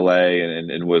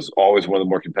UCLA and was always one of the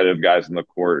more competitive guys in the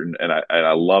court. And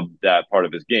I love that part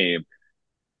of his game.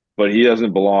 But he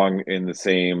doesn't belong in the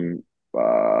same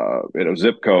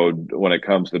zip code when it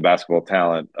comes to basketball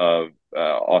talent of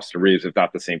Austin Reeves, if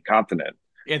not the same continent.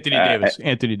 Anthony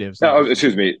Davis. No,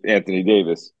 excuse me, Anthony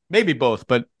Davis. Maybe both,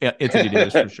 but Anthony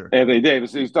Davis for sure. Anthony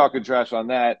Davis. He's talking trash on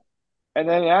that. And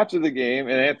then after the game,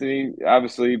 and Anthony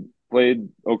obviously played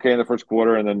okay in the first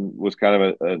quarter and then was kind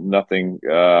of a nothing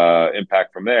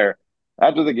impact from there.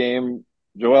 After the game,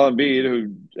 Joel Embiid,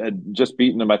 who had just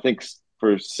beaten him, I think,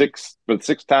 for the sixth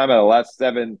time out of the last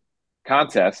 7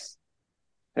 contests,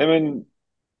 him and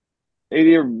AD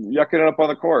are yucking it up on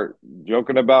the court,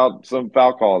 joking about some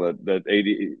foul call that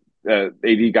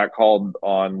AD got called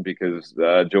on because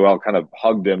Joel kind of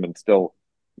hugged him and still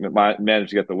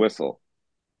managed to get the whistle.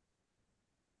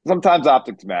 Sometimes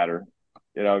optics matter.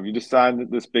 If you just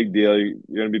signed this big deal, you're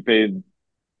going to be paid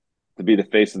to be the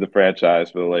face of the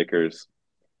franchise for the Lakers.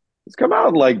 Just come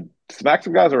out and smack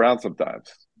some guys around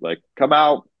sometimes. Come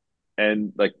out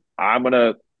and I'm going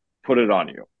to put it on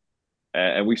you.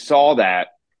 And we saw that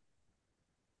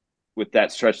with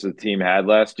that stretch the team had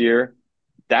last year.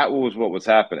 That was what was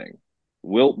happening.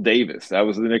 Wilt Davis, that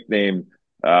was the nickname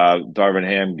Darvin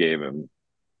Ham gave him.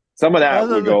 Some of that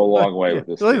would go a long way with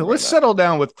this. Let's settle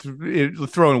down with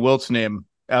throwing Wilt's name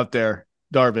out there,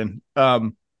 Darvin.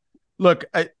 Look,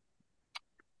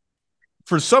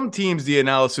 for some teams, the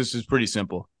analysis is pretty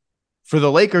simple. For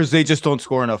the Lakers, they just don't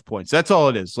score enough points. That's all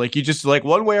it is. You just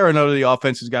one way or another, the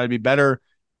offense has got to be better.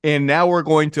 And now we're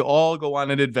going to all go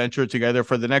on an adventure together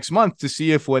for the next month to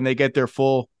see if when they get their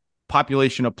full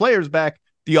population of players back,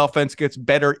 the offense gets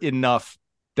better enough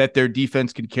that their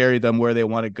defense can carry them where they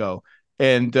want to go.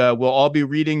 And we'll all be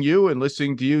reading you and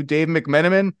listening to you. Dave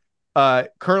McMenamin,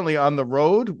 currently on the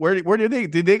road. Where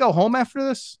did they go home after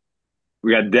this?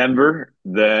 We got Denver,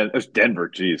 then it's Denver.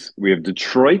 Geez, we have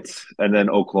Detroit, and then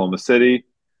Oklahoma City,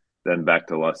 then back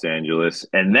to Los Angeles,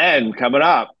 and then coming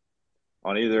up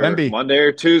on either Monday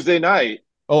or Tuesday night.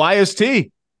 Oh, IST,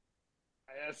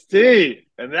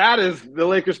 and that is the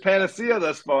Lakers' panacea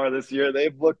thus far this year.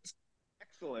 They've looked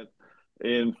excellent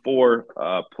in 4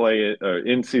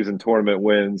 in-season tournament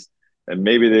wins, and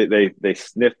maybe they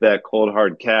sniff that cold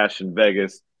hard cash in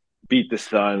Vegas, beat the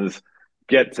Suns,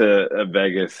 get to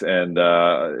Vegas, and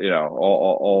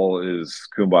all is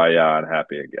kumbaya and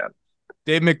happy again.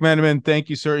 Dave McMenamin, thank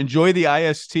you, sir. Enjoy the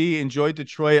IST. Enjoy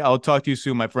Detroit. I'll talk to you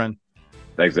soon, my friend.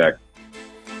 Thanks, Zach.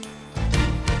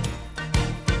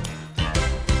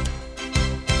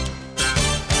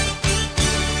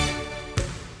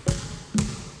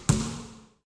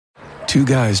 Two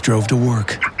guys drove to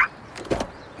work.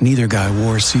 Neither guy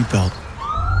wore a seatbelt.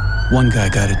 One guy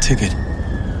got a ticket.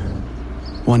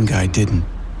 One guy didn't.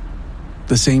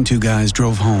 The same two guys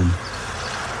drove home.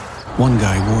 One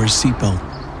guy wore his seatbelt.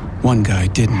 One guy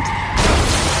didn't.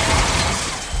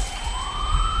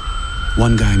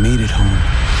 One guy made it home.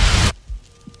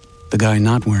 The guy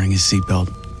not wearing his seatbelt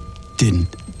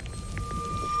didn't.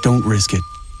 Don't risk it.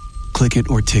 Click it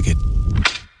or ticket.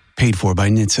 Paid for by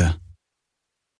NHTSA.